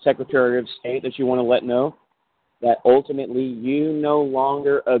Secretary of State that you want to let know that ultimately you no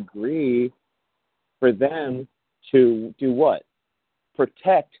longer agree for them to do what?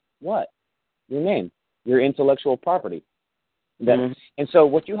 protect what? Your name, your intellectual property. And so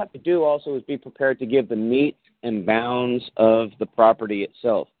what you have to do also is be prepared to give the meat and bounds of the property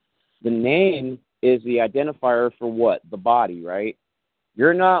itself. The name is the identifier for what? The body, right?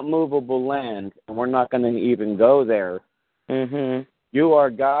 You're not movable land, and we're not going to even go there. You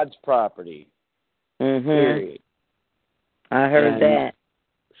are God's property. Period. I heard that.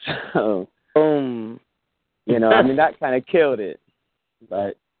 So, boom. That kind of killed it.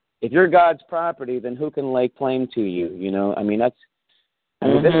 But if you're God's property, then who can lay claim to you?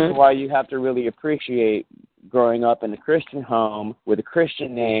 This is why you have to really appreciate growing up in a Christian home with a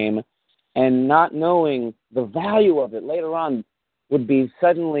Christian name and not knowing the value of it later on would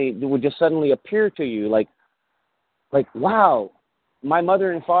just suddenly appear to you like, wow, my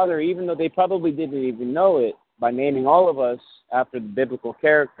mother and father, even though they probably didn't even know it, by naming all of us after the biblical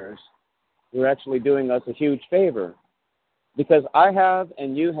characters, were actually doing us a huge favor. Because I have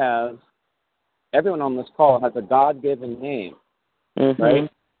and you have, everyone on this call has a God-given name, right?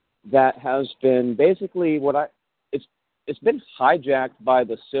 That has been basically it's been hijacked by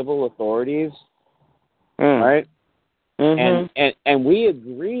the civil authorities, right? And we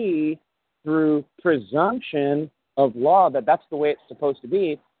agree through presumption of law that that's the way it's supposed to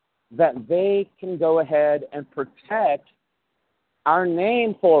be, that they can go ahead and protect our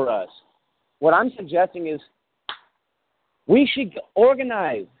name for us. What I'm suggesting is we should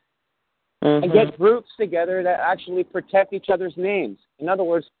organize and get groups together that actually protect each other's names. In other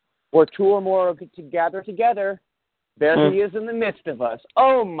words, where two or more are to gather together, there he is in the midst of us.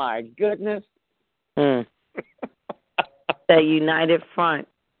 Oh, my goodness. That united front.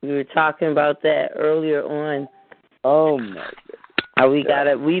 We were talking about that earlier on. Oh, my goodness. How we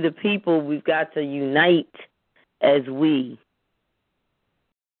the people, we've got to unite as we.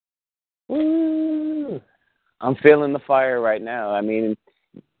 Woo. I'm feeling the fire right now.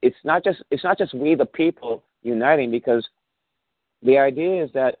 It's not just we the people uniting, because the idea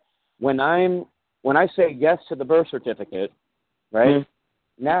is that when I say yes to the birth certificate, right?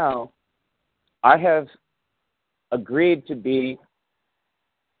 Now I have agreed to be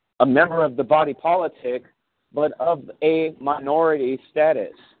a member of the body politic, but of a minority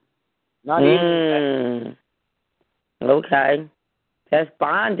status. Not even. Okay. That's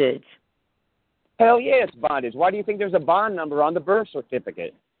bondage. Hell yeah, it's bondage. Why do you think there's a bond number on the birth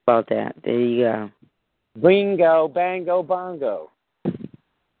certificate? About that. There you go. Bingo, bango, bongo.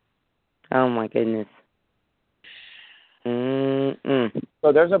 Oh, my goodness.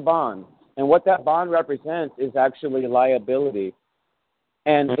 So there's a bond. And what that bond represents is actually liability.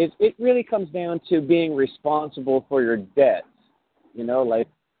 And it really comes down to being responsible for your debts. Like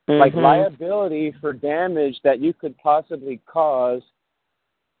liability for damage that you could possibly cause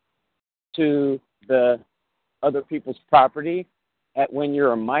to the other people's property when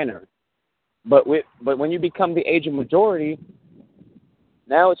you're a minor. But when you become the age of majority,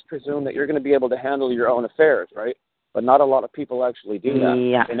 now it's presumed that you're going to be able to handle your own affairs, right? But not a lot of people actually do that.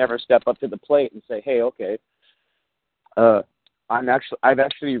 Yeah. They never step up to the plate and say, "Hey, okay, I've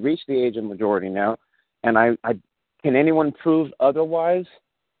actually reached the age of majority now, and I can anyone prove otherwise?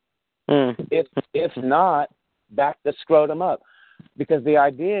 If not, back the scrotum up." Because the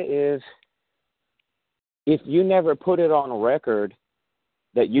idea is, if you never put it on a record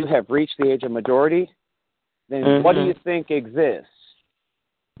that you have reached the age of majority, then what do you think exists?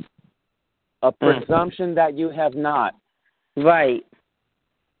 A presumption that you have not. Right.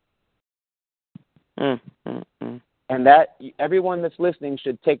 And that everyone that's listening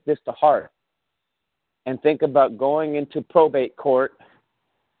should take this to heart and think about going into probate court,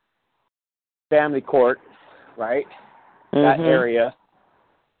 family court, right? That area,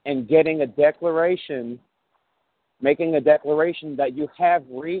 and getting a declaration, making a declaration that you have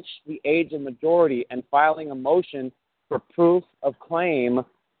reached the age of majority and filing a motion for proof of claim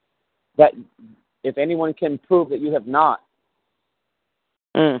that if anyone can prove that you have not.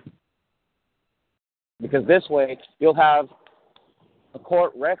 Because this way, you'll have a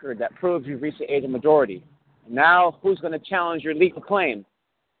court record that proves you've reached the age of majority. Now, who's going to challenge your legal claim?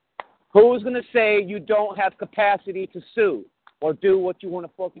 Who's going to say you don't have capacity to sue or do what you want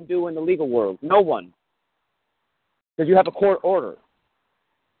to fucking do in the legal world? No one. Because you have a court order.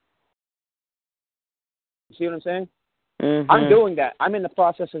 You see what I'm saying? I'm doing that. I'm in the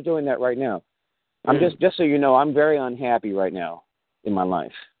process of doing that right now. I'm just so you know, I'm very unhappy right now in my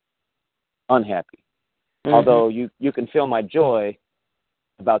life. Unhappy. Although you can feel my joy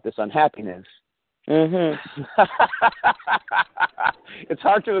about this unhappiness. It's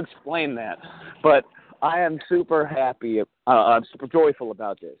hard to explain that, but I am super happy. I'm super joyful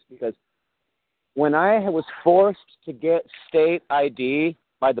about this because when I was forced to get state ID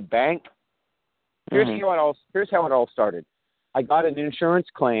by the bank, here's how it all started. I got an insurance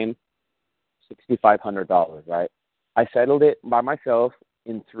claim, $6,500, right? I settled it by myself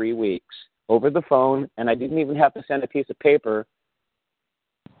in 3 weeks over the phone, and I didn't even have to send a piece of paper.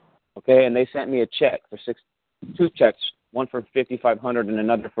 Okay, and they sent me a check for two checks, one for $5,500 and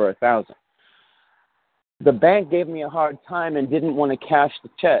another for $1,000. The bank gave me a hard time and didn't want to cash the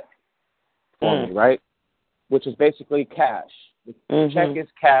check for me, right? Which is basically cash. The check is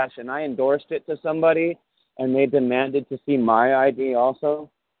cash, and I endorsed it to somebody, and they demanded to see my ID also,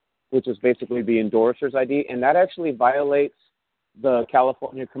 which is basically the endorser's ID, and that actually violates the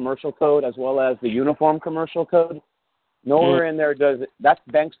California Commercial Code as well as the Uniform Commercial Code. Nowhere in there does it. That's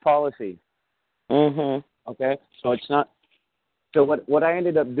bank's policy. Okay, so it's not. So what I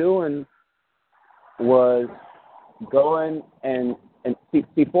ended up doing was going and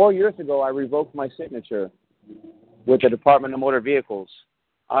see 4 years ago I revoked my signature with the Department of Motor Vehicles.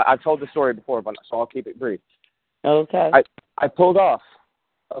 I've told the story before, but so I'll keep it brief. Okay. I pulled off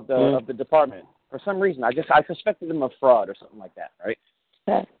of the department for some reason. I suspected them of fraud or something like that, right?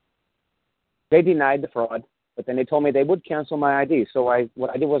 Okay. They denied the fraud, but then they told me they would cancel my ID. So what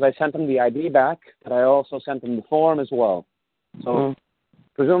I did was I sent them the ID back, but I also sent them the form as well. So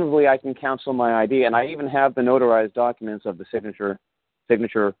presumably I can cancel my ID, and I even have the notarized documents of the signature,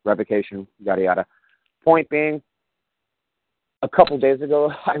 revocation, yada yada. Point being, a couple days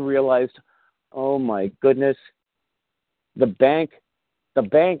ago I realized, oh my goodness, the bank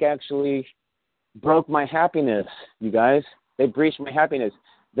actually broke my happiness, you guys. They breached my happiness.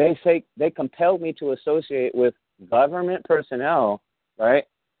 They compelled me to associate with government personnel, right?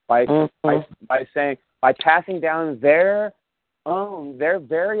 By passing down their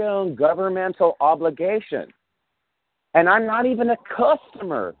very own governmental obligation. And I'm not even a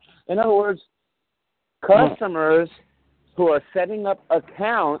customer. In other words, customers who are setting up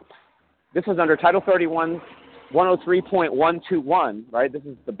accounts, this is under Title 31, 103.121, right? This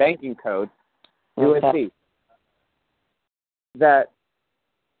is the banking code, USC. That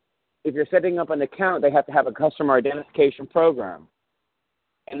if you're setting up an account, they have to have a customer identification program.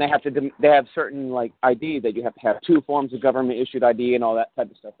 And they have certain like ID that you have to have 2 forms of government issued ID and all that type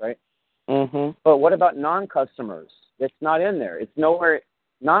of stuff, right? But what about non-customers? It's not in there. It's nowhere.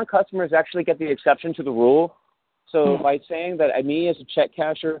 Non-customers actually get the exception to the rule. So by saying that me as a check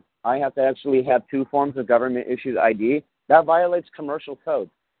casher, I have to actually have 2 forms of government issued ID, that violates commercial code.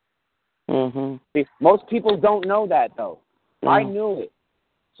 See, most people don't know that though. I knew it.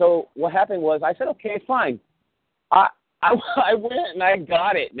 So what happened was I said, okay, fine. I went and I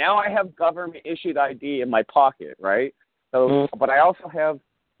got it. Now I have government issued ID in my pocket, right? So, but I also have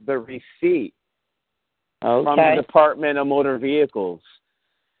the receipt from the Department of Motor Vehicles,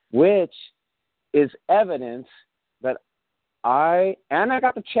 which is evidence that I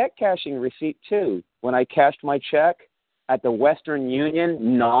got the check cashing receipt too. When I cashed my check at the Western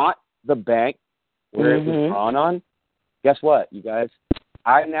Union, not the bank where it was drawn on, guess what, you guys?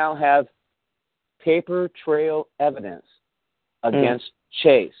 I now have paper trail evidence against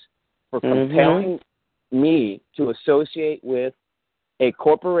Chase for compelling me to associate with a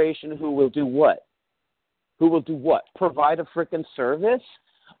corporation who will do what? Provide a freaking service?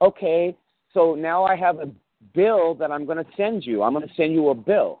 Okay, so now I have a bill that I'm going to send you. I'm going to send you a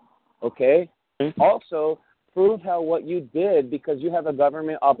bill, okay? Also, prove what you did because you have a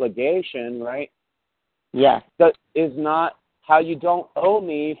government obligation, right? Yeah. That is not how you don't owe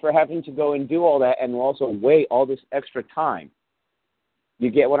me for having to go and do all that and also wait all this extra time. You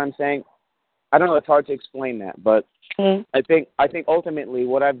get what I'm saying? I don't know. It's hard to explain that, but I think ultimately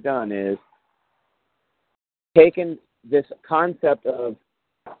what I've done is taken this concept of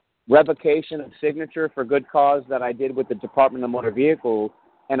revocation of signature for good cause that I did with the Department of Motor Vehicles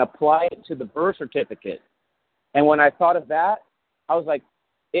and apply it to the birth certificate. And when I thought of that, I was like,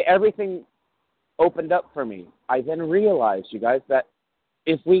 everything opened up for me. I then realized, you guys, that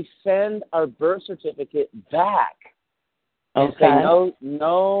if we send our birth certificate back and say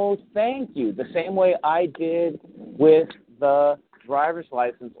no, thank you, the same way I did with the driver's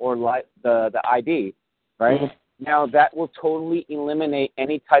license or the ID, right? Now that will totally eliminate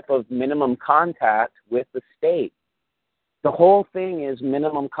any type of minimum contact with the state. The whole thing is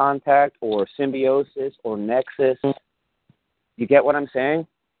minimum contact or symbiosis or nexus. You get what I'm saying?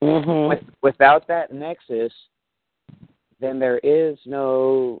 Without that nexus, then there is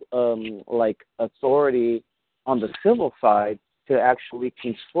no authority on the civil side to actually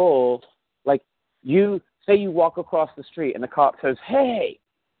control. Like you say you walk across the street and the cop says, "Hey,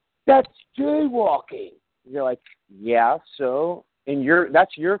 that's jaywalking." You're like, "Yeah, so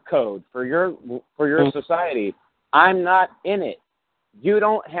that's your code for your society. I'm not in it. You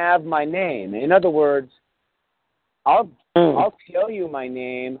don't have my name. In other words, I'll tell you my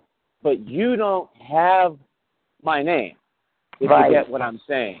name, but you don't have my name. If you get what I'm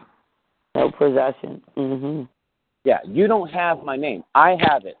saying. No possession. Mhm. Yeah, you don't have my name. I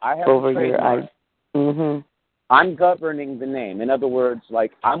have it. I have over the your trademark. Mhm. I'm governing the name. In other words,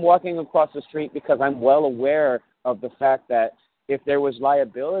 like I'm walking across the street because I'm well aware of the fact that if there was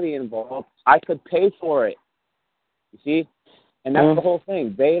liability involved, I could pay for it. You see? And that's the whole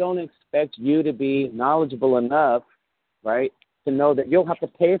thing. They don't expect you to be knowledgeable enough, right, to know that you'll have to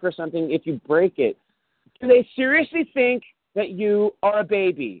pay for something if you break it. Do they seriously think that you are a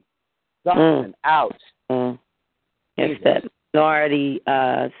baby? Jonathan, out. It's that minority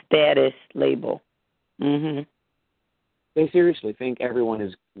status label. Mhm. They seriously think everyone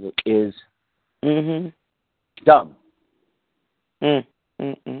is dumb.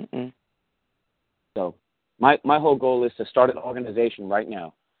 So my whole goal is to start an organization right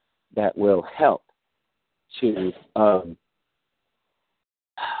now that will help to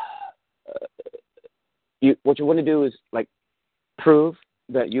what you want to do is like prove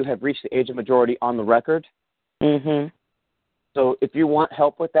that you have reached the age of majority on the record. Mhm. So if you want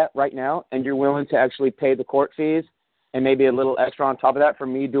help with that right now and you're willing to actually pay the court fees and maybe a little extra on top of that for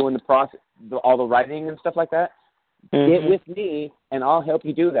me doing the process, all the writing and stuff like that, get with me and I'll help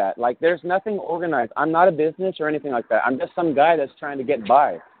you do that. Like there's nothing organized. I'm not a business or anything like that. I'm just some guy that's trying to get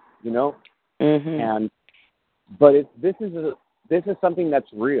by, you know? But this is something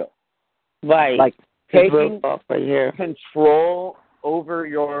that's real. Right. Like taking right control over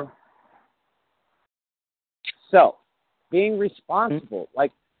your self, being responsible.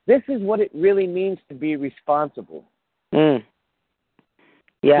 Like this is what it really means to be responsible.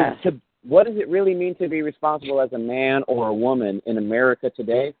 Yeah. What does it really mean to be responsible as a man or a woman in America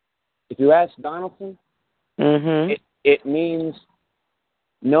today? If you ask Donaldson, it means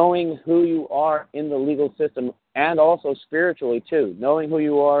knowing who you are in the legal system and also spiritually too. Knowing who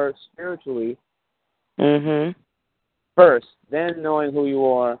you are spiritually first, then knowing who you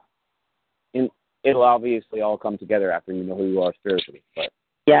are it'll obviously all come together after you know who you are spiritually. But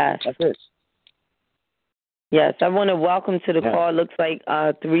that's it. Yes, I want to welcome to the call. It looks like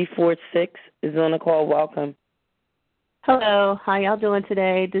 346 is on the call. Welcome. Hello. How y'all doing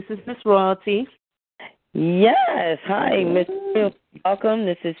today? This is Miss Royalty. Yes. Hi, Miss. Welcome.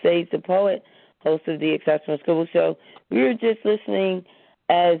 This is Sage the Poet, host of the Exceptional Scribble Show. We were just listening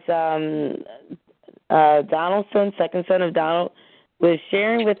as Donaldson, second son of Donald, was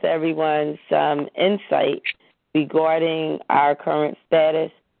sharing with everyone some insight regarding our current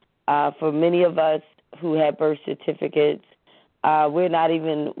status. For many of us who have birth certificates, we're not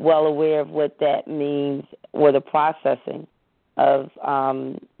even well aware of what that means or the processing of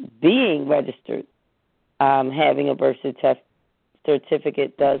being registered. Having a birth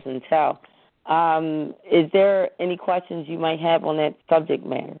certificate does entail. Is there any questions you might have on that subject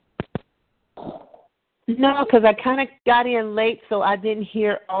matter? No, because I kind of got in late, so I didn't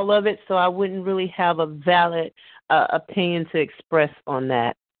hear all of it, so I wouldn't really have a valid opinion to express on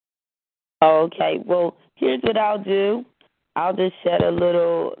that. Okay. Well, here's what I'll do. I'll just shed a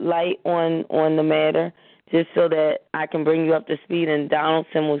little light on the matter just so that I can bring you up to speed, and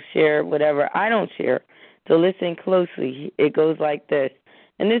Donaldson will share whatever I don't share. So listen closely. It goes like this.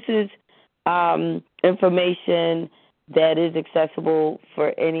 And this is information that is accessible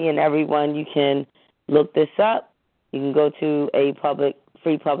for any and everyone. You can look this up. You can go to a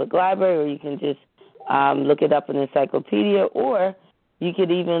free public library, or you can just look it up in an encyclopedia, or you could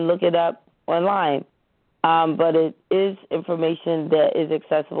even look it up online. But it is information that is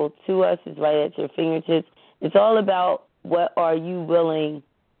accessible to us. It's right at your fingertips. It's all about what are you willing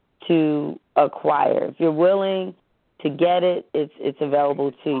to acquire. If you're willing to get it, it's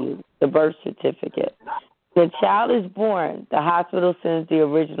available to you, the birth certificate. The child is born. The hospital sends the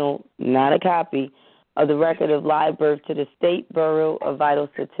original, not a copy, of the record of live birth to the State Bureau of Vital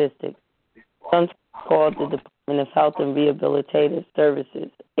Statistics, sometimes called the Department of Health and Rehabilitative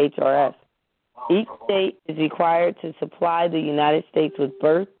Services, HRS. Each state is required to supply the United States with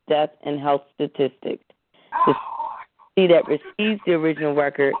birth, death, and health statistics. The state that receives the original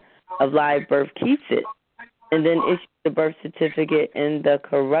record of live birth keeps it and then issues the birth certificate in the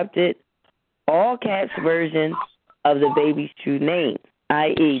corrupted, all-caps version of the baby's true name,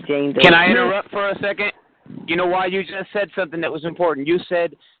 i.e. Jane Doe. Can I interrupt for a second? You know why? You just said something that was important. You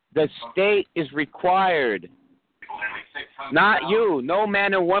said the state is required. Not you. No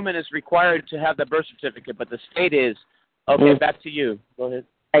man or woman is required to have the birth certificate, but the state is. Okay, back to you. Go ahead.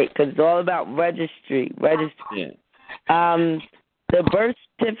 Right, because it's all about registry. Yeah. The birth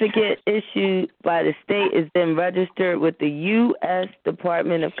certificate issued by the state is then registered with the U.S.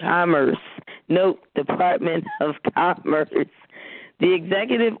 Department of Commerce. Note, Department of Commerce. The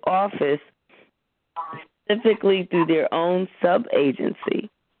executive office, specifically through their own sub-agency.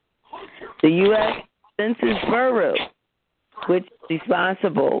 The U.S. Census Bureau, which is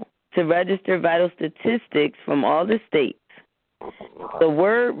responsible to register vital statistics from all the states. The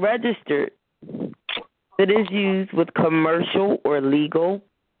word registered that is used with commercial or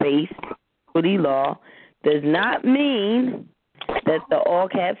legal-based equity law does not mean that the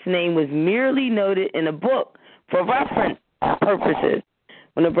all-caps name was merely noted in a book for reference purposes.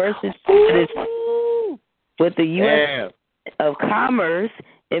 When a birth certificate is with the U.S. of Commerce,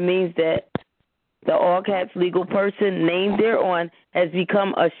 it means that the all-caps legal person named thereon has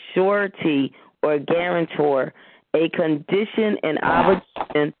become a surety or guarantor, a condition and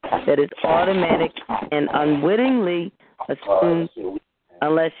obligation that is automatic and unwittingly assumed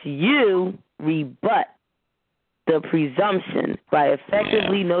unless you rebut the presumption by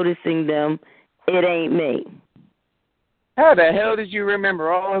effectively noticing them, it ain't me. How the hell did you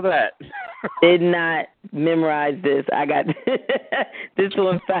remember all of that? Did not memorize this. I got this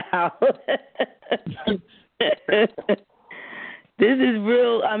one foul. This is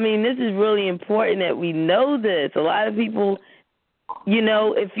real. I mean, this is really important that we know this. A lot of people,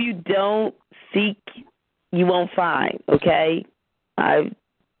 if you don't seek, you won't find, okay? I've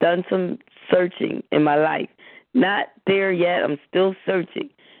done some searching in my life. Not there yet. I'm still searching.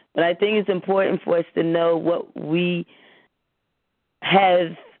 But I think it's important for us to know what we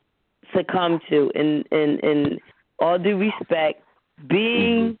have succumbed to. In all due respect,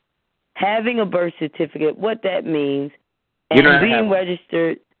 having a birth certificate, what that means, and being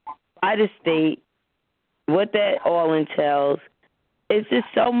registered by the state, what that all entails, it's just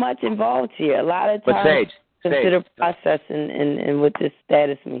so much involved here. A lot of times consider process and what this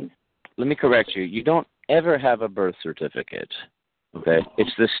status means. Let me correct you. You don't ever have a birth certificate, okay?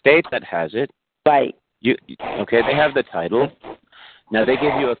 It's the state that has it. Right. Okay, they have the title. Now, they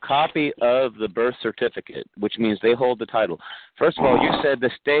give you a copy of the birth certificate, which means they hold the title. First of all, you said the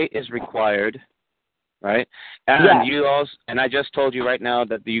state is required, right? And you also, and I just told you right now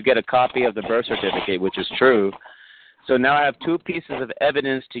that you get a copy of the birth certificate, which is true. So now I have two pieces of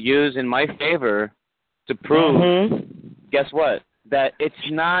evidence to use in my favor to prove, guess what? That it's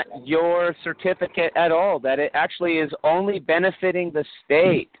not your certificate at all, that it actually is only benefiting the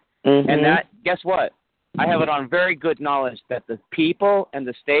state. And that, guess what? I have it on very good knowledge that the people and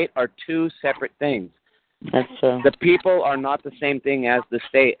the state are two separate things. That's true. The people are not the same thing as the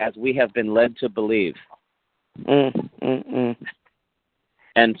state, as we have been led to believe. And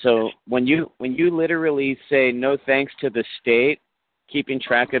so when you literally say no thanks to the state keeping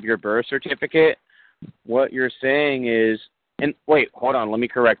track of your birth certificate, what you're saying is, and wait, hold on, let me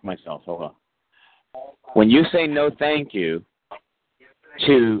correct myself. Hold on. When you say no thank you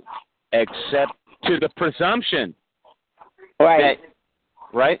to the presumption that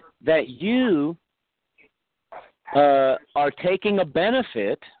you are taking a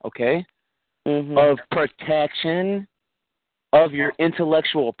benefit, okay, of protection of your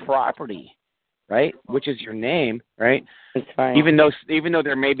intellectual property, right, which is your name, right? That's fine. Even though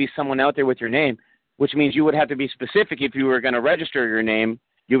there may be someone out there with your name, which means you would have to be specific if you were going to register your name.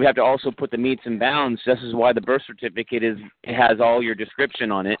 You would have to also put the metes and bounds. This is why the birth certificate it has all your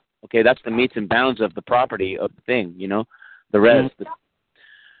description on it. Okay, that's the metes and bounds of the property of the thing, the res.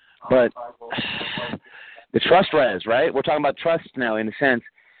 But the trust res, right? We're talking about trust now in a sense.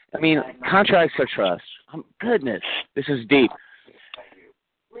 I mean, contracts are trust. Goodness, this is deep.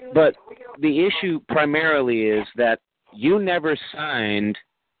 But the issue primarily is that you never signed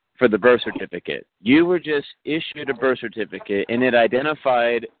for the birth certificate. You were just issued a birth certificate, and it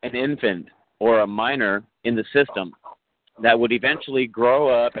identified an infant or a minor in the system that would eventually grow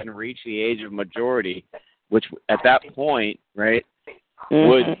up and reach the age of majority, which at that point, right,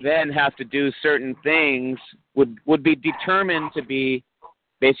 would then have to do certain things, would be determined to be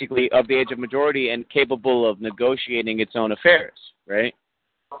basically of the age of majority and capable of negotiating its own affairs, right?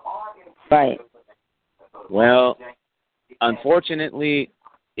 Right. Well, unfortunately,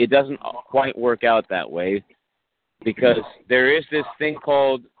 it doesn't quite work out that way because there is this thing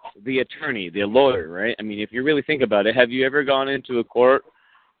called the attorney, the lawyer, right? I mean, if you really think about it, have you ever gone into a court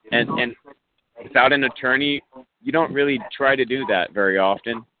and without an attorney? You don't really try to do that very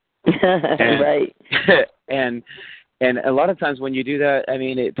often. Right. And a lot of times when you do that, I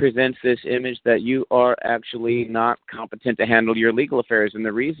mean, it presents this image that you are actually not competent to handle your legal affairs. And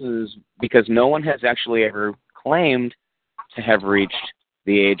the reason is because no one has actually ever claimed to have reached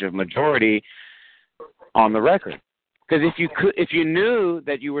the age of majority on the record. Because if you knew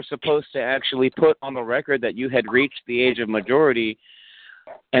that you were supposed to actually put on the record that you had reached the age of majority,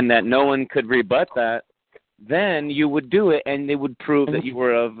 and that no one could rebut that, then you would do it, and it would prove that you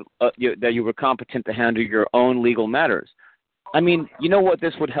were that you were competent to handle your own legal matters. I mean, you know what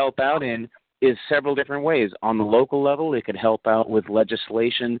this would help out in is several different ways. On the local level, it could help out with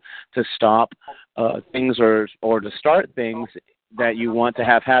legislation to stop things or to start things that you want to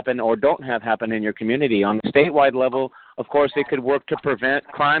have happen or don't have happen in your community. On the statewide level, of course, it could work to prevent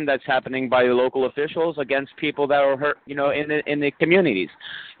crime that's happening by local officials against people that are hurt, in the communities.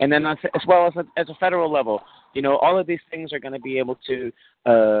 And then as well as a federal level, all of these things are going to be able to,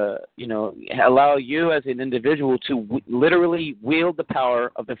 allow you as an individual to literally wield the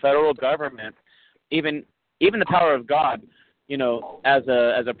power of the federal government, even the power of God, as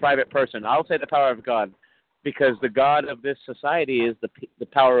a private person. I'll say the power of God, because the God of this society is the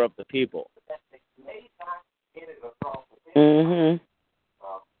power of the people. Mhm.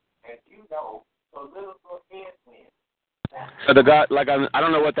 So the God, I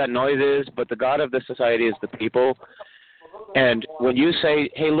don't know what that noise is, but the God of this society is the people. And when you say,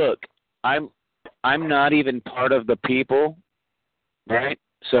 "Hey, look, I'm not even part of the people," right?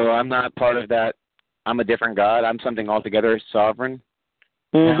 So I'm not part of that. I'm a different God. I'm something altogether sovereign.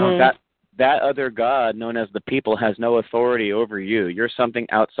 Mhm. Now that other God, known as the people, has no authority over you. You're something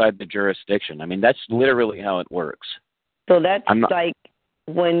outside the jurisdiction. I mean, that's literally how it works. So that's like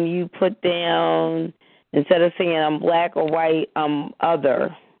when you put down, instead of saying I'm black or white, I'm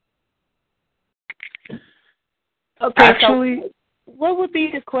other. Okay, actually, so what would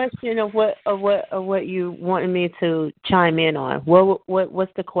be the question of what you wanted me to chime in on?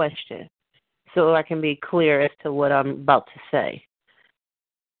 What's the question, so I can be clear as to what I'm about to say?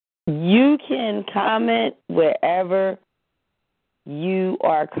 You can comment wherever you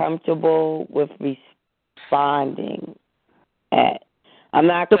are comfortable with responding at. I'm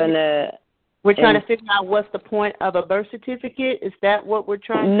not going to... We're trying to figure out what's the point of a birth certificate? Is that what we're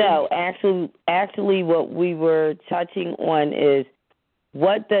trying to... No, actually what we were touching on is,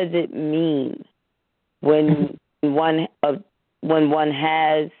 what does it mean when one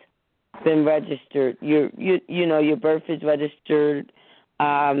has been registered? Your birth is registered,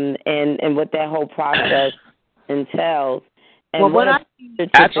 and what that whole process entails, and what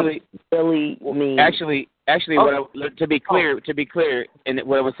actually really means. Actually, to be clear, and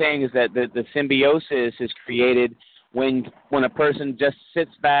what I was saying is that the symbiosis is created when a person just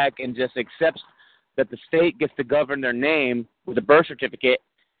sits back and just accepts that the state gets to govern their name with a birth certificate,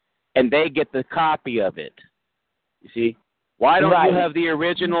 and they get the copy of it. You see, why don't you have the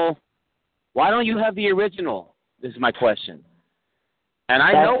original? Why don't you have the original? This is my question. And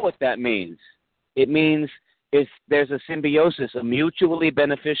I know what that means. It means there's a symbiosis, a mutually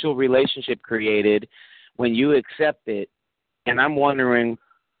beneficial relationship created when you accept it. And I'm wondering,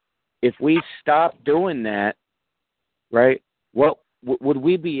 if we stop doing that, right, what would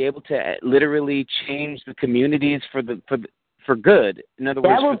we be able to literally change the communities for good? In other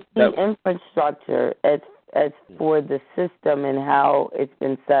words, that would be infrastructure as for the system and how it's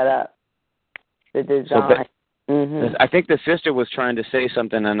been set up, the design. I think the sister was trying to say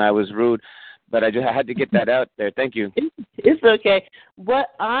something, and I was rude, but I had to get that out there. Thank you. It's okay. What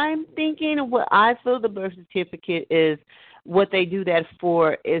I'm thinking, what I feel the birth certificate is, what they do that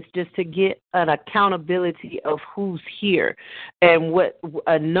for is just to get an accountability of who's here, and what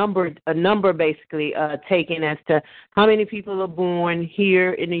a number basically taken as to how many people are born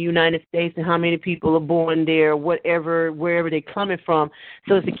here in the United States and how many people are born there, wherever they're coming from.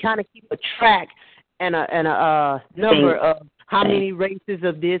 So it's to kind of keep a track and a number of how many races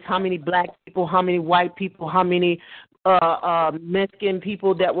of this, how many black people, how many white people, how many Mexican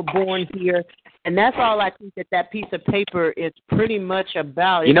people that were born here. And that's all I think that piece of paper is pretty much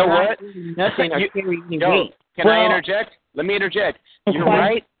about. You know what? Really nothing or carrying any weight. Can I interject? Let me interject. You're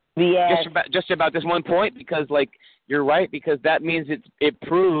right. Just about this one point, because you're right, because that means it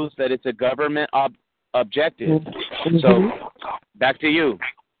proves that it's a government objective. Mm-hmm. So back to you.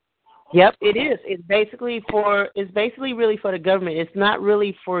 Yep, it is. It's basically really for the government. It's not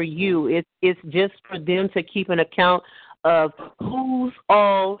really for you. It's just for them to keep an account of who's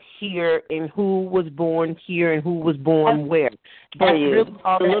all here and who was born here and who was born where. That's really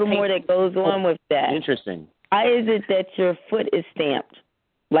all a little more that goes on with that. Interesting. Why is it that your foot is stamped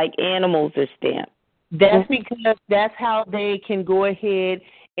like animals are stamped? That's because that's how they can go ahead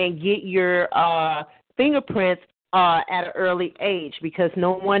and get your fingerprints at an early age, because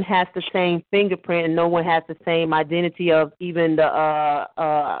no one has the same fingerprint and no one has the same identity of even the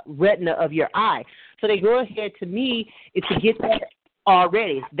retina of your eye. So they go ahead, to me, is to get that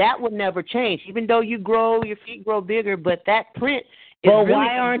already. That would never change, even though your feet grow bigger, but that print is Well, really.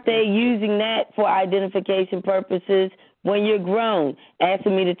 why aren't they using that for identification purposes when you're grown?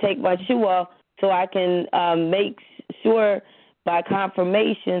 Asking me to take my shoe off so I can make sure by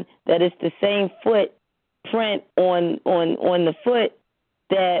confirmation that it's the same foot print on the foot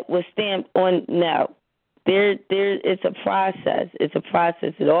that was stamped on. No, it's a process. It's a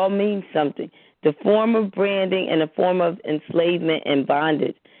process. It all means something. The form of branding and the form of enslavement and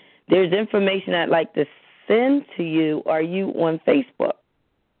bondage. There's information I'd like to send to you. Are you on Facebook?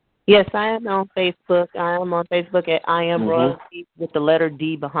 Yes, I am on Facebook. I am on Facebook at I Am Royalty with the letter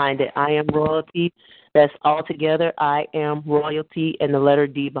D behind it. I Am Royalty. That's all together. I Am Royalty and the letter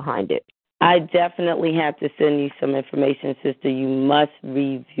D behind it. I definitely have to send you some information, sister. You must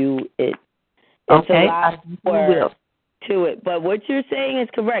review it. It's okay, a lot more to it. But what you're saying is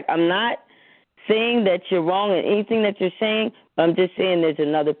correct. I'm not saying that you're wrong in anything that you're saying, but I'm just saying there's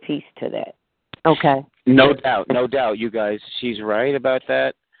another piece to that. Okay. No doubt, you guys. She's right about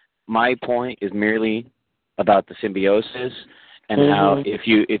that. My point is merely about the symbiosis and how if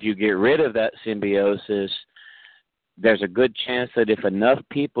you get rid of that symbiosis, there's a good chance that if enough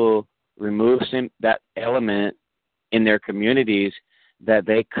people remove that element in their communities, that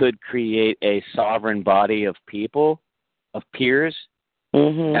they could create a sovereign body of people, of peers,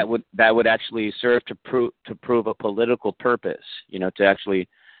 that would actually serve to prove a political purpose. To actually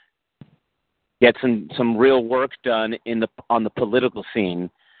get some real work done on the political scene.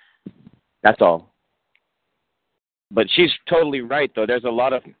 That's all. But she's totally right, though. There's a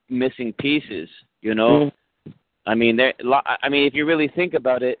lot of missing pieces. I mean, if you really think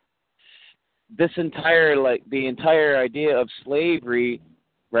about it, the entire idea of slavery,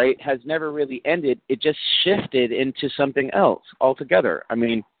 right, has never really ended. It just shifted into something else altogether. I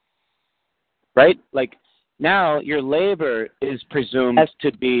mean, right? Like now, your labor is presumed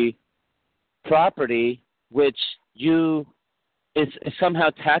to be property, which is somehow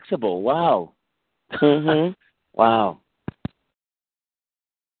taxable. Wow. Wow.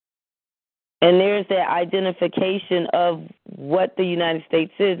 And there's that identification of what the United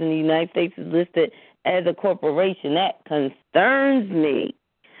States is, and the United States is listed as a corporation. That concerns me.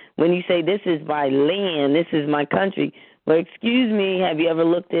 When you say this is my land, this is my country, well, excuse me, have you ever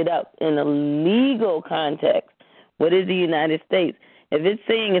looked it up in a legal context? What is the United States? If it's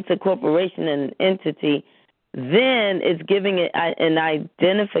saying it's a corporation and an entity, then it's giving it an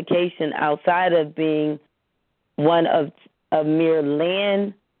identification outside of being one of a mere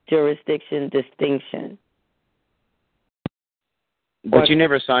land jurisdiction distinction. But you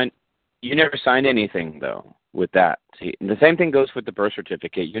never signed anything though with that. See, the same thing goes with the birth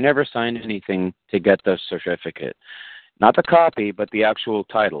certificate. You never signed anything to get the certificate. Not the copy, but the actual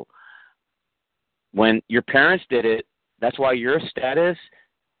title. When your parents did it, that's why your status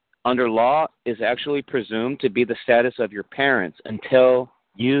under law is actually presumed to be the status of your parents until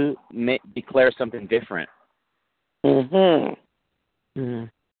you declare something different.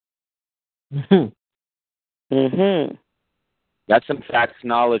 That's some facts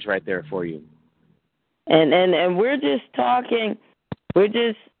knowledge right there for you. And we're just talking.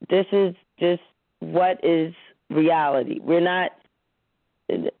 This is just what is reality. We're not.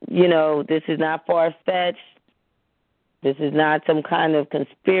 This is not far-fetched. This is not some kind of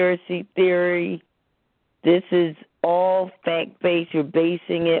conspiracy theory. This is all fact-based. You're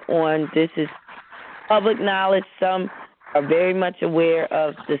basing it on, this is public knowledge. Some are very much aware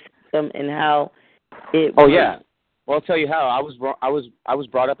of the system and how it works. Yeah. Well, I'll tell you how. I was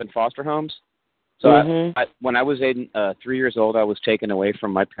brought up in foster homes. So when I was 3 years old, I was taken away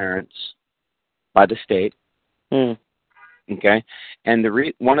from my parents by the state. Okay, and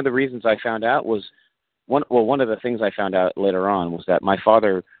one of the reasons I found out was one of the things I found out later on was that my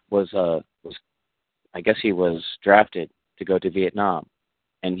father was I guess he was drafted to go to Vietnam,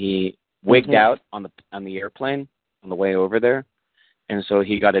 and he wigged out on the airplane on the way over there, and so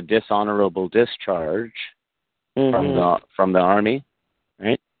he got a dishonorable discharge from the Army,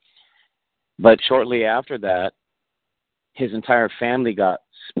 right? But shortly after that, his entire family got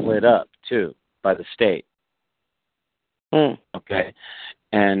split up too by the state. Okay,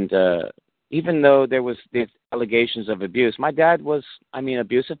 and even though there was the allegations of abuse, my dad was,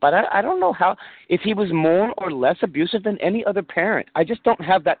 abusive, but I don't know if he was more or less abusive than any other parent. I just don't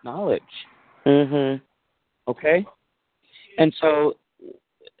have that knowledge. Okay, and so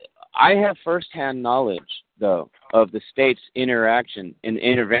I have firsthand knowledge, though, of the state's interaction and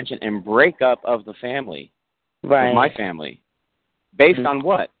intervention and breakup of the family, of my family, based on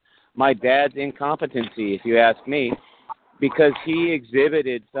what? My dad's incompetency, if you ask me. Because he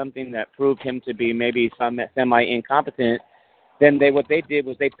exhibited something that proved him to be maybe semi-incompetent, then what they did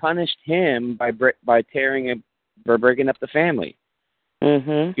was they punished him by breaking up the family.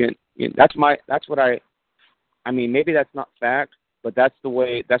 Mhm. That's what I mean, maybe that's not fact, but that's the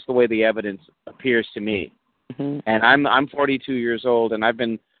way the evidence appears to me. Mhm. And I'm 42 years old, and I've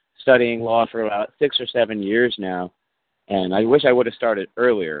been studying law for about 6 or 7 years now, and I wish I would have started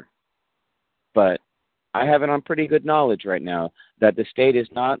earlier. But I have it on pretty good knowledge right now that the state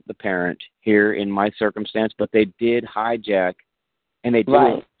is not the parent here in my circumstance, but they did hijack, and they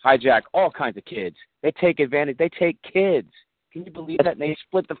do hijack all kinds of kids. They take advantage. They take kids. Can you believe that? And they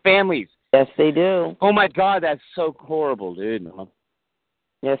split the families. Yes, they do. Oh, my God, that's so horrible, dude.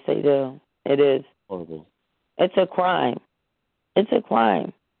 Yes, they do. It is. Horrible. It's a crime. It's a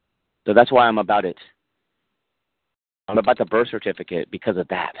crime. So that's why I'm about it. I'm about the birth certificate because of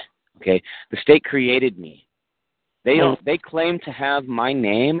that. Okay? The state created me. They claim to have my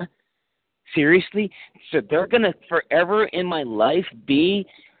name. Seriously? So they're going to forever in my life be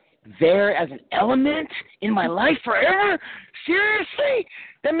there as an element in my life forever? Seriously?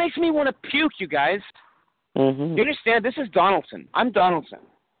 That makes me want to puke, you guys. Mm-hmm. You understand? This is Donaldson. I'm Donaldson.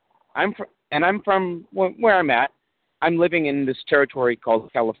 I'm from where I'm at. I'm living in this territory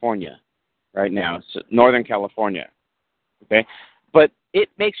called California right now, so Northern California. Okay? But it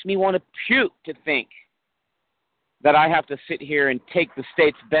makes me want to puke to think that I have to sit here and take the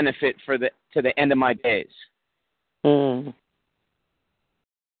state's benefit to the end of my days. Mm.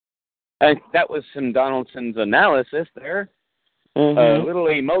 And that was some Donaldson's analysis there. Mm-hmm. A little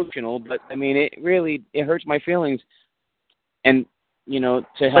emotional, but I mean, it hurts my feelings. And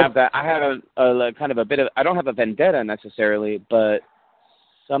to have that, I have a kind of a bit of, I don't have a vendetta necessarily, but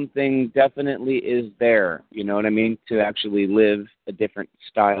something definitely is there. You know what I mean? To actually live a different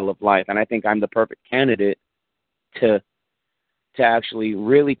style of life, and I think I'm the perfect candidate to actually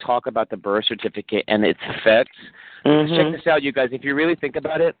really talk about the birth certificate and its effects. Mm-hmm. Check this out, you guys. If you really think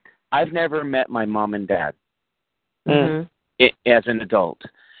about it, I've never met my mom and dad as an adult,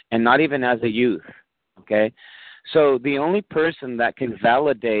 and not even as a youth. Okay, so the only person that can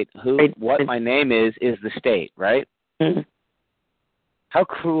validate what my name is the state, right? Mm-hmm. How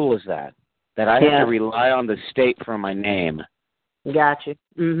cruel is that? That I have to rely on the state for my name. Gotcha.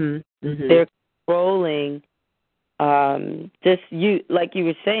 Mm-hmm. Mm-hmm. They're controlling. Like you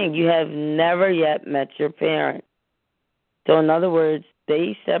were saying, you have never yet met your parents. So in other words,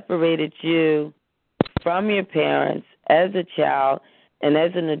 they separated you from your parents as a child, and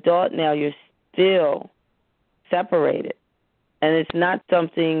as an adult now you're still separated. And it's not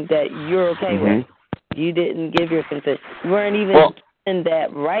something that you're okay with. You didn't give your consent. You weren't even given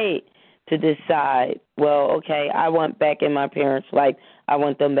that right to decide, well, okay, I want back in my parents' life. I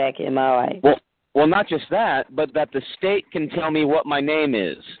want them back in my life. Well, not just that, but that the state can tell me what my name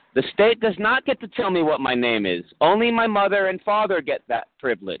is. The state does not get to tell me what my name is. Only my mother and father get that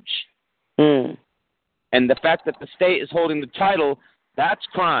privilege. Mm. And the fact that the state is holding the title, that's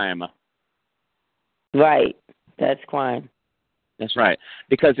crime. Right. That's crime. That's right.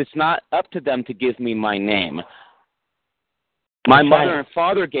 Because it's not up to them to give me my name. My mother and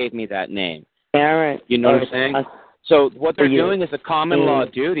father gave me that name. Parent. You know what I'm saying? So what they're doing is a common law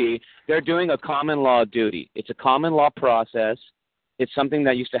duty. They're doing a common law duty. It's a common law process. It's something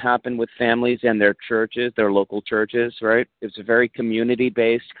that used to happen with families and their churches, their local churches, right? It's a very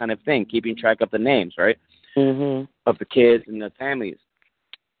community-based kind of thing, keeping track of the names, right, of the kids and the families.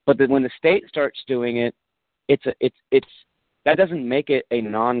 But then when the state starts doing it, that doesn't make it a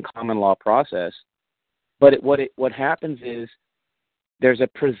non-common law process. But what happens is there's a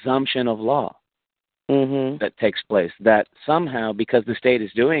presumption of law that takes place, that somehow, because the state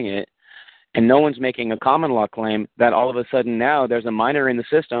is doing it and no one's making a common law claim, that all of a sudden now there's a minor in the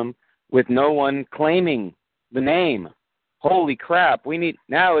system with no one claiming the name. Holy crap,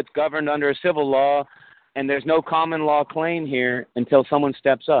 now it's governed under a civil law, and there's no common law claim here until someone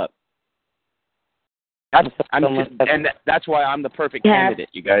steps up. That's why I'm the perfect candidate,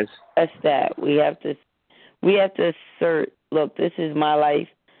 you guys. That's that. We have to assert, look, this is my life.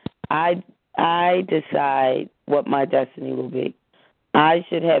 I decide what my destiny will be. I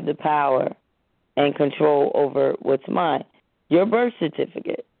should have the power and control over what's mine. Your birth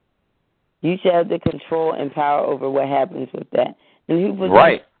certificate, you should have the control and power over what happens with that. And who was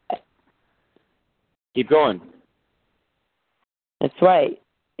right? Keep going. That's right.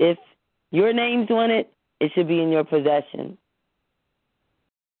 If your name's on it, it should be in your possession.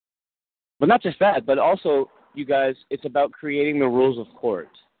 But not just that, but also, you guys, it's about creating the rules of court.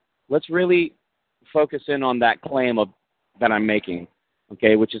 Let's really focus in on that claim that I'm making,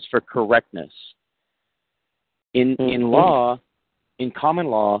 okay, which is for correctness. In law, in common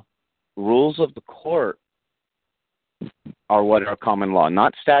law, rules of the court are what are common law,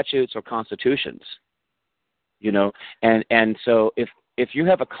 not statutes or constitutions. You know, and so if you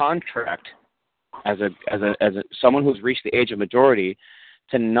have a contract as someone who's reached the age of majority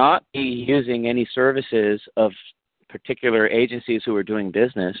to not be using any services of particular agencies who are doing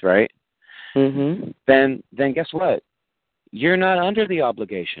business, right? Mhm. Then guess what? You're not under the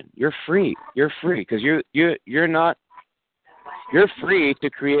obligation. You're free. You're free because you're free to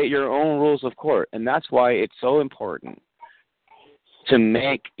create your own rules of court, and that's why it's so important to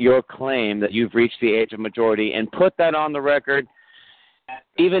make your claim that you've reached the age of majority and put that on the record.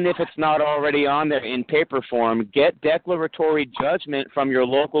 Even if it's not already on there in paper form, get declaratory judgment from your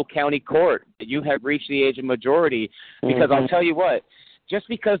local county court that you have reached the age of majority. Because I'll tell you what, just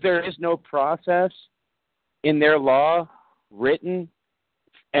because there is no process in their law written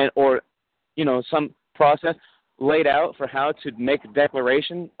or some process laid out for how to make a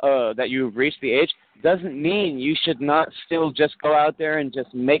declaration that you've reached the age, doesn't mean you should not still just go out there and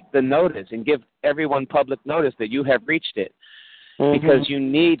just make the notice and give everyone public notice that you have reached it. Because you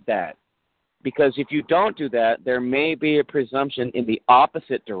need that. Because if you don't do that, there may be a presumption in the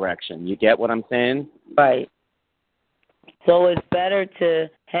opposite direction. You get what I'm saying? Right. So it's better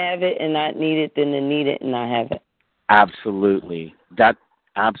to have it and not need it than to need it and not have it. Absolutely. That's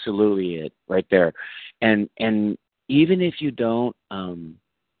absolutely it right there. And even if you don't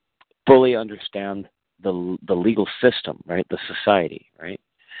fully understand the legal system, right, the society, right,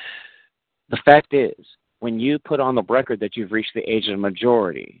 the fact is, when you put on the record that you've reached the age of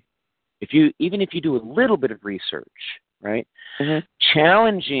majority, even if you do a little bit of research, right,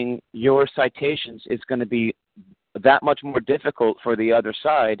 challenging your citations is going to be that much more difficult for the other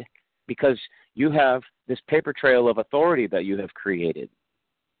side because you have this paper trail of authority that you have created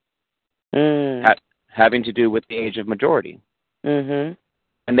having to do with the age of majority.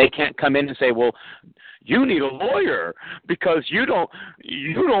 And they can't come in and say, well, you need a lawyer because you don't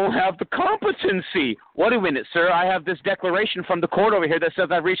have the competency. Wait a minute, sir. I have this declaration from the court over here that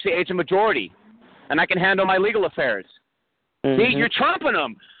says I've reached the age of majority, and I can handle my legal affairs. See, you're trumping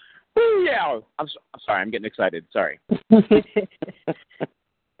them. Ooh, yeah. I'm sorry. I'm getting excited. Sorry.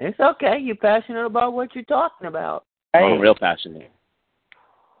 It's okay. You're passionate about what you're talking about. I'm real passionate.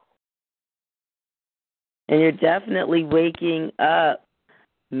 And you're definitely waking up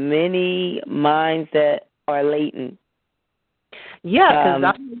many minds that are latent. Yeah, because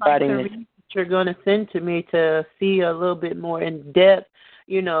I'm about to read what you're going to send to me to see a little bit more in depth,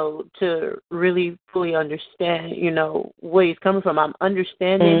 to really fully understand, where he's coming from. I'm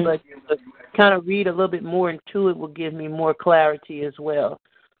understanding, but to kind of read a little bit more into it will give me more clarity as well.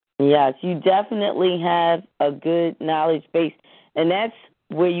 Yes, you definitely have a good knowledge base, and that's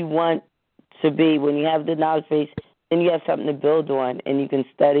where you want to be. When you have the knowledge base, then you have something to build on, and you can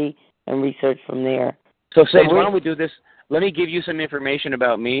study and research from there. So, Sage, why don't we do this? Let me give you some information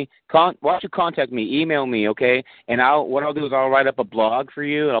about me. Why don't you contact me, email me, okay? And what I'll do is I'll write up a blog for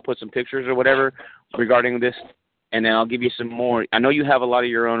you, and I'll put some pictures or whatever regarding this, and then I'll give you some more. I know you have a lot of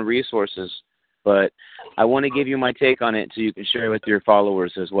your own resources, but I want to give you my take on it so you can share it with your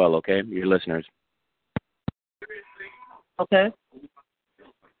followers as well, okay, your listeners. Okay.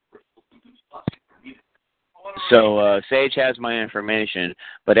 So Sage has my information,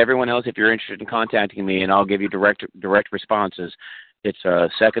 but everyone else, if you're interested in contacting me, and I'll give you direct responses, it's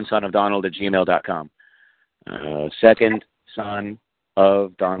secondsonofdonald@gmail.com.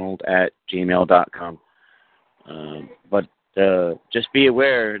 secondsonofdonald@gmail.com. But just be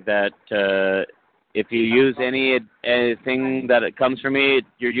aware that if you use anything that comes from me,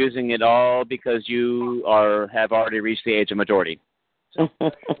 you're using it all because you have already reached the age of majority. So.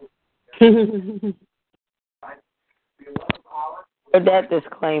 For that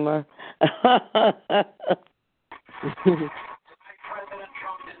disclaimer.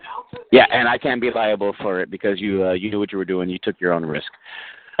 Yeah, and I can't be liable for it because you knew what you were doing. You took your own risk.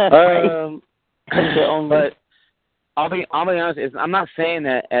 But I'll be honest. I'm not saying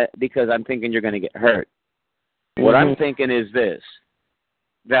that because I'm thinking you're going to get hurt. What I'm thinking is this: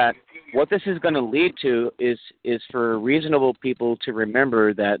 that what this is going to lead to is for reasonable people to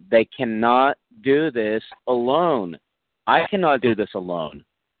remember that they cannot do this alone. I cannot do this alone.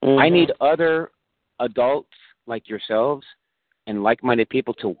 I need other adults like yourselves and like-minded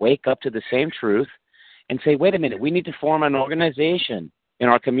people to wake up to the same truth and say, wait a minute, we need to form an organization in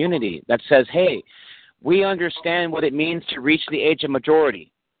our community that says, hey, we understand what it means to reach the age of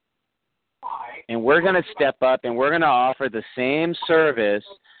majority. And we're going to step up and we're going to offer the same service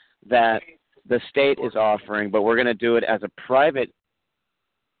that the state is offering, but we're going to do it as a private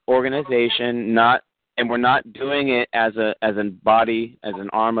organization, and we're not doing it as a body, as an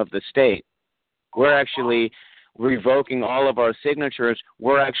arm of the state. We're actually revoking all of our signatures,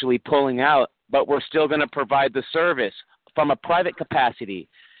 we're actually pulling out, but we're still going to provide the service from a private capacity.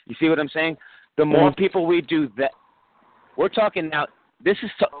 You see what I'm saying? The more people we do that, we're talking now,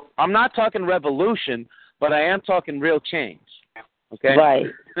 I'm not talking revolution, but I am talking real change. Okay? Right.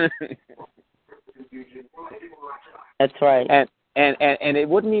 That's right. And it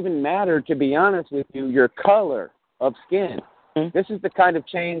wouldn't even matter, to be honest with you, your color of skin. This is the kind of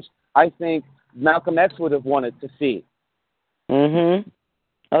change I think Malcolm X would have wanted to see.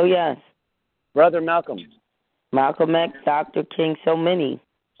 Oh, yes. Brother Malcolm. Malcolm X, Dr. King, so many.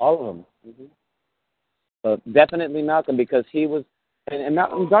 All of them. But definitely Malcolm, because he was, and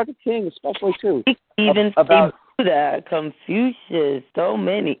Malcolm, Dr. King especially too. Even about Buddha, Confucius, so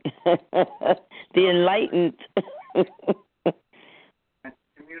many. The enlightened.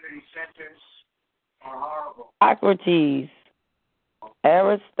 Community centers are horrible. Socrates,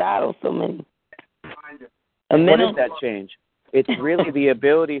 Aristotle, so many. What is that change? It's really the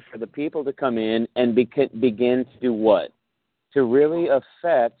ability for the people to come in and begin to do what? To really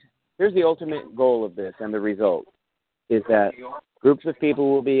affect. Here's the ultimate goal of this and the result, is that groups of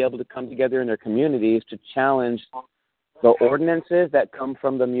people will be able to come together in their communities to challenge the ordinances that come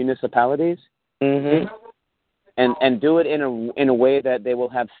from the municipalities, and do it in a way that they will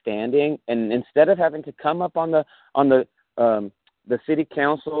have standing. And instead of having to come up on the city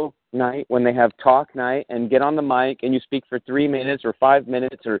council night when they have talk night and get on the mic and you speak for 3 minutes or 5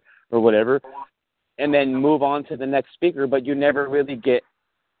 minutes or whatever, and then move on to the next speaker, but you never really get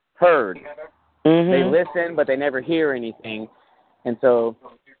heard. They listen, but they never hear anything. And so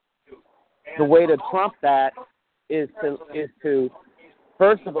the way to trump that is to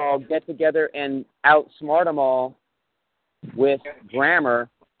first of all get together and outsmart them all with grammar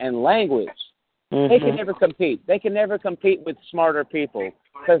and language. They can never compete. They can never compete with smarter people,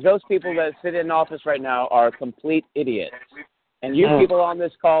 because those people that sit in office right now are complete idiots. And you people on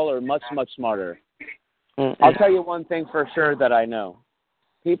this call are much, much smarter. I'll tell you one thing for sure that I know.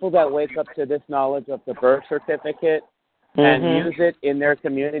 People that wake up to this knowledge of the birth certificate and use it in their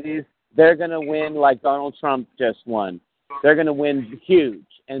communities, they're going to win like Donald Trump just won. They're going to win huge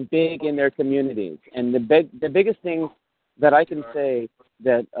and big in their communities. And the biggest thing that I can say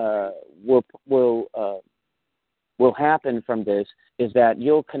that will happen from this is that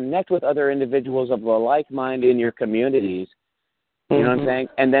you'll connect with other individuals of the like mind in your communities. You know what I'm saying?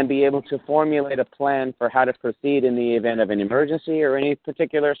 And then be able to formulate a plan for how to proceed in the event of an emergency or any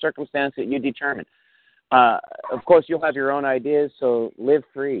particular circumstance that you determine. Of course, you'll have your own ideas, so live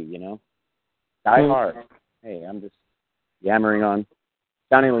free, Die hard. Hey, I'm just yammering on.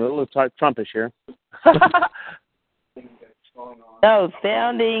 Sounding a little Trumpish here. No,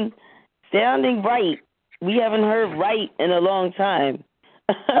 sounding right. We haven't heard right in a long time.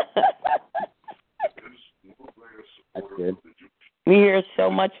 That's good. We hear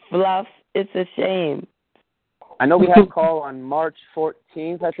so much fluff. It's a shame. I know we have a call on March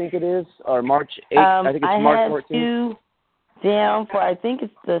 14th, I think it is, or March 8th. I think it's March 14th. I have 2 down for, I think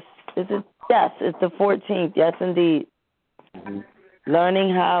it's it's the 14th. Yes, indeed. Learning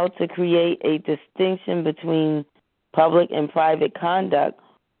how to create a distinction between public and private conduct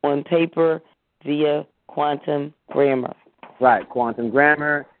on paper via quantum grammar. Right, quantum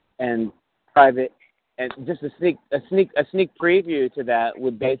grammar and private. And just a sneak preview to that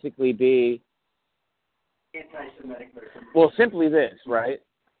would basically be anti-Semitic. Well, simply this, right?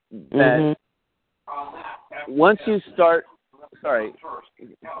 That once you start,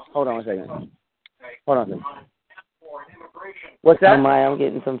 hold on a second. What's that? I'm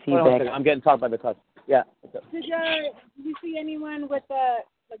getting some feedback. I'm getting talked by the customer. Yeah. Did you see anyone with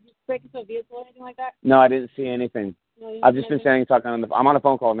break into a vehicle or anything like that? No, I didn't see anything. No, I've just been talking on I'm on a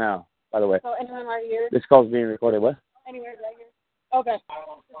phone call now, by the way. So anyone right here? This call's being recorded. What? Anywhere right here. Okay.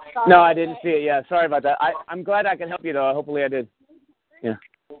 No, I didn't see it. Yeah, sorry about that. I'm glad I can help you though. Hopefully I did. Yeah.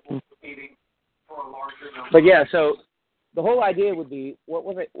 But yeah, so the whole idea would be what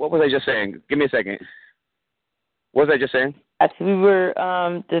was I just saying? Give me a second. What was I just saying? We were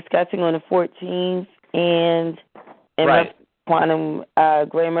discussing on the 14th and right. Quantum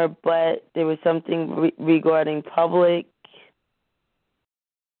grammar, but there was something regarding public.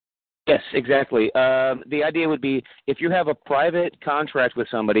 Yes, exactly. The idea would be if you have a private contract with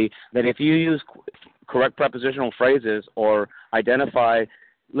somebody, that if you use correct prepositional phrases or identify,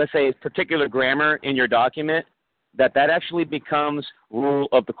 let's say, particular grammar in your document, that actually becomes rule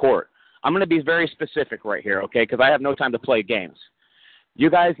of the court. I'm going to be very specific right here, okay, because I have no time to play games. You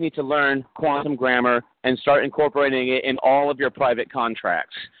guys need to learn quantum grammar and start incorporating it in all of your private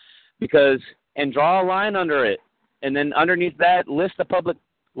contracts, and draw a line under it, and then underneath that, list the public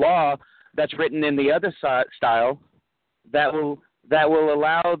law that's written in the other style that will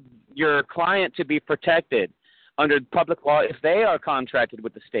allow your client to be protected under public law if they are contracted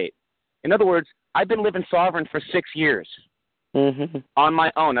with the state. In other words, I've been living sovereign for 6 years on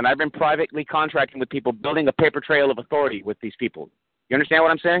my own, and I've been privately contracting with people, building a paper trail of authority with these people. You understand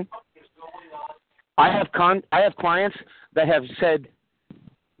what I'm saying? I have clients that have said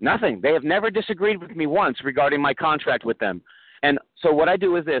nothing. They have never disagreed with me once regarding my contract with them. And so what I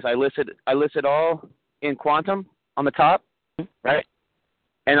do is this: I list it all in quantum on the top, right?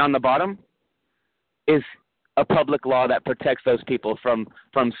 And on the bottom is a public law that protects those people from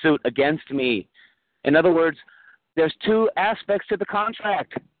suit against me. In other words, there's two aspects to the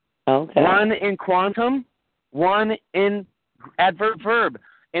contract. Okay. One in quantum, one in adverb verb.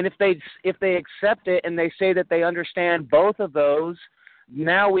 And if they accept it and they say that they understand both of those,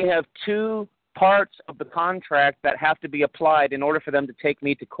 now we have two parts of the contract that have to be applied in order for them to take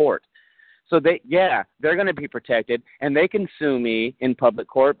me to court. So they're going to be protected, and they can sue me in public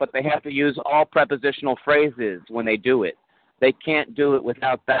court, but they have to use all prepositional phrases when they do it. They can't do it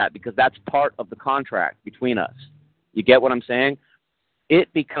without that because that's part of the contract between us. You get what I'm saying?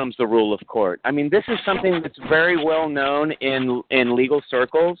 It becomes the rule of court. I mean, this is something that's very well known in legal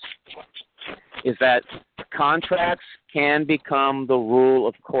circles, is that contracts can become the rule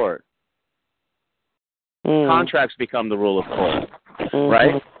of court. Contracts become the rule of court,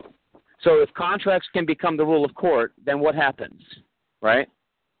 right? So if contracts can become the rule of court, then what happens, right?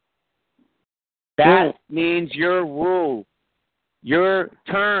 That means your rule, your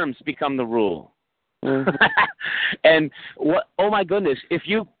terms become the rule. And what? Oh my goodness! If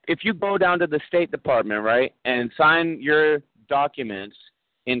you go down to the State Department, right, and sign your documents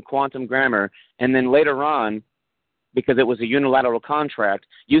in quantum grammar, and then later on, because it was a unilateral contract,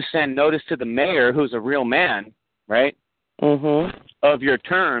 you send notice to the mayor, who's a real man, right, of your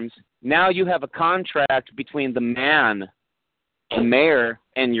terms. Now you have a contract between the man, the mayor,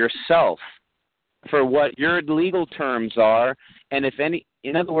 and yourself for what your legal terms are. And if any,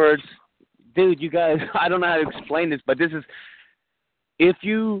 in other words, dude, you guys, I don't know how to explain this, but this is, if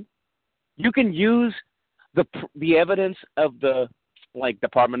you can use the evidence of the, like,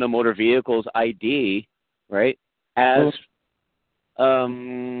 Department of Motor Vehicles ID, right, as,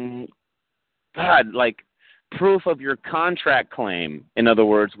 like, proof of your contract claim, in other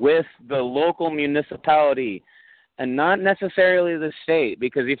words, with the local municipality and not necessarily the state,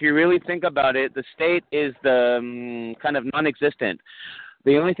 because if you really think about it, the state is the kind of non-existent.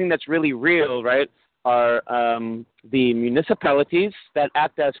 The only thing that's really real, right, are the municipalities that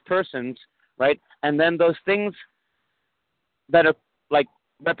act as persons, right, and then those things that are like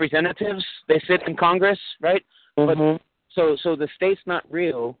representatives, they sit in Congress, right, but so the state's not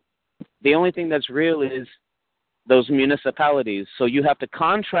real. The only thing that's real is those municipalities. So you have to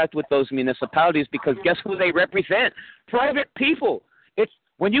contract with those municipalities because guess who they represent? Private people. It's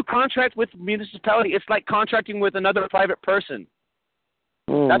when you contract with municipality, it's like contracting with another private person.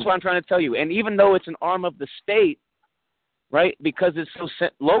 That's what I'm trying to tell you. And even though it's an arm of the state, right, because it's so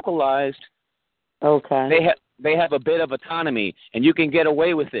localized, they have a bit of autonomy, and you can get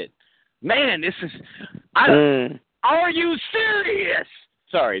away with it. Man, this is... Are you serious?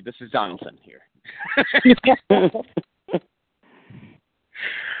 Sorry, this is Donaldson here.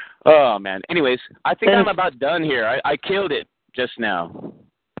 Oh, man. Anyways, I think I'm about done here. I killed it just now.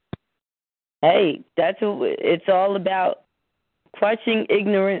 Hey, that's what it's all about. Crushing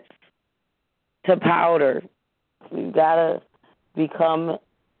ignorance to powder. We've got to become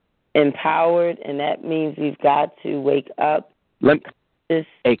empowered, and that means we've got to wake up. Let me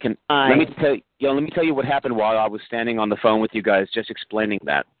tell you what happened while I was standing on the phone with you guys, just explaining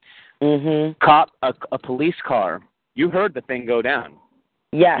that. A police car. You heard the thing go down.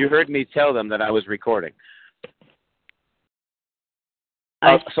 Yeah. You heard me tell them that I was recording.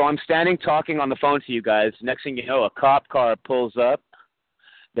 So I'm standing talking on the phone to you guys. Next thing you know, a cop car pulls up.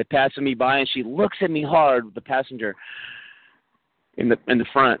 They're passing me by, and she looks at me hard, the passenger in the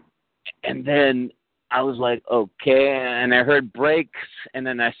front. And then I was like, okay. And I heard brakes, and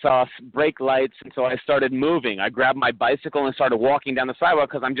then I saw brake lights, and so I started moving. I grabbed my bicycle and started walking down the sidewalk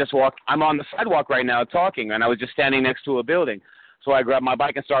because I'm on the sidewalk right now talking, and I was just standing next to a building. So I grabbed my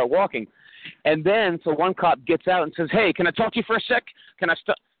bike and started walking. And then, so one cop gets out and says, hey, can I talk to you for a sec? Can I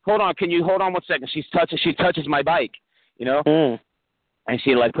hold on, can you hold on 1 second? She touches my bike, you know? And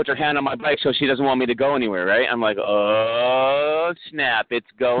she, like, puts her hand on my bike so she doesn't want me to go anywhere, right? I'm like, oh, snap, it's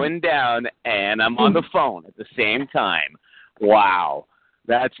going down, and I'm on the phone at the same time. Wow,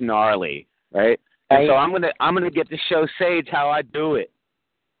 that's gnarly, right? And so I'm gonna get to show Sage how I do it.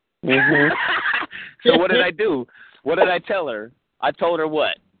 So what did I do? What did I tell her? I told her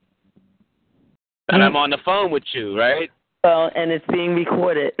what? and I'm on the phone with you, right? Well, and it's being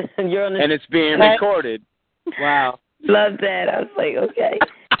recorded. You're on the and it's being recorded. Wow. Love that. I was like, okay,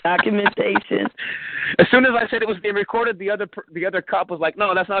 documentation. As soon as I said it was being recorded, the other cop was like,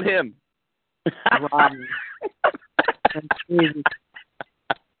 "No, that's not him." Wow. That's crazy.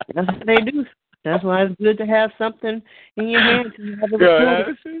 That's what they do. That's why it's good to have something in your hand to have a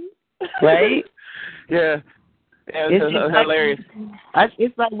recorder. Right? Yeah. It's hilarious.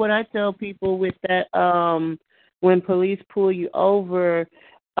 It's like what I tell people with that, when police pull you over,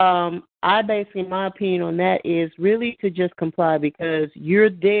 I basically, my opinion on that is really to just comply, because you're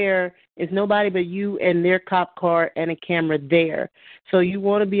there. It's nobody but you and their cop car and a camera there. So you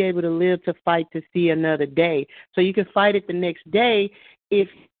want to be able to live to fight to see another day. So you can fight it the next day if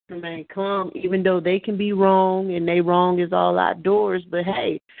you remain calm, even though they can be wrong, and they wrong is all outdoors. But,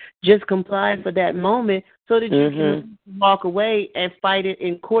 hey, just comply for that moment so that you can walk away and fight it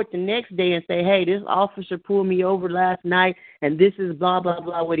in court the next day and say, hey, this officer pulled me over last night, and this is blah, blah,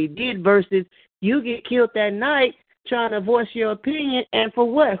 blah what he did, versus you get killed that night trying to voice your opinion, and for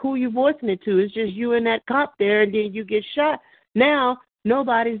what? Who you voicing it to? It's just you and that cop there, and then you get shot. Now,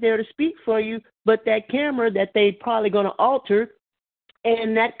 nobody's there to speak for you but that camera that they probably going to alter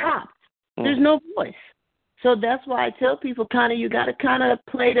and that cop. There's no voice. So that's why I tell people you got to kind of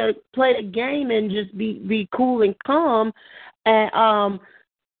play the game and just be cool and calm, and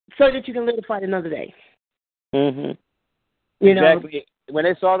so that you can live to fight another day. Mhm. You know? Exactly. When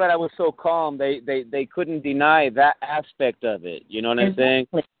they saw that I was so calm, they couldn't deny that aspect of it. You know what I'm saying?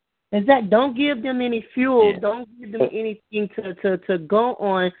 Exactly. Don't give them any fuel. Yeah. Don't give them anything to go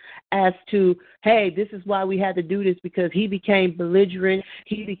on as to, hey, this is why we had to do this, because he became belligerent,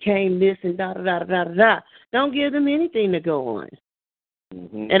 he became this, and da-da-da-da-da-da. Don't give them anything to go on.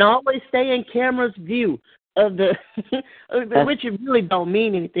 Mm-hmm. And always stay in camera's view of the which it really don't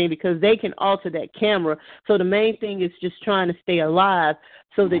mean anything, because they can alter that camera. So the main thing is just trying to stay alive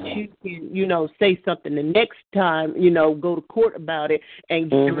so that you can, say something the next time, go to court about it and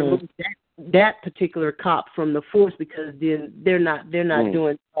remove that particular cop from the force, because then they're not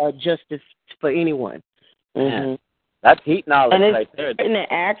doing justice for anyone. Mm-hmm. That's heat knowledge and right there. And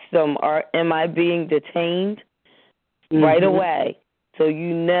to ask them, am I being detained right away? So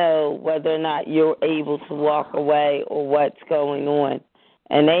you know whether or not you're able to walk away or what's going on.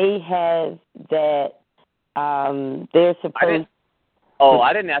 And they have that, they're supposed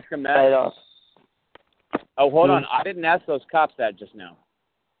I didn't ask them that. Right off. Oh, hold on. I didn't ask those cops that just now.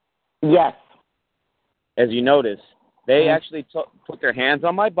 Yes. As you notice, they actually put their hands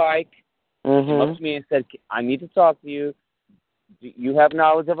on my bike, came up to me and said, I need to talk to you. Do you have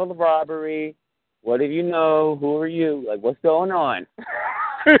knowledge of a robbery? What do you know? Who are you? Like, what's going on?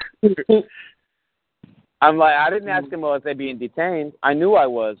 I'm like, I didn't ask them, was they being detained? I knew I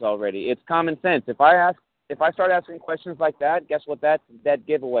was already. It's common sense. If I start asking questions like that, guess what that's that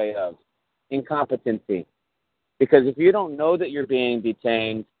giveaway of? Incompetency. Because if you don't know that you're being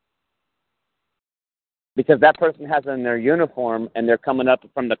detained, because that person has on their uniform and they're coming up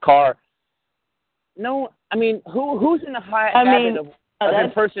from the car, who's in the habit of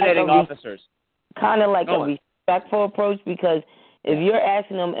impersonating officers? Kind of like a respectful approach, because if you're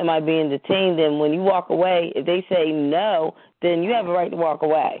asking them, am I being detained, then when you walk away, if they say no, then you have a right to walk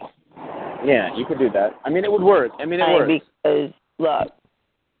away. Yeah, you could do that. It would work. It works. Because, look,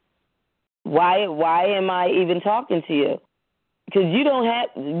 why am I even talking to you? Because you don't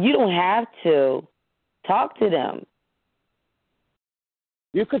have to talk to them.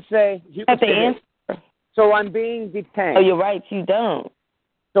 You could say, answer. So I'm being detained. Oh, you're right, you don't.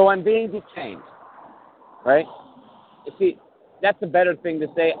 So I'm being detained, right? You see, that's a better thing to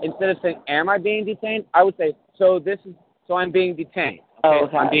say. Instead of saying, am I being detained? I would say, so I'm being detained.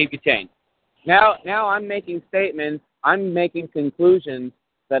 Okay? I'm being detained. Now I'm making statements, I'm making conclusions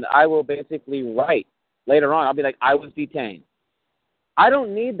that I will basically write later on. I'll be like, I was detained. I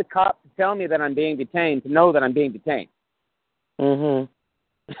don't need the cop to tell me that I'm being detained to know that I'm being detained. And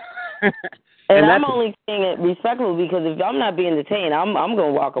I'm only saying it respectfully, because if I'm not being detained, I'm going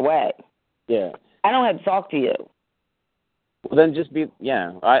to walk away. Yeah. I don't have to talk to you. Well, then just be,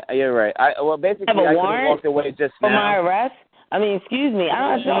 you're right. Basically, I could have walked away just now. For my arrest? Excuse me, I don't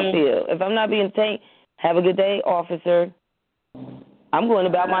have to talk to you. If I'm not being detained, have a good day, officer. I'm going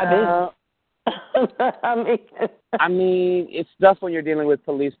about my business. It's tough when you're dealing with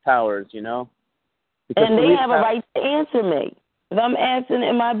police powers, Because and they have a right to answer me. If I'm asking,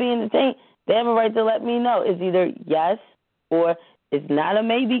 am I being detained, they have a right to let me know. It's either yes or it's not a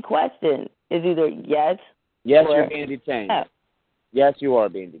maybe question. It's either yes. Yes, you're being detained. Yeah. Yes, you are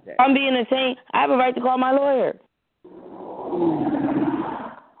being detained. If I'm being detained, I have a right to call my lawyer.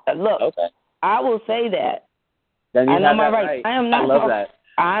 Look, I will say that. Then you I know have my that rights. right. I am not. I love that.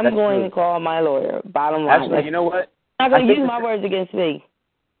 I'm That's going true. to call my lawyer. Bottom line. Actually, you know what? I'm not going to use my words against me.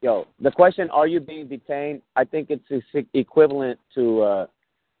 Yo, the question, are you being detained? I think it's equivalent to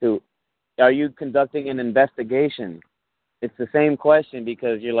are you conducting an investigation? It's the same question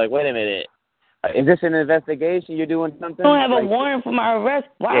because you're like, wait a minute. Is this an investigation? You're doing something? I don't have a warrant for my arrest.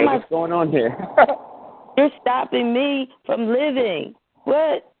 Why am I? What's going on here? You're stopping me from living.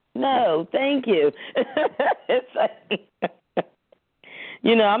 What? No, thank you. It's like,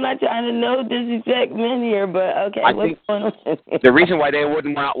 I'm not trying to disrespect men here, but okay, what's going on? The reason why they would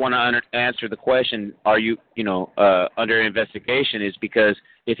not want to answer the question, are you, under investigation, is because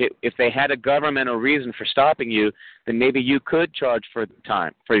if they had a governmental reason for stopping you, then maybe you could charge for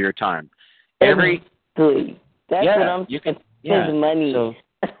your time. Exactly. That's what I'm saying. His money. So,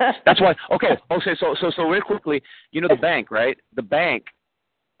 that's why. Okay. So real quickly, the bank, right? The bank.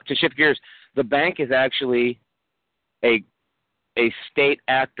 To shift gears, the bank is actually a state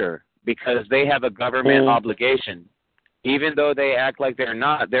actor because they have a government obligation. Even though they act like they're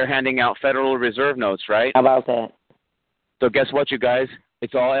not, they're handing out Federal Reserve notes, right? How about that? So guess what, you guys?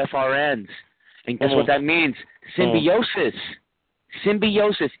 It's all FRNs. And guess what that means? Symbiosis.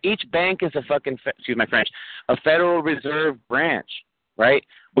 Symbiosis. Each bank is excuse my French, a Federal Reserve branch, right?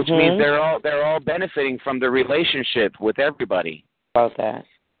 Which means they're all benefiting from the relationship with everybody. About that.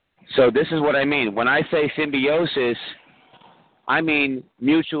 So this is what I mean. When I say symbiosis, I mean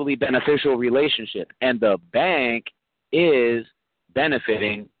mutually beneficial relationship. And the bank is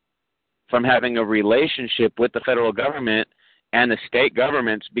benefiting from having a relationship with the federal government and the state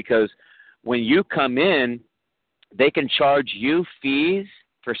governments because when you come in, they can charge you fees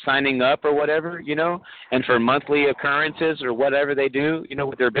for signing up or whatever, and for monthly occurrences or whatever they do,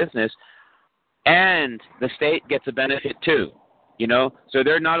 with their business. And the state gets a benefit too, So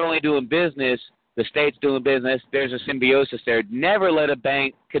they're not only doing business, the state's doing business. There's a symbiosis there. Never let a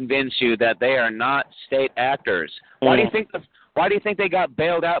bank convince you that they are not state actors. Why do you think they got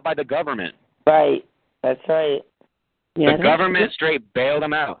bailed out by the government? Right. That's right. The government straight bailed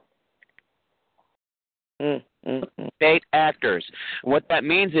them out. State actors. What that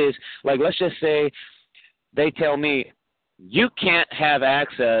means is, let's just say they tell me, you can't have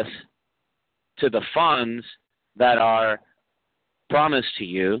access to the funds that are promised to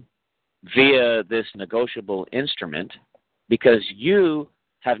you via this negotiable instrument because you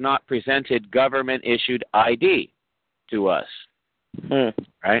have not presented government-issued ID to us.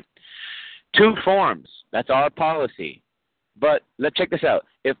 Right? 2 forms. That's our policy. But let's check this out.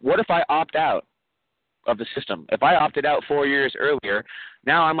 What if I opt out of the system? If I opted out 4 years earlier,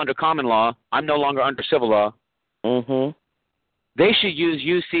 now I'm under common law. I'm no longer under civil law. They should use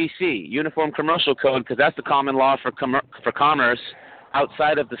UCC, Uniform Commercial Code, because that's the common law for commerce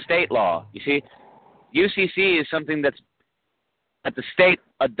outside of the state law. You see, UCC is something that the state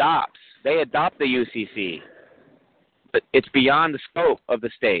adopts. They adopt the UCC, but it's beyond the scope of the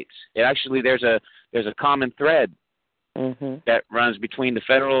states. It actually there's a common thread that runs between the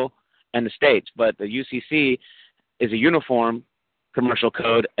federal and the states, but the UCC is a uniform commercial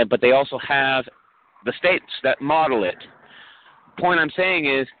code, but they also have the states that model it. The point I'm saying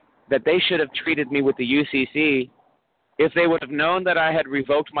is that they should have treated me with the UCC if they would have known that I had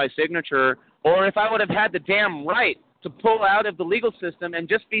revoked my signature, or if I would have had the damn right to pull out of the legal system and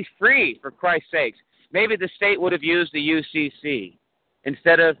just be free, for Christ's sakes. Maybe the state would have used the UCC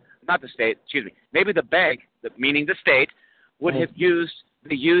instead of, not the state, excuse me, maybe the bank, meaning the state, would have used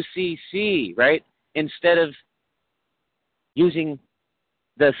the UCC, right, instead of using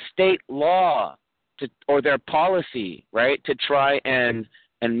the state law or their policy, right, to try and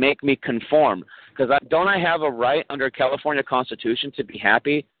make me conform. Because don't I have a right under California Constitution to be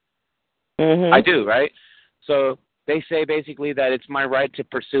happy? I do, right? So they say basically that it's my right to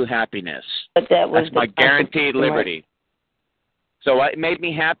pursue happiness. But that's my guaranteed liberty. So it made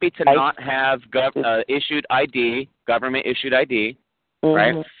me happy to not have issued ID, government-issued ID,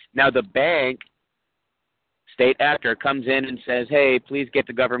 right? Now the bank, state actor, comes in and says, hey, please get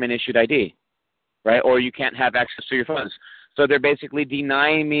the government-issued ID, right? Or you can't have access to your funds. So they're basically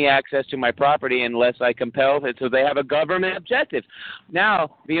denying me access to my property unless I compel it. So they have a government objective.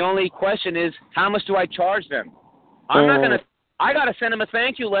 Now, the only question is, how much do I charge them? I'm not going to – I got to send them a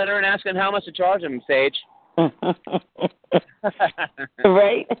thank you letter and ask them how much to charge them, Sage.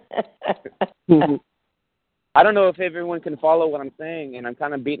 Right? I don't know if everyone can follow what I'm saying, and I'm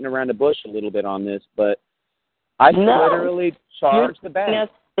kind of beating around the bush a little bit on this, but I can literally charge the bank.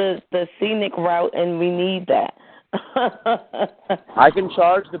 That's the scenic route, and we need that. I can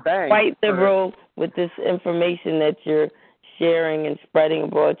charge the bank. Quite liberal with this information that you're sharing and spreading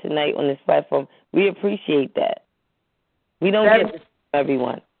abroad tonight on this platform. We appreciate that. We don't get this from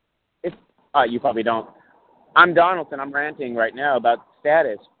everyone. You probably don't. I'm Donaldson. I'm ranting right now about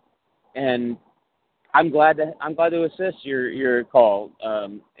status, and I'm glad to assist your call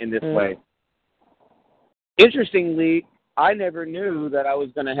in this way. Interestingly, I never knew that I was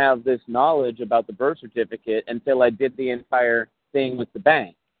going to have this knowledge about the birth certificate until I did the entire thing with the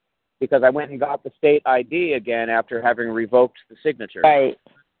bank, because I went and got the state ID again after having revoked the signature. Right.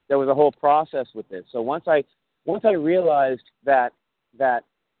 There was a whole process with this. So once I realized that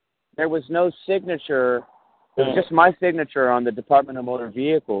there was no signature, it was just my signature on the Department of Motor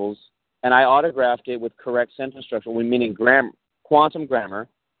Vehicles, and I autographed it with correct sentence structure, meaning quantum grammar.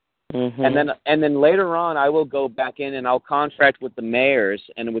 And then later on, I will go back in and I'll contract with the mayors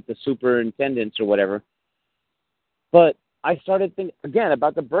and with the superintendents or whatever. But I started thinking again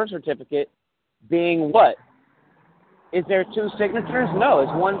about the birth certificate being what? Is there two signatures? No,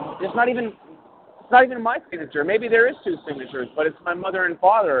 it's one. It's not even my signature. Maybe there is two signatures, but it's my mother and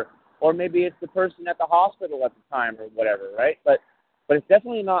father, or maybe it's the person at the hospital at the time or whatever, right? But it's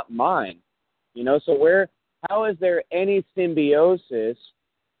definitely not mine, you know. So how is there any symbiosis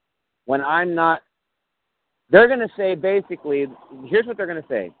when I'm not? They're going to say basically, here's what they're going to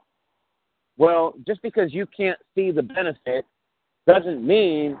say. Well, just because you can't see the benefit doesn't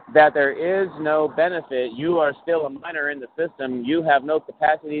mean that there is no benefit. You are still a minor in the system. You have no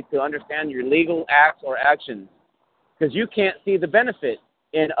capacity to understand your legal acts or actions because you can't see the benefit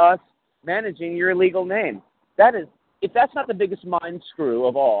in us managing your legal name. If that's not the biggest mind screw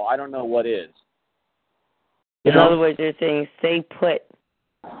of all, I don't know what is. In other words, you're saying stay put.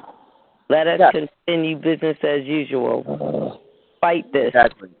 Let us continue business as usual. Fight this.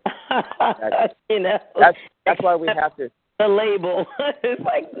 Exactly. You know, that's why we have to. The label. It's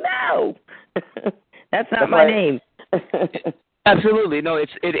like, no. That's not my name. Absolutely. No, it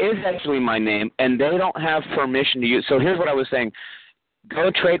is actually my name, and they don't have permission to use. So here's what I was saying.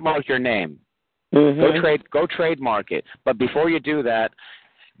 Go trademark your name. Go trademark it. But before you do that,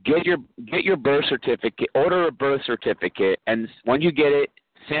 get your birth certificate, order a birth certificate, and when you get it,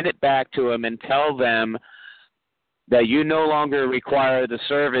 send it back to them and tell them that you no longer require the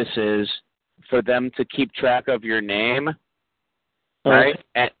services for them to keep track of your name, right?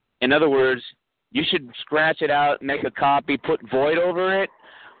 And in other words, you should scratch it out, make a copy, put void over it.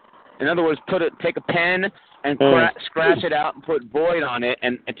 In other words, take a pen and scratch it out and put void on it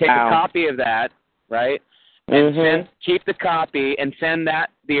and take a copy of that, right? And keep the copy and send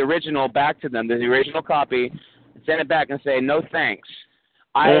the original back to them, the original copy, and send it back and say, no thanks.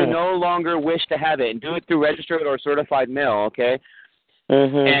 I no longer wish to have it, and do it through registered or certified mail, okay?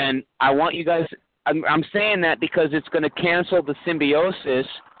 And I want you guys, I'm saying that because it's going to cancel the symbiosis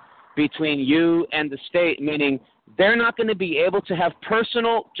between you and the state, meaning they're not going to be able to have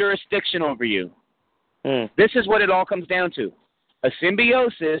personal jurisdiction over you. This is what it all comes down to. A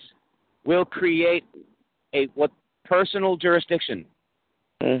symbiosis will create what personal jurisdiction.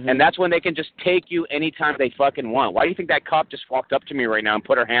 And that's when they can just take you anytime they fucking want. Why do you think that cop just walked up to me right now and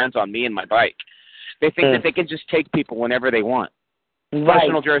put her hands on me and my bike? They think that they can just take people whenever they want.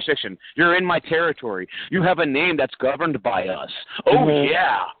 Personal jurisdiction. You're in my territory. You have a name that's governed by us. Oh,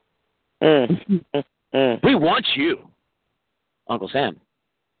 yeah. We want you. Uncle Sam.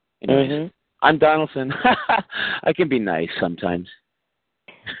 Anyways, I'm Donaldson. I can be nice sometimes.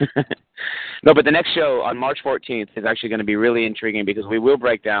 No, but the next show on March 14th is actually going to be really intriguing because we will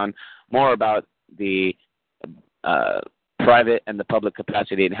break down more about the private and the public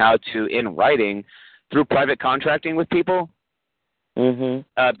capacity and how to, in writing, through private contracting with people,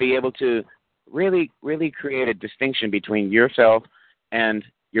 be able to really, really create a distinction between yourself and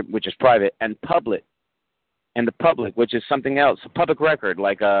which is private, and public, and the public, which is something else, a public record,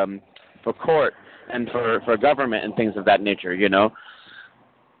 like for court and for government and things of that nature, you know.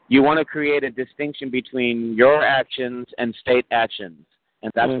 You want to create a distinction between your actions and state actions, and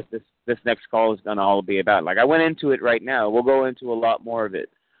that's what this next call is going to all be about. Like I went into it right now. We'll go into a lot more of it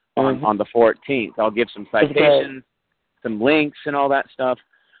on the 14th. I'll give some citations, some links, and all that stuff.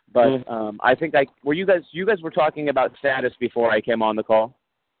 But I think you guys were talking about status before I came on the call.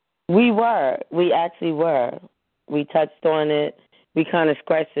 We were. We actually were. We touched on it. We kind of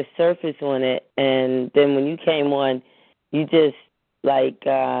scratched the surface on it, and then when you came on, you just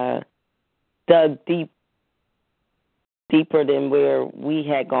dug deeper than where we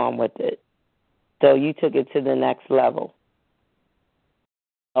had gone with it. So you took it to the next level.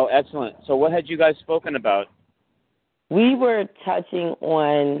 Oh, excellent. So what had you guys spoken about? We were touching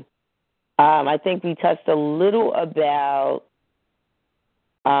on, I think we touched a little about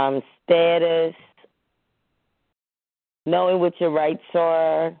status, knowing what your rights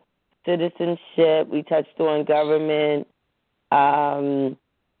are, citizenship. We touched on government,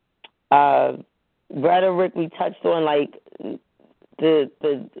 rhetoric. We touched on like the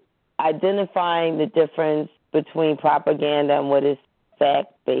identifying the difference between propaganda and what is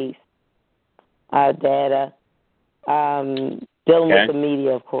fact-based data. Dealing with the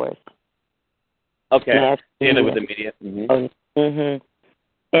media, of course. Okay. Dealing with the media.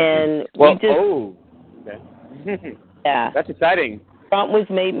 And yeah, that's exciting. Trump was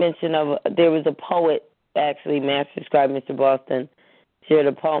made mention of. There was a poet, actually, Master Scribe, Mr. Boston, shared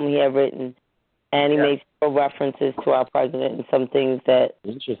a poem he had written, and he made several references to our president and some things that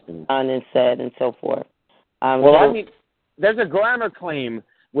done and said and so forth. I mean, there's a grammar claim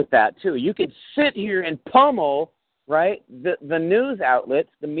with that too. You could sit here and pummel, right, the news outlets,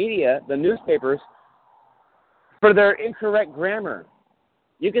 the media, the newspapers, for their incorrect grammar.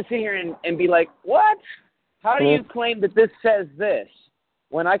 You can sit here and be like, what? How do you claim that this says this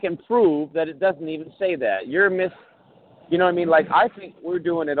when I can prove that it doesn't even say that? You know what I mean? Like, I think we're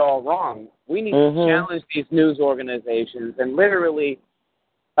doing it all wrong. We need to challenge these news organizations and literally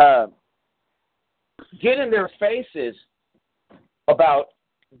get in their faces about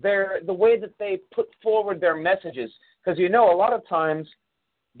the way that they put forward their messages. Because, a lot of times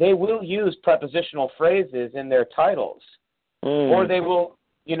they will use prepositional phrases in their titles. Or they will,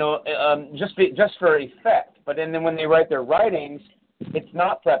 just for effect. But then when they write their writings, it's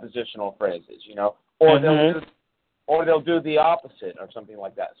not prepositional phrases, or they'll do the opposite or something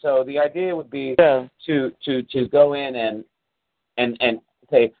like that. So the idea would be to go in and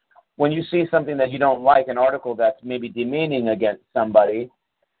say, when you see something that you don't like, an article that's maybe demeaning against somebody,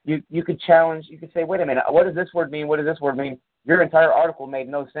 you could challenge. You could say, wait a minute, what does this word mean? What does this word mean? Your entire article made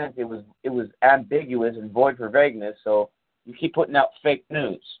no sense. It was ambiguous and void for vagueness. So you keep putting out fake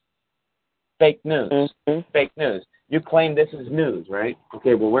news. Fake news. Fake news. You claim this is news, right?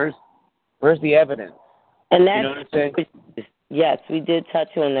 Okay, well, where's the evidence? And that's, you know what I'm saying? Yes, we did touch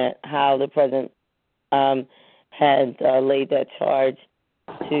on that, how the president had laid that charge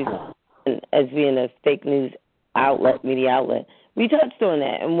to as being a fake news outlet, media outlet. We touched on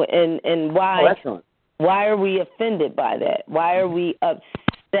that, and why. Oh, excellent. Why are we offended by that? Why are we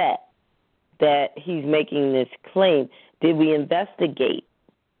upset that he's making this claim? Did we investigate?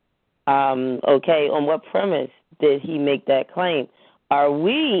 On what premise did he make that claim? Are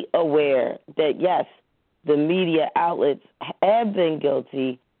we aware that, yes, the media outlets have been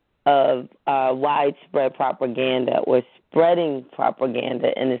guilty of widespread propaganda or spreading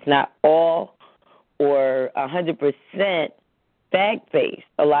propaganda, and it's not all or 100% fact-based.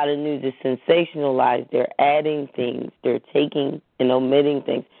 A lot of news is sensationalized. They're adding things. They're taking and omitting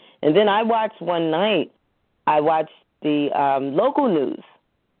things. And then I watched the local news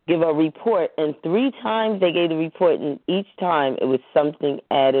give a report, and 3 times they gave the report, and each time it was something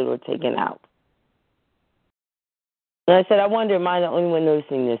added or taken out. And I said, I wonder, am I the only one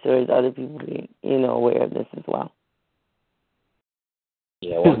noticing this, or is other people, aware of this as well?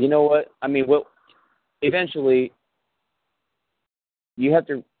 Yeah, well, you know what? I mean, eventually, you have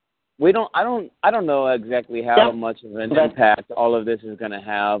to. I don't know exactly how much of an impact all of this is going to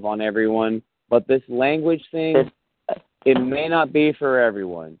have on everyone, but this language thing, it may not be for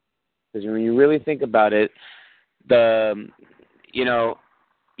everyone, because when you really think about it,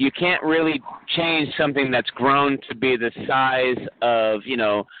 you can't really change something that's grown to be the size of,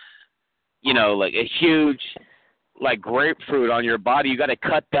 like a huge, like grapefruit on your body. You got to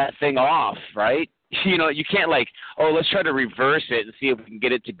cut that thing off, right? You can't let's try to reverse it and see if we can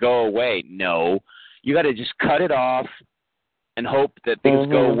get it to go away. No, you got to just cut it off and hope that things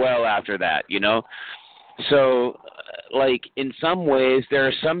go well after that, So, in some ways, there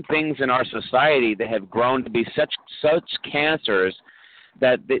are some things in our society that have grown to be such cancers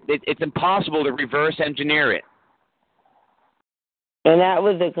that it's impossible to reverse engineer it. And that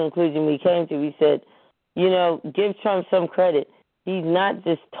was the conclusion we came to. We said, give Trump some credit. He's not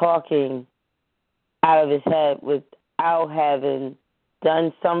just talking out of his head without having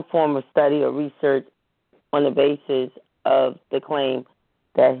done some form of study or research on the basis of the claim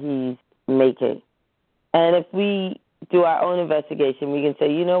that he's making. And if we do our own investigation, we can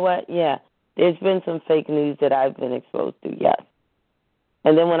say, you know what? Yeah, there's been some fake news that I've been exposed to, yes.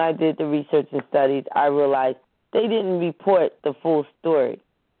 And then when I did the research and studies, I realized they didn't report the full story.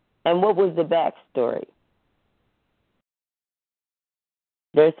 And what was the backstory?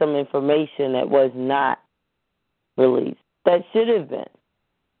 There's some information that was not released that should have been.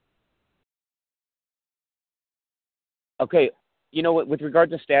 Okay, you know what? With regard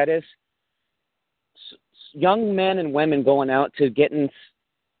to status, young men and women going out to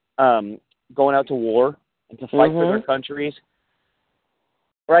war and to fight for their countries,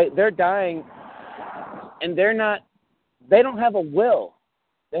 right? They're dying, and they don't have a will.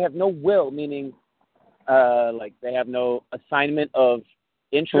 They have no will, meaning like they have no assignment of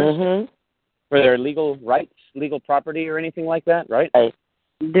interest for their legal rights, legal property, or anything like that, right?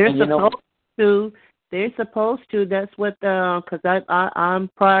 They're supposed to. They're supposed to. That's what because I'm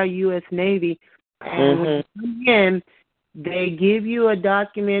prior U.S. Navy, and when you come in, they give you a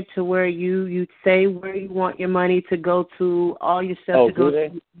document to where you say where you want your money to go to, all your stuff to go to.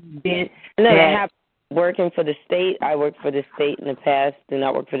 And then I have working for the state. I worked for the state in the past. Do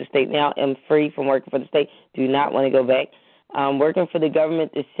not work for the state now. I'm free from working for the state. Do not want to go back. Working for the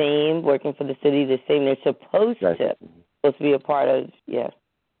government, the same. Working for the city, the same. They're supposed to be a part of. Yes.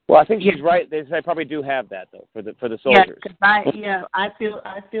 Well, I think she's right. They probably do have that though for the soldiers. I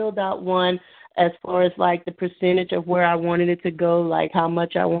filled out one as far as like the percentage of where I wanted it to go, like how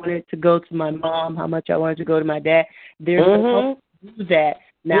much I wanted it to go to my mom, how much I wanted to go to my dad. They're supposed to do that.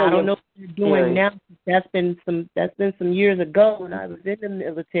 Now I don't know what they're doing now. That's been some years ago when I was in the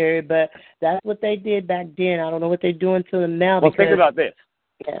military, but that's what they did back then. I don't know what they're doing to them now. Well, think about this.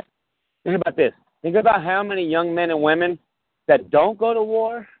 Yeah. Think about this. Think about how many young men and women that don't go to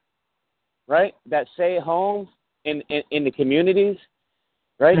war, right? That stay home in the communities,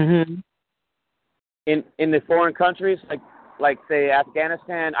 right? In the foreign countries, like say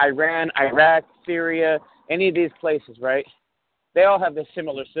Afghanistan, Iran, Iraq, Syria, any of these places, right? They all have this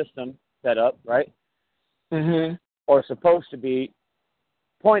similar system set up, right? Or supposed to be.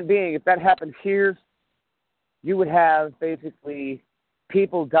 Point being, if that happened here, you would have basically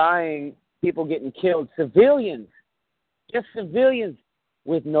people dying, people getting killed, civilians, just civilians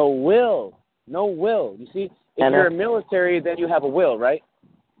with no will. No will. You see, if you're a military, then you have a will, right?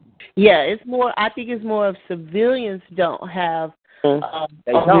 Yeah, I think it's more of civilians don't have a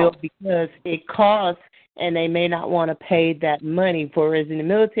will because it costs and they may not want to pay that money. Whereas in the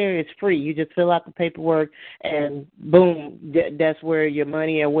military, it's free. You just fill out the paperwork and boom, that's where your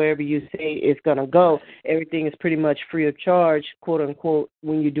money and wherever you say it's going to go. Everything is pretty much free of charge, quote unquote,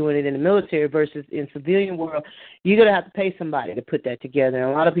 when you're doing it in the military versus in civilian world. You're going to have to pay somebody to put that together. And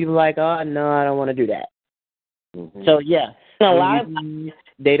a lot of people are like, oh, no, I don't want to do that. So, yeah. A lot of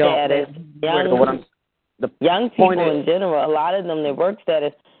they don't. Young people in general, a lot of them, their work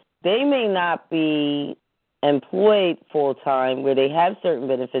status, they may not be employed full time where they have certain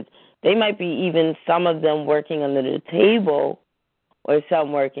benefits. They might be even some of them working under the table or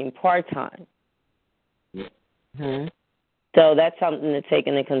some working part time. So that's something to take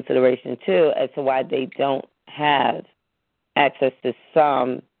into consideration too as to why they don't have access to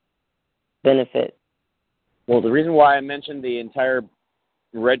some benefit. Well, the reason why I mentioned the entire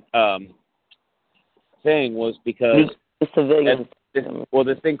red thing was because civilians.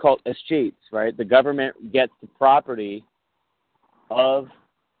 This thing called escheats, right? The government gets the property of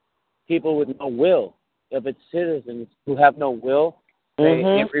people with no will, of its citizens who have no will.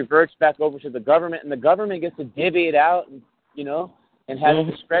 It reverts back over to the government, and the government gets to divvy it out, and has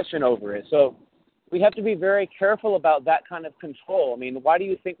discretion over it. So we have to be very careful about that kind of control. I mean, why do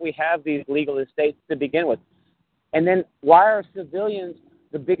you think we have these legal estates to begin with? And then why are civilians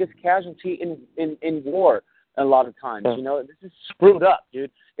the biggest casualty in war a lot of times? This is screwed up, dude.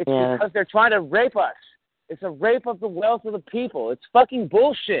 It's because they're trying to rape us. It's a rape of the wealth of the people. It's fucking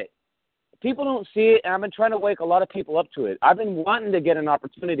bullshit. People don't see it, and I've been trying to wake a lot of people up to it. I've been wanting to get an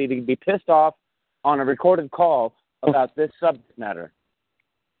opportunity to be pissed off on a recorded call about this subject matter.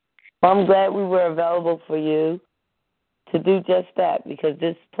 Well, I'm glad we were available for you to do just that because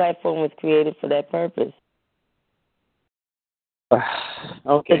this platform was created for that purpose.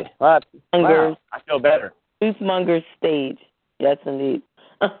 Okay. Wow. I feel better. Truthmonger's stage. Yes, indeed.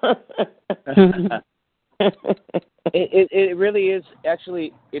 It really is.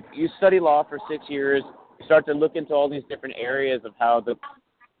 Actually, if you study law for 6 years, you start to look into all these different areas of how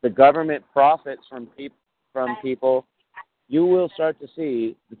the government profits from people, you will start to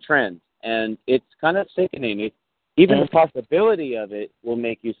see the trends. And it's kind of sickening. Even the possibility of it will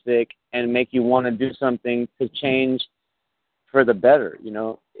make you sick and make you want to do something to change for the better,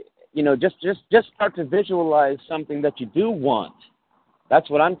 just start to visualize something that you do want. That's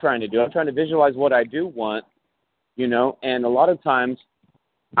what I'm trying to do. I'm trying to visualize what I do want, and a lot of times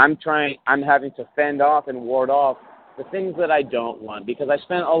I'm having to fend off and ward off the things that I don't want because I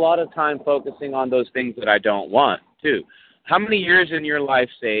spent a lot of time focusing on those things that I don't want too. How many years in your life,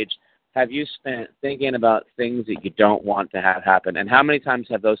 Sage, have you spent thinking about things that you don't want to have happen, and how many times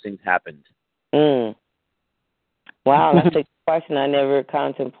have those things happened? Wow, that's a question I never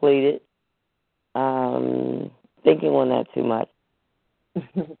contemplated. Thinking on that too much.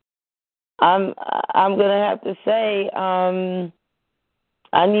 I'm gonna have to say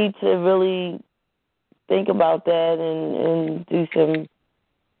I need to really think about that and do some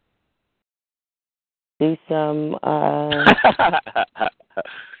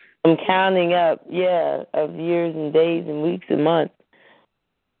I'm counting up, of years and days and weeks and months.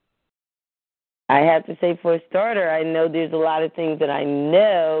 I have to say, for a starter, I know there's a lot of things that I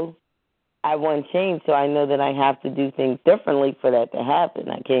know I want change, so I know that I have to do things differently for that to happen.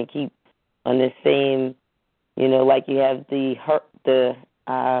 I can't keep on the same, like you have the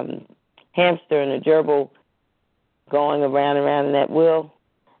hamster and the gerbil going around and around in that wheel.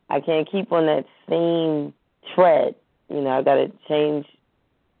 I can't keep on that same tread. I got to change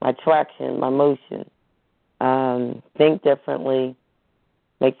my traction, my motion, think differently,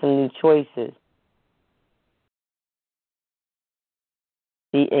 make some new choices,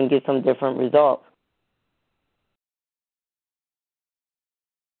 and get some different results.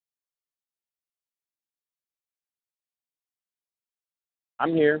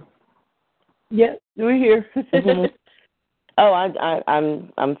 I'm here. Yeah, we're here. Mm-hmm. Oh,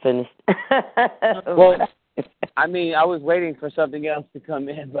 I'm finished. Well, I mean, I was waiting for something else to come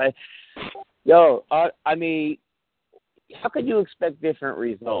in, but I mean, how could you expect different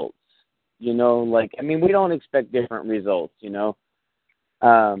results? We don't expect different results.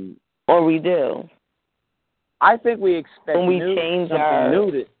 Or we do. I think we expect when we new, change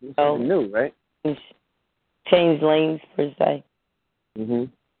something new, right? Change lanes per se. Mhm.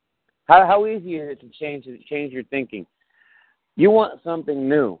 How easy is it to change your thinking? You want something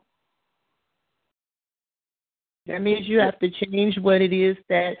new. That means you have to change what it is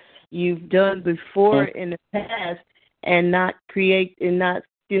that you've done before in the past and not create and not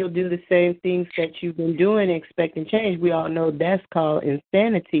still do the same things that you've been doing expecting change. We all know that's called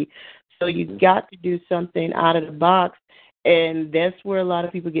insanity. So you've got to do something out of the box, and that's where a lot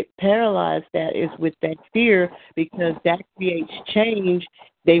of people get paralyzed at, is with that fear, because that creates change.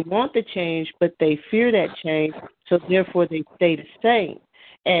 They want the change, but they fear that change, so therefore they stay the same.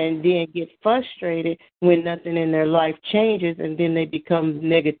 And then get frustrated when nothing in their life changes, and then they become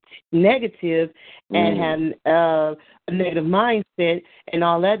negative and have a negative mindset, and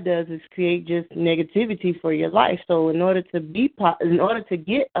all that does is create just negativity for your life. So in order to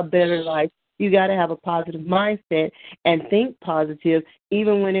get a better life, you got to have a positive mindset and think positive,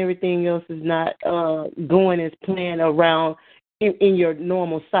 even when everything else is not going as planned around in your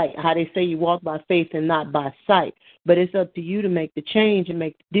normal sight. How they say you walk by faith and not by sight. But it's up to you to make the change and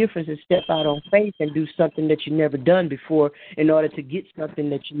make the difference and step out on faith and do something that you've never done before in order to get something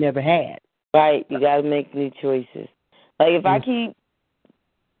that you never had. Right. You got to make new choices. Like if I keep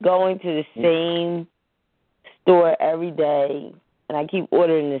going to the same store every day and I keep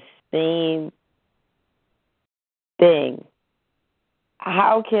ordering the same thing,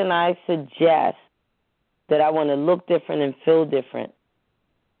 how can I suggest that I want to look different and feel different?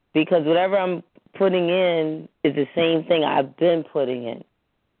 Because whatever I'm putting in is the same thing I've been putting in.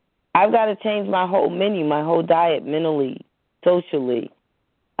 I've got to change my whole menu, my whole diet, mentally, socially.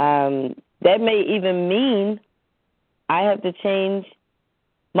 That may even mean I have to change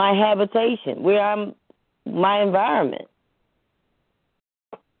my habitation, my environment,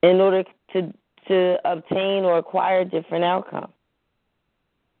 in order to obtain or acquire different outcomes.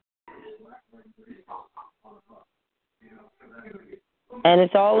 And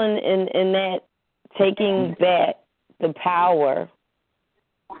it's all in that taking back the power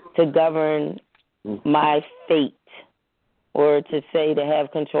to govern my fate, or to say to have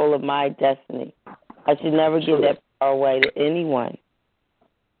control of my destiny. I should never give that power away to anyone.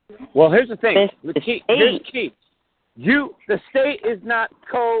 Well, here's the thing. Here's the key. The state is not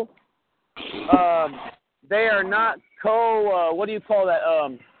they are not what do you call that?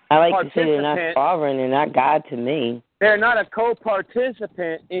 I like to say they're not sovereign, they're not God to me. They're not a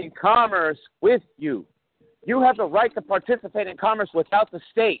co-participant in commerce with you. You have the right to participate in commerce without the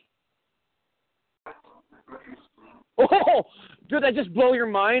state. Oh, did that just blow your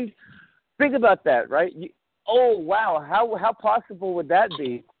mind? Think about that, right? Wow, how possible would that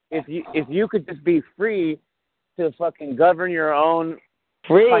be if you could just be free to fucking govern your own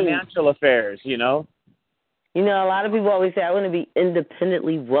financial affairs, You know, a lot of people always say, I want to be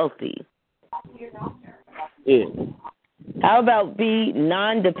independently wealthy. Yeah. How about be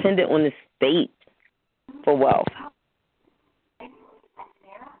non-dependent on the state for wealth?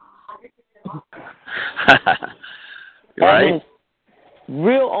 Right.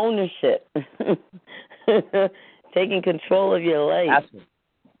 Real ownership. Taking control of your life.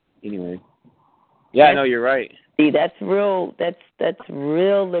 Anyway. Yeah, I know you're right. See, that's real. That's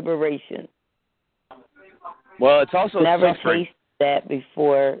real liberation. Well, it's also never suffering. that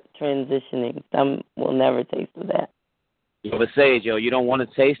before transitioning. Some will never taste of that. Yo, but Sage, you don't want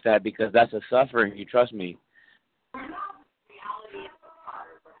to taste that because that's a suffering. You trust me.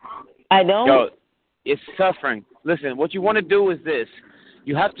 I don't. Yo, it's suffering. Listen, what you want to do is this.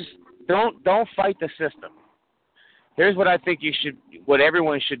 You have to don't fight the system. Here's what I think what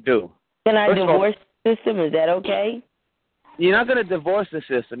everyone should do. Can I divorce the system? Is that okay? You're not going to divorce the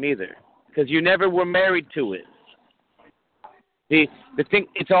system either because you never were married to it. The thing,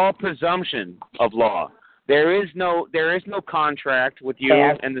 it's all presumption of law. There is no contract with you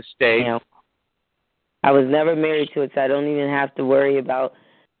and the state. I was never married to it, so I don't even have to worry about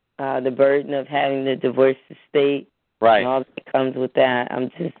the burden of having to divorce the state. Right. And all that comes with that.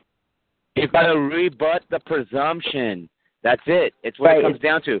 You've got to rebut the presumption. That's it. It's what it comes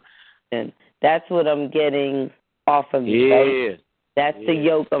down to. And that's what I'm getting off of you. Right? That's the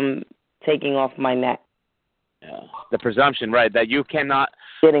yoke I'm taking off my neck. Yeah. The presumption, right, that you cannot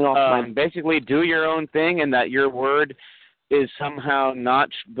basically do your own thing and that your word is somehow not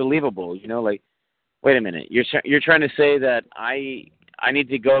believable. Like, wait a minute, you're trying to say that I need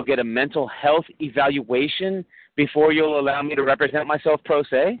to go get a mental health evaluation before you'll allow me to represent myself pro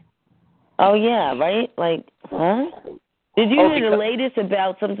se? Oh, yeah, right? Like, huh? Did you hear the latest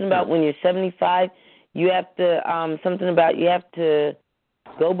about something about when you're 75, you have to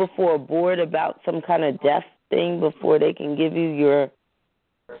go before a board about some kind of death thing before they can give you your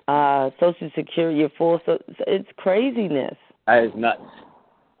Social Security, your full. It's craziness. That is nuts.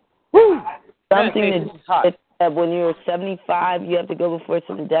 Woo! Something that when you're 75, you have to go before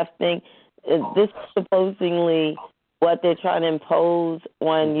some death thing. This is supposedly what they're trying to impose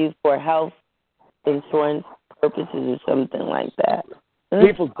on you for health insurance purposes or something like that.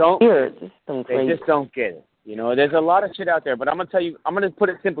 People don't. They just don't get it. There's a lot of shit out there, but I'm going to put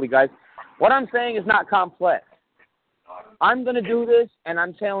it simply, guys. What I'm saying is not complex. I'm going to do this, and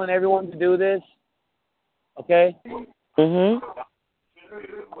I'm telling everyone to do this, okay? Mm-hmm.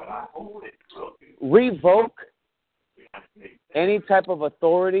 Revoke any type of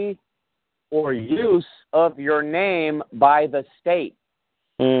authority or use of your name by the state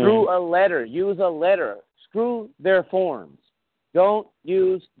through a letter. Use a letter. Screw their forms. Don't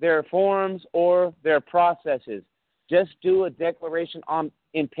use their forms or their processes. Just do a declaration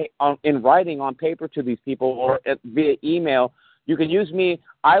in writing on paper to these people or via email. You can use me.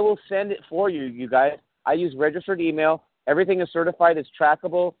 I will send it for you, you guys. I use registered email. Everything is certified. It's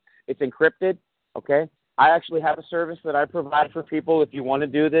trackable. It's encrypted, okay? I actually have a service that I provide for people if you want to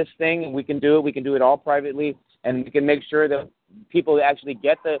do this thing, and we can do it. We can do it all privately, and we can make sure that people actually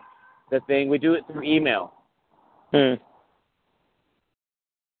get the thing. We do it through email. It's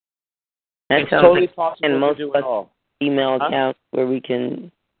totally possible to do it all. Email accounts where we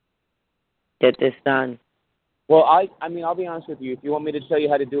can get this done. Well, I'll be honest with you. If you want me to tell you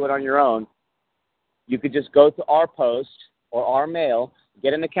how to do it on your own, you could just go to our post or our mail,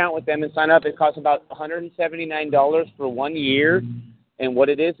 get an account with them, and sign up. It costs about $179 for 1 year. And what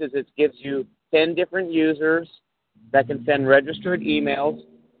it is it gives you 10 different users that can send registered emails.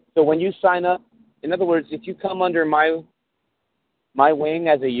 So when you sign up, in other words, if you come under my wing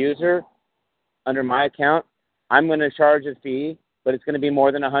as a user, under my account, I'm going to charge a fee, but it's going to be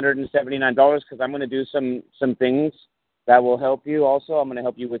more than $179 because I'm going to do some things that will help you also. I'm going to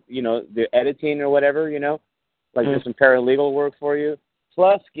help you with, the editing or whatever, like do some paralegal work for you,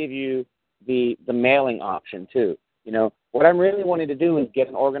 plus give you the mailing option too. What I'm really wanting to do is get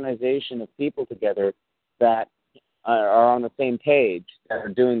an organization of people together that are on the same page, that are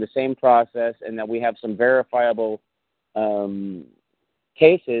doing the same process, and that we have some verifiable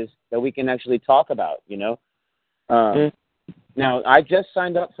cases that we can actually talk about, Now, I just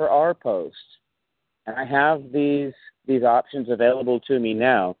signed up for our post, and I have these options available to me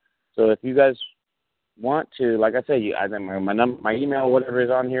now. So if you guys want to, like I said, my email, whatever is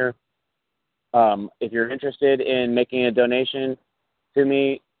on here, if you're interested in making a donation to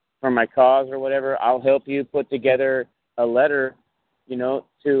me for my cause or whatever, I'll help you put together a letter,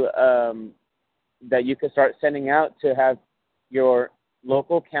 to that you can start sending out to have your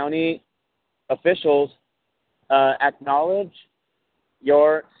local county officials acknowledge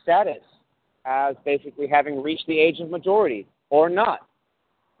your status as basically having reached the age of majority or not.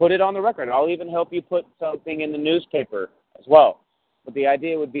 Put it on the record. I'll even help you put something in the newspaper as well. But the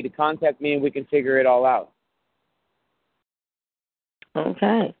idea would be to contact me and we can figure it all out.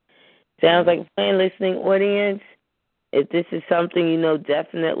 Okay. Sounds like a plan, listening audience. If this is something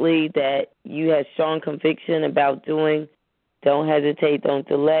definitely that you have strong conviction about doing, don't hesitate, don't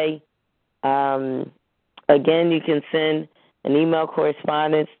delay. Again, you can send an email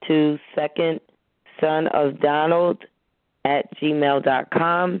correspondence to Second Son of Donald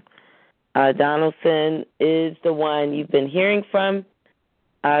 @gmail.com. Donaldson is the one you've been hearing from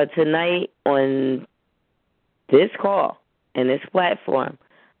tonight on this call and this platform.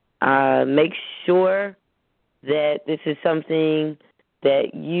 Make sure that this is something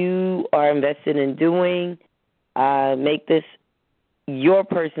that you are invested in doing. Make this your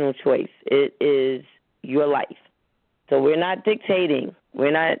personal choice. It is your life. So we're not dictating.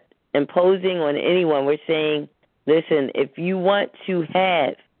 We're not imposing on anyone. We're saying, listen, if you want to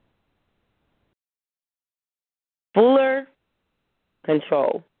have fuller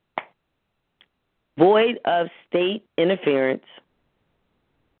control, void of state interference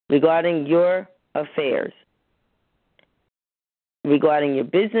regarding your affairs, regarding your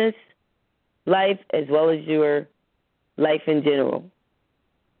business life as well as your life in general,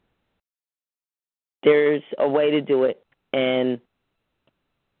 there's a way to do it. And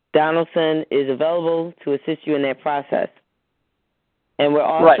Donaldson is available to assist you in that process. And we're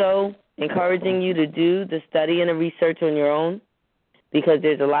also encouraging you to do the study and the research on your own, because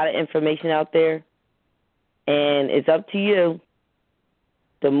there's a lot of information out there, and it's up to you.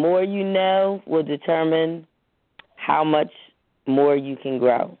 The more you know will determine how much more you can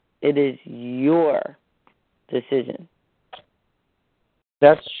grow. It is your decision.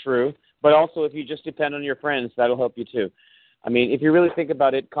 That's true. But also, if you just depend on your friends, that'll help you too. I mean, if you really think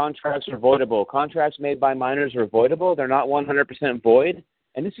about it, contracts are voidable. Contracts made by minors are voidable. They're not 100% void.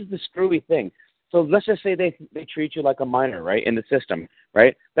 And this is the screwy thing. So let's just say they treat you like a minor, right, in the system,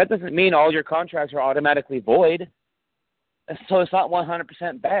 right? That doesn't mean all your contracts are automatically void. So it's not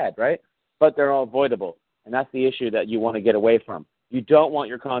 100% bad, right? But they're all voidable. And that's the issue that you want to get away from. You don't want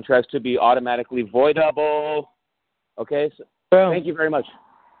your contracts to be automatically voidable. Okay? So, thank you very much.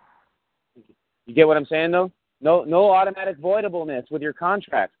 You get what I'm saying, though? No automatic voidableness with your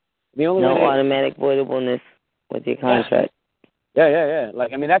contract. The only automatic voidableness with your contract. Yeah.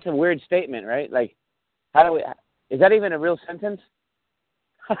 Like, I mean, that's a weird statement, right? Like, is that even a real sentence?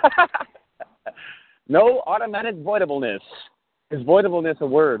 No automatic voidableness. Is voidableness a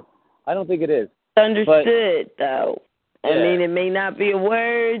word? I don't think it is. It's understood, though. Yeah. I mean, it may not be a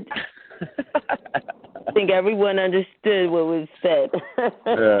word. I think everyone understood what was said.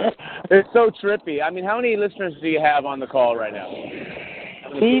 Yeah. It's so trippy. I mean, how many listeners do you have on the call right now?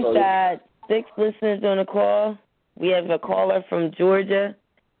 We've got 6 listeners on the call. We have a caller from Georgia.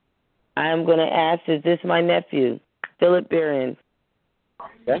 I'm going to ask, is this my nephew, Philip Behrens?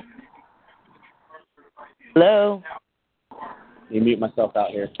 Okay. Hello? Let me mute myself out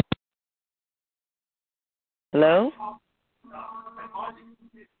here. Hello?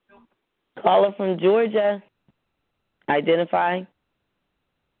 Caller from Georgia. Identify.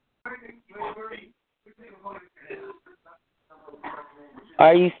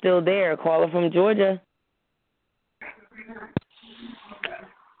 Are you still there? Caller from Georgia.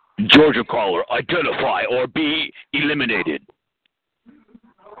 Georgia caller, identify or be eliminated.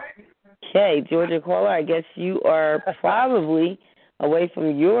 Okay, Georgia caller, I guess you are probably away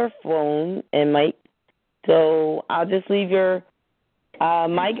from your phone and mic, so I'll just leave your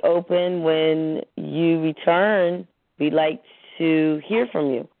mic open. When you return, we'd like to hear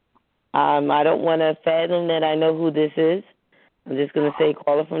from you. I don't want to fathom that I know who this is. I'm just going to say,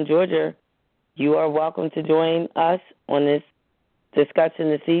 caller from Georgia, you are welcome to join us on this discussion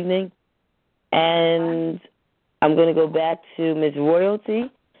this evening. And I'm going to go back to Ms.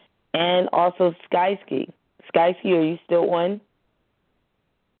 Royalty and also Skyski. Skyski, are you still on?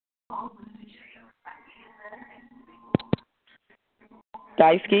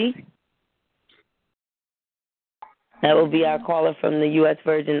 Skyski? That will be our caller from the U.S.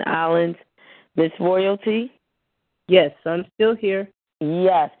 Virgin Islands. Ms. Royalty? Yes, I'm still here.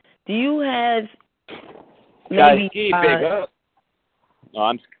 Yes. Do you have maybe... Sky Ski, big up.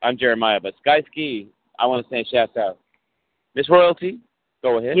 No, I'm Jeremiah, but Sky Ski, I want to say shout out. Miss Royalty,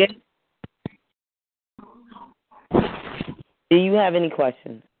 go ahead. Yes. Do you have any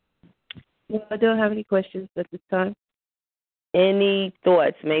questions? No, I don't have any questions at this time. Any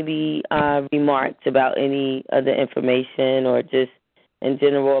thoughts, maybe remarks about any other information or just in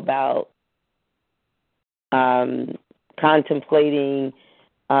general about contemplating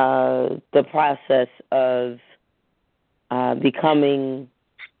the process of becoming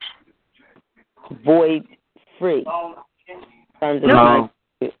void-free in terms of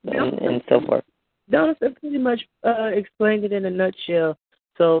and so forth? Donaldson pretty much explained it in a nutshell.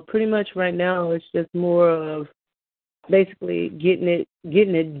 So pretty much right now it's just more of basically getting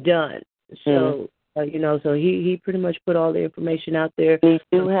it done. So so he pretty much put all the information out there. You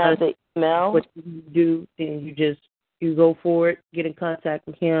do have the email. What you do, and you go for it, get in contact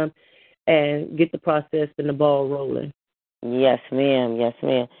with him, and get the process and the ball rolling. Yes, ma'am. Yes,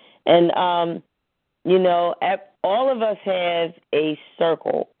 ma'am. And you know, all of us have a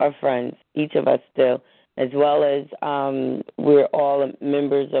circle of friends. Each of us do, as well as we're all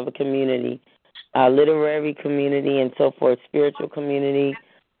members of a community, a literary community, and so forth, spiritual community.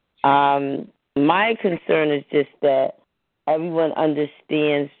 My concern is just that everyone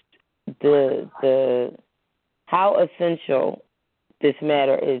understands the how essential this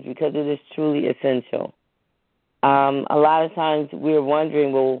matter is, because it is truly essential. A lot of times we're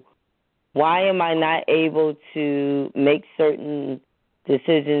wondering, well, why am I not able to make certain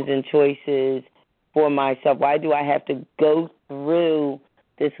decisions and choices for myself? Why do I have to go through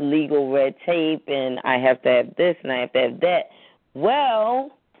this legal red tape, and I have to have this and I have to have that?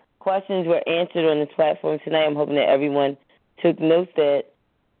 Well, questions were answered on this platform tonight. I'm hoping that everyone took note that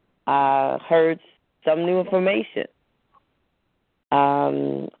heard some new information.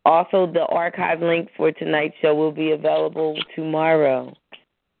 Also, the archive link for tonight's show will be available tomorrow.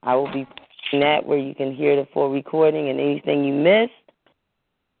 I will be putting that where you can hear the full recording and anything you missed,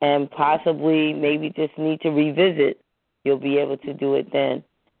 and possibly maybe just need to revisit. You'll be able to do it then.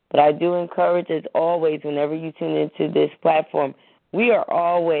 But I do encourage, as always, whenever you tune into this platform, we are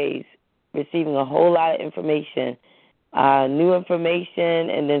always receiving a whole lot of information, new information,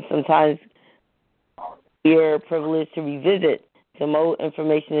 and then sometimes we're privileged to revisit some old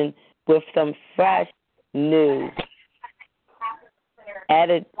information with some fresh news,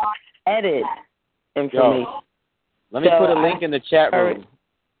 added information. Yo, let me put a link in the chat room.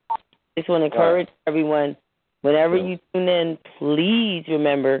 Just want to encourage everyone, whenever you tune in, please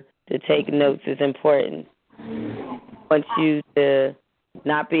remember to take notes. It's important. I want you to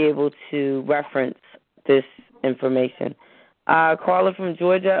not be able to reference this information. Caller from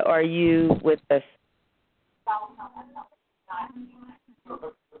Georgia, are you with us?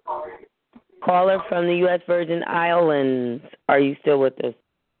 Caller from the U.S. Virgin Islands, are you still with us?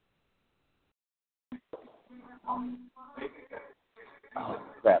 Oh,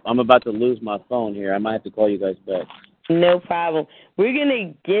 crap. I'm about to lose my phone here. I might have to call you guys back. No problem. We're going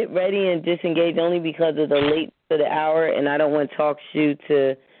to get ready and disengage only because of the late to the hour, and I don't want Talk Shoe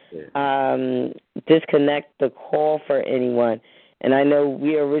to disconnect the call for anyone. And I know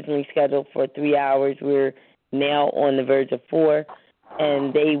we were originally scheduled for 3 hours. We're now on the verge of 4,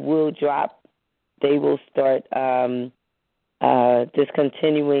 and they will start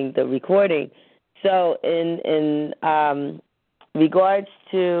discontinuing the recording. So in regards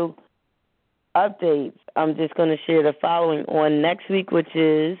to updates, I'm just going to share the following. On next week, which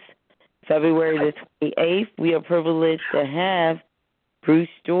is February the 28th, we are privileged to have Bruce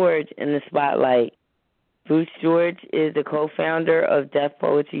George in the spotlight. Bruce George is the co-founder of Deaf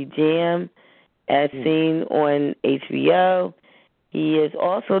Poetry Jam, as seen on HBO. He is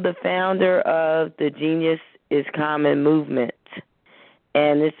also the founder of the Genius is Common movement.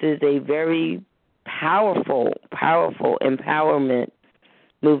 And this is a very powerful empowerment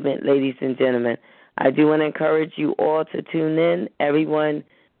movement, ladies and gentlemen. I do want to encourage you all to tune in, everyone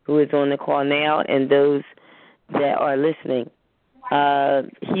who is on the call now and those that are listening.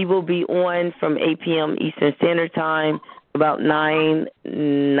 He will be on from 8 p.m. Eastern Standard Time, about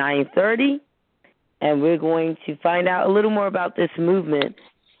 9:30. And we're going to find out a little more about this movement,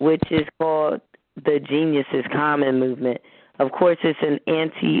 which is called the Genius is Common movement. Of course, it's an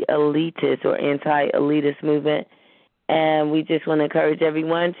anti-elitist or anti-elitist movement, and we just want to encourage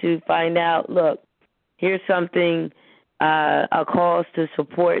everyone to find out, look, here's something, a cause to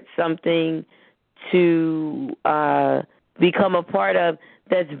support, something to become a part of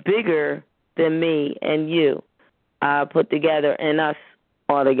that's bigger than me and you put together and us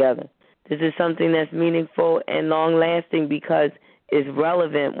all together. This is something that's meaningful and long-lasting because it's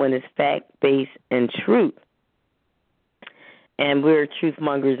relevant when it's fact-based and truth. And we're truth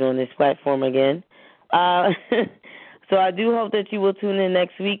mongers on this platform again. So I do hope that you will tune in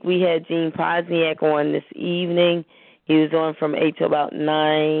next week. We had Gene Posniak on this evening. He was on from 8 to about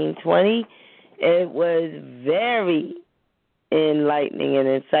 9:20. It was very enlightening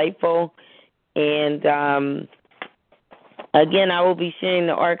and insightful. And, again, I will be sharing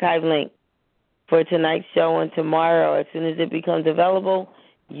the archive link for tonight's show and tomorrow. As soon as it becomes available,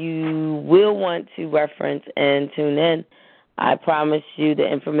 you will want to reference and tune in. I promise you the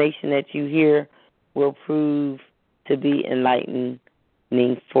information that you hear will prove to be enlightening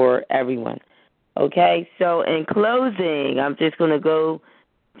for everyone. Okay, so in closing, I'm just going to go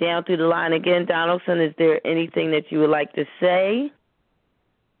down through the line again. Donaldson, is there anything that you would like to say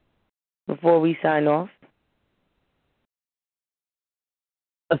before we sign off?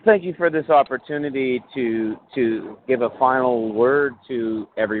 Thank you for this opportunity to give a final word to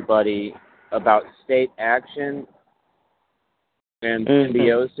everybody about state action. and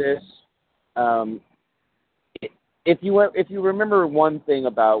symbiosis. If you remember one thing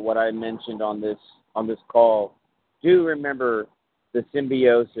about what I mentioned on this call, do remember the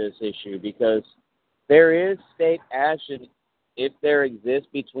symbiosis issue, because there is state action if there exists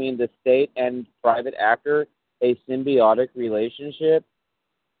between the state and private actor a symbiotic relationship.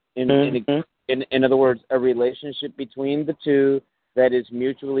 In other words, a relationship between the two that is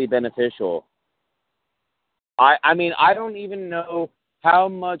mutually beneficial. I mean, I don't even know how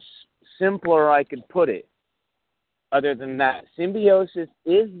much simpler I could put it other than that. Symbiosis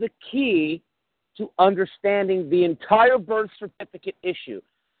is the key to understanding the entire birth certificate issue.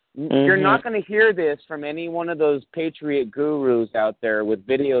 You're not going to hear this from any one of those patriot gurus out there with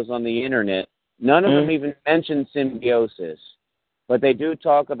videos on the internet. None of them even mention symbiosis. But they do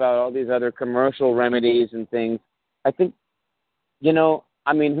talk about all these other commercial remedies and things. I think,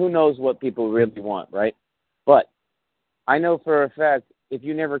 I mean, who knows what people really want, right? But I know for a fact, if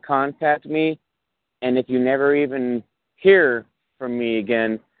you never contact me, and if you never even hear from me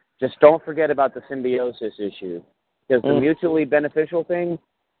again, just don't forget about the symbiosis issue. Because the mutually beneficial thing,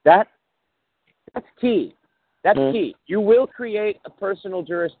 that's key. That's key. You will create a personal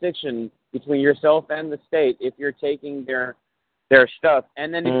jurisdiction between yourself and the state if you're taking their stuff.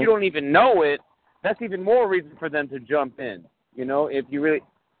 And then if you don't even know it, that's even more reason for them to jump in. If you really...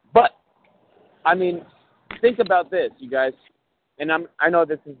 But, I mean, think about this, you guys. And I know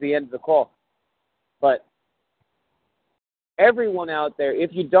this is the end of the call. But everyone out there,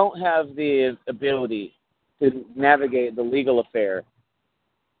 if you don't have the ability to navigate the legal affair,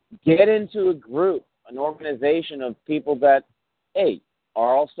 get into a group, an organization of people that, hey,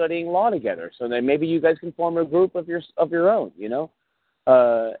 are all studying law together. So then maybe you guys can form a group of your own,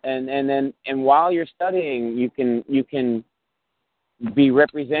 and while you're studying, you can be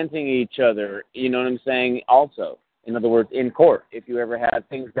representing each other. You know what I'm saying? Also, in other words, in court, if you ever have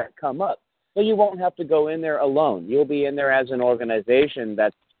things that come up, so you won't have to go in there alone. You'll be in there as an organization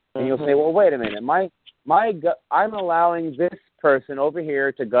and you'll say, well, wait a minute, I'm allowing this person over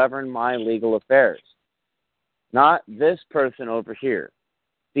here to govern my legal affairs, not this person over here.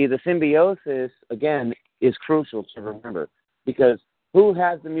 See, the symbiosis, again, is crucial to remember, because who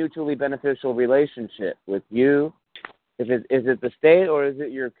has the mutually beneficial relationship with you? Is it the state, or is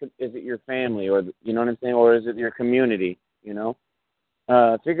it your family, or you know what I'm saying, or is it your community? Figure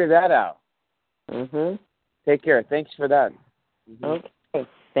that out. Take care. Thanks for that. Okay.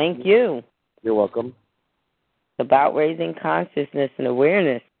 Thank you. You're welcome. About raising consciousness and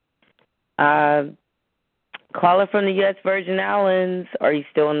awareness. Caller from the U.S. Virgin Islands, are you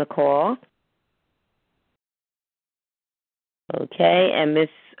still on the call? Okay, and Miss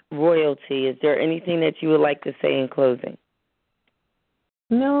Royalty, is there anything that you would like to say in closing?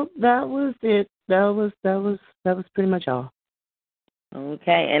 No, that was it. That was pretty much all.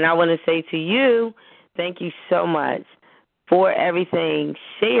 Okay, and I want to say to you, thank you so much for everything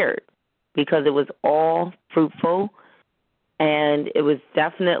shared, because it was all fruitful and it was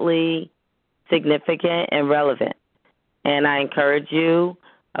definitely significant and relevant. And I encourage you,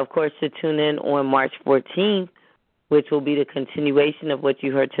 of course, to tune in on March 14th, which will be the continuation of what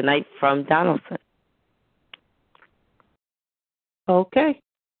you heard tonight from Donaldson. Okay.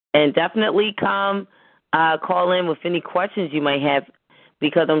 And definitely come call in with any questions you might have,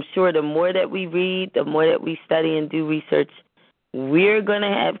 because I'm sure the more that we read, the more that we study and do research, we're going to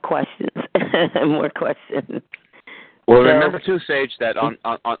have questions, more questions. Well, remember too, Sage, that on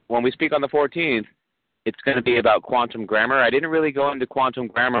when we speak on the 14th, it's going to be about quantum grammar. I didn't really go into quantum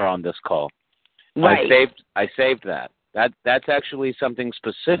grammar on this call. Right. I saved that. That's actually something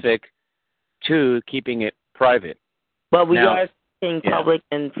specific to keeping it private. But we are speaking public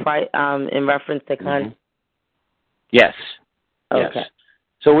and in reference to content. Yes. Okay. Yes.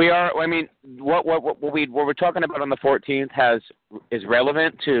 So we are. I mean, what we're talking about on the 14th is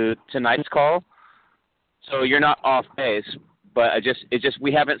relevant to tonight's call. So you're not off base, but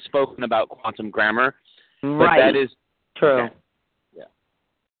we haven't spoken about quantum grammar. Right. But that is true. Okay. Yeah.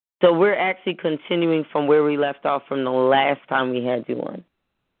 So we're actually continuing from where we left off from the last time we had you on,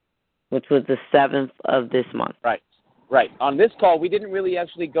 which was the 7th of this month. Right. Right. On this call, we didn't really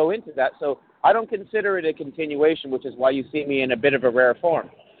actually go into that, so I don't consider it a continuation, which is why you see me in a bit of a rare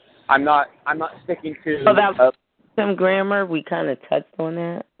form. I'm not sticking to... About some grammar, we kind of touched on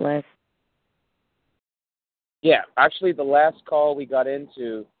that last... Yeah, actually the last call we got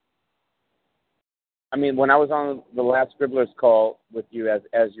into... I mean, when I was on the last Scribbler's call with you as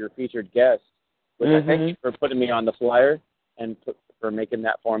your featured guest, which I thank you for putting me on the flyer and for making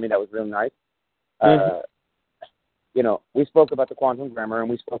that for me. That was real nice. We spoke about the quantum grammar, and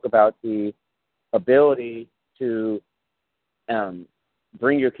we spoke about the ability to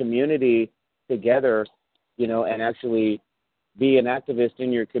bring your community together, and actually be an activist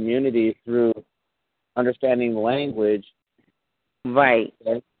in your community through understanding the language. Right.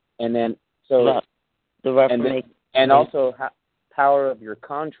 Okay? And then, so, the Reformation. And also power of your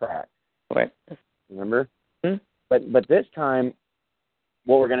contract. Right. Remember? Hmm? But this time,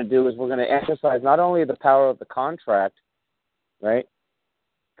 what we're going to do is we're going to emphasize not only the power of the contract, right?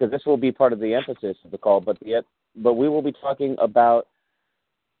 Because this will be part of the emphasis of the call, but we will be talking about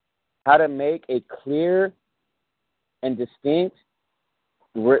how to make a clear and distinct,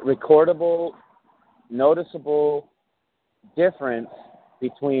 recordable, noticeable difference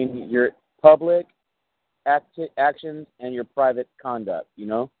between your public actions and your private conduct,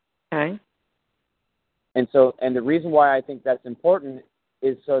 Okay. And the reason why I think that's important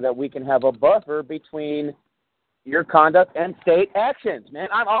is so that we can have a buffer between your conduct and state actions, man.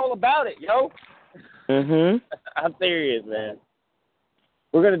 I'm all about it, yo. Mhm. I'm serious, man.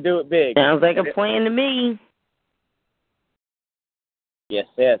 We're going to do it big. Sounds like a plan to me. Yes.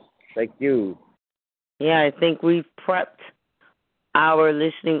 Thank you. Yeah, I think we've prepped our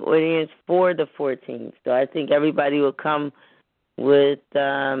listening audience for the 14th. So I think everybody will come with,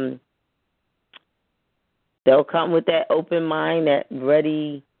 they'll come with that open mind, that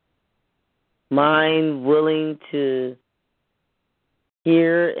ready mind, willing to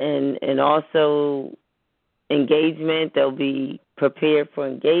hear and also engagement. They'll be prepared for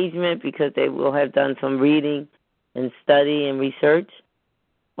engagement because they will have done some reading and study and research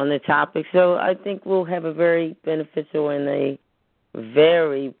on the topic. So I think we'll have a very beneficial and a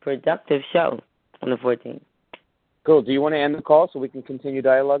very productive show on the 14th. Cool. Do you want to end the call so we can continue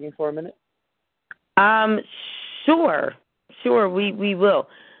dialoguing for a minute? Sure, we will.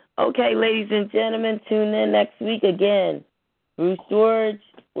 Okay, ladies and gentlemen, tune in next week again. Bruce George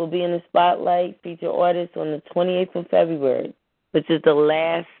will be in the spotlight, feature artist on the 28th of February, which is the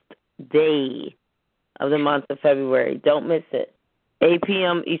last day of the month of February. Don't miss it. 8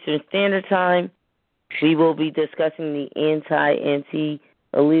 p.m. Eastern Standard Time. We will be discussing the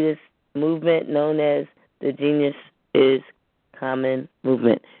anti-elitist movement known as the Genius is Common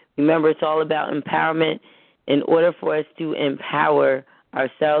movement. Remember, it's all about empowerment. In order for us to empower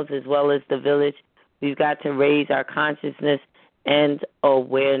ourselves as well as the village, we've got to raise our consciousness and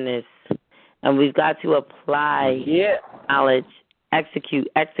awareness. And we've got to apply knowledge, execute.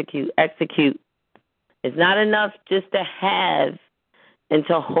 It's not enough just to have and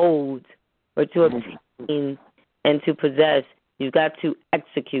to hold or to obtain and to possess. You've got to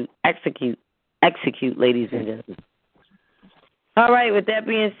execute, ladies and gentlemen. All right, with that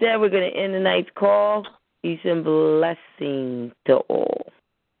being said, we're going to end tonight's call. Peace and blessings to all.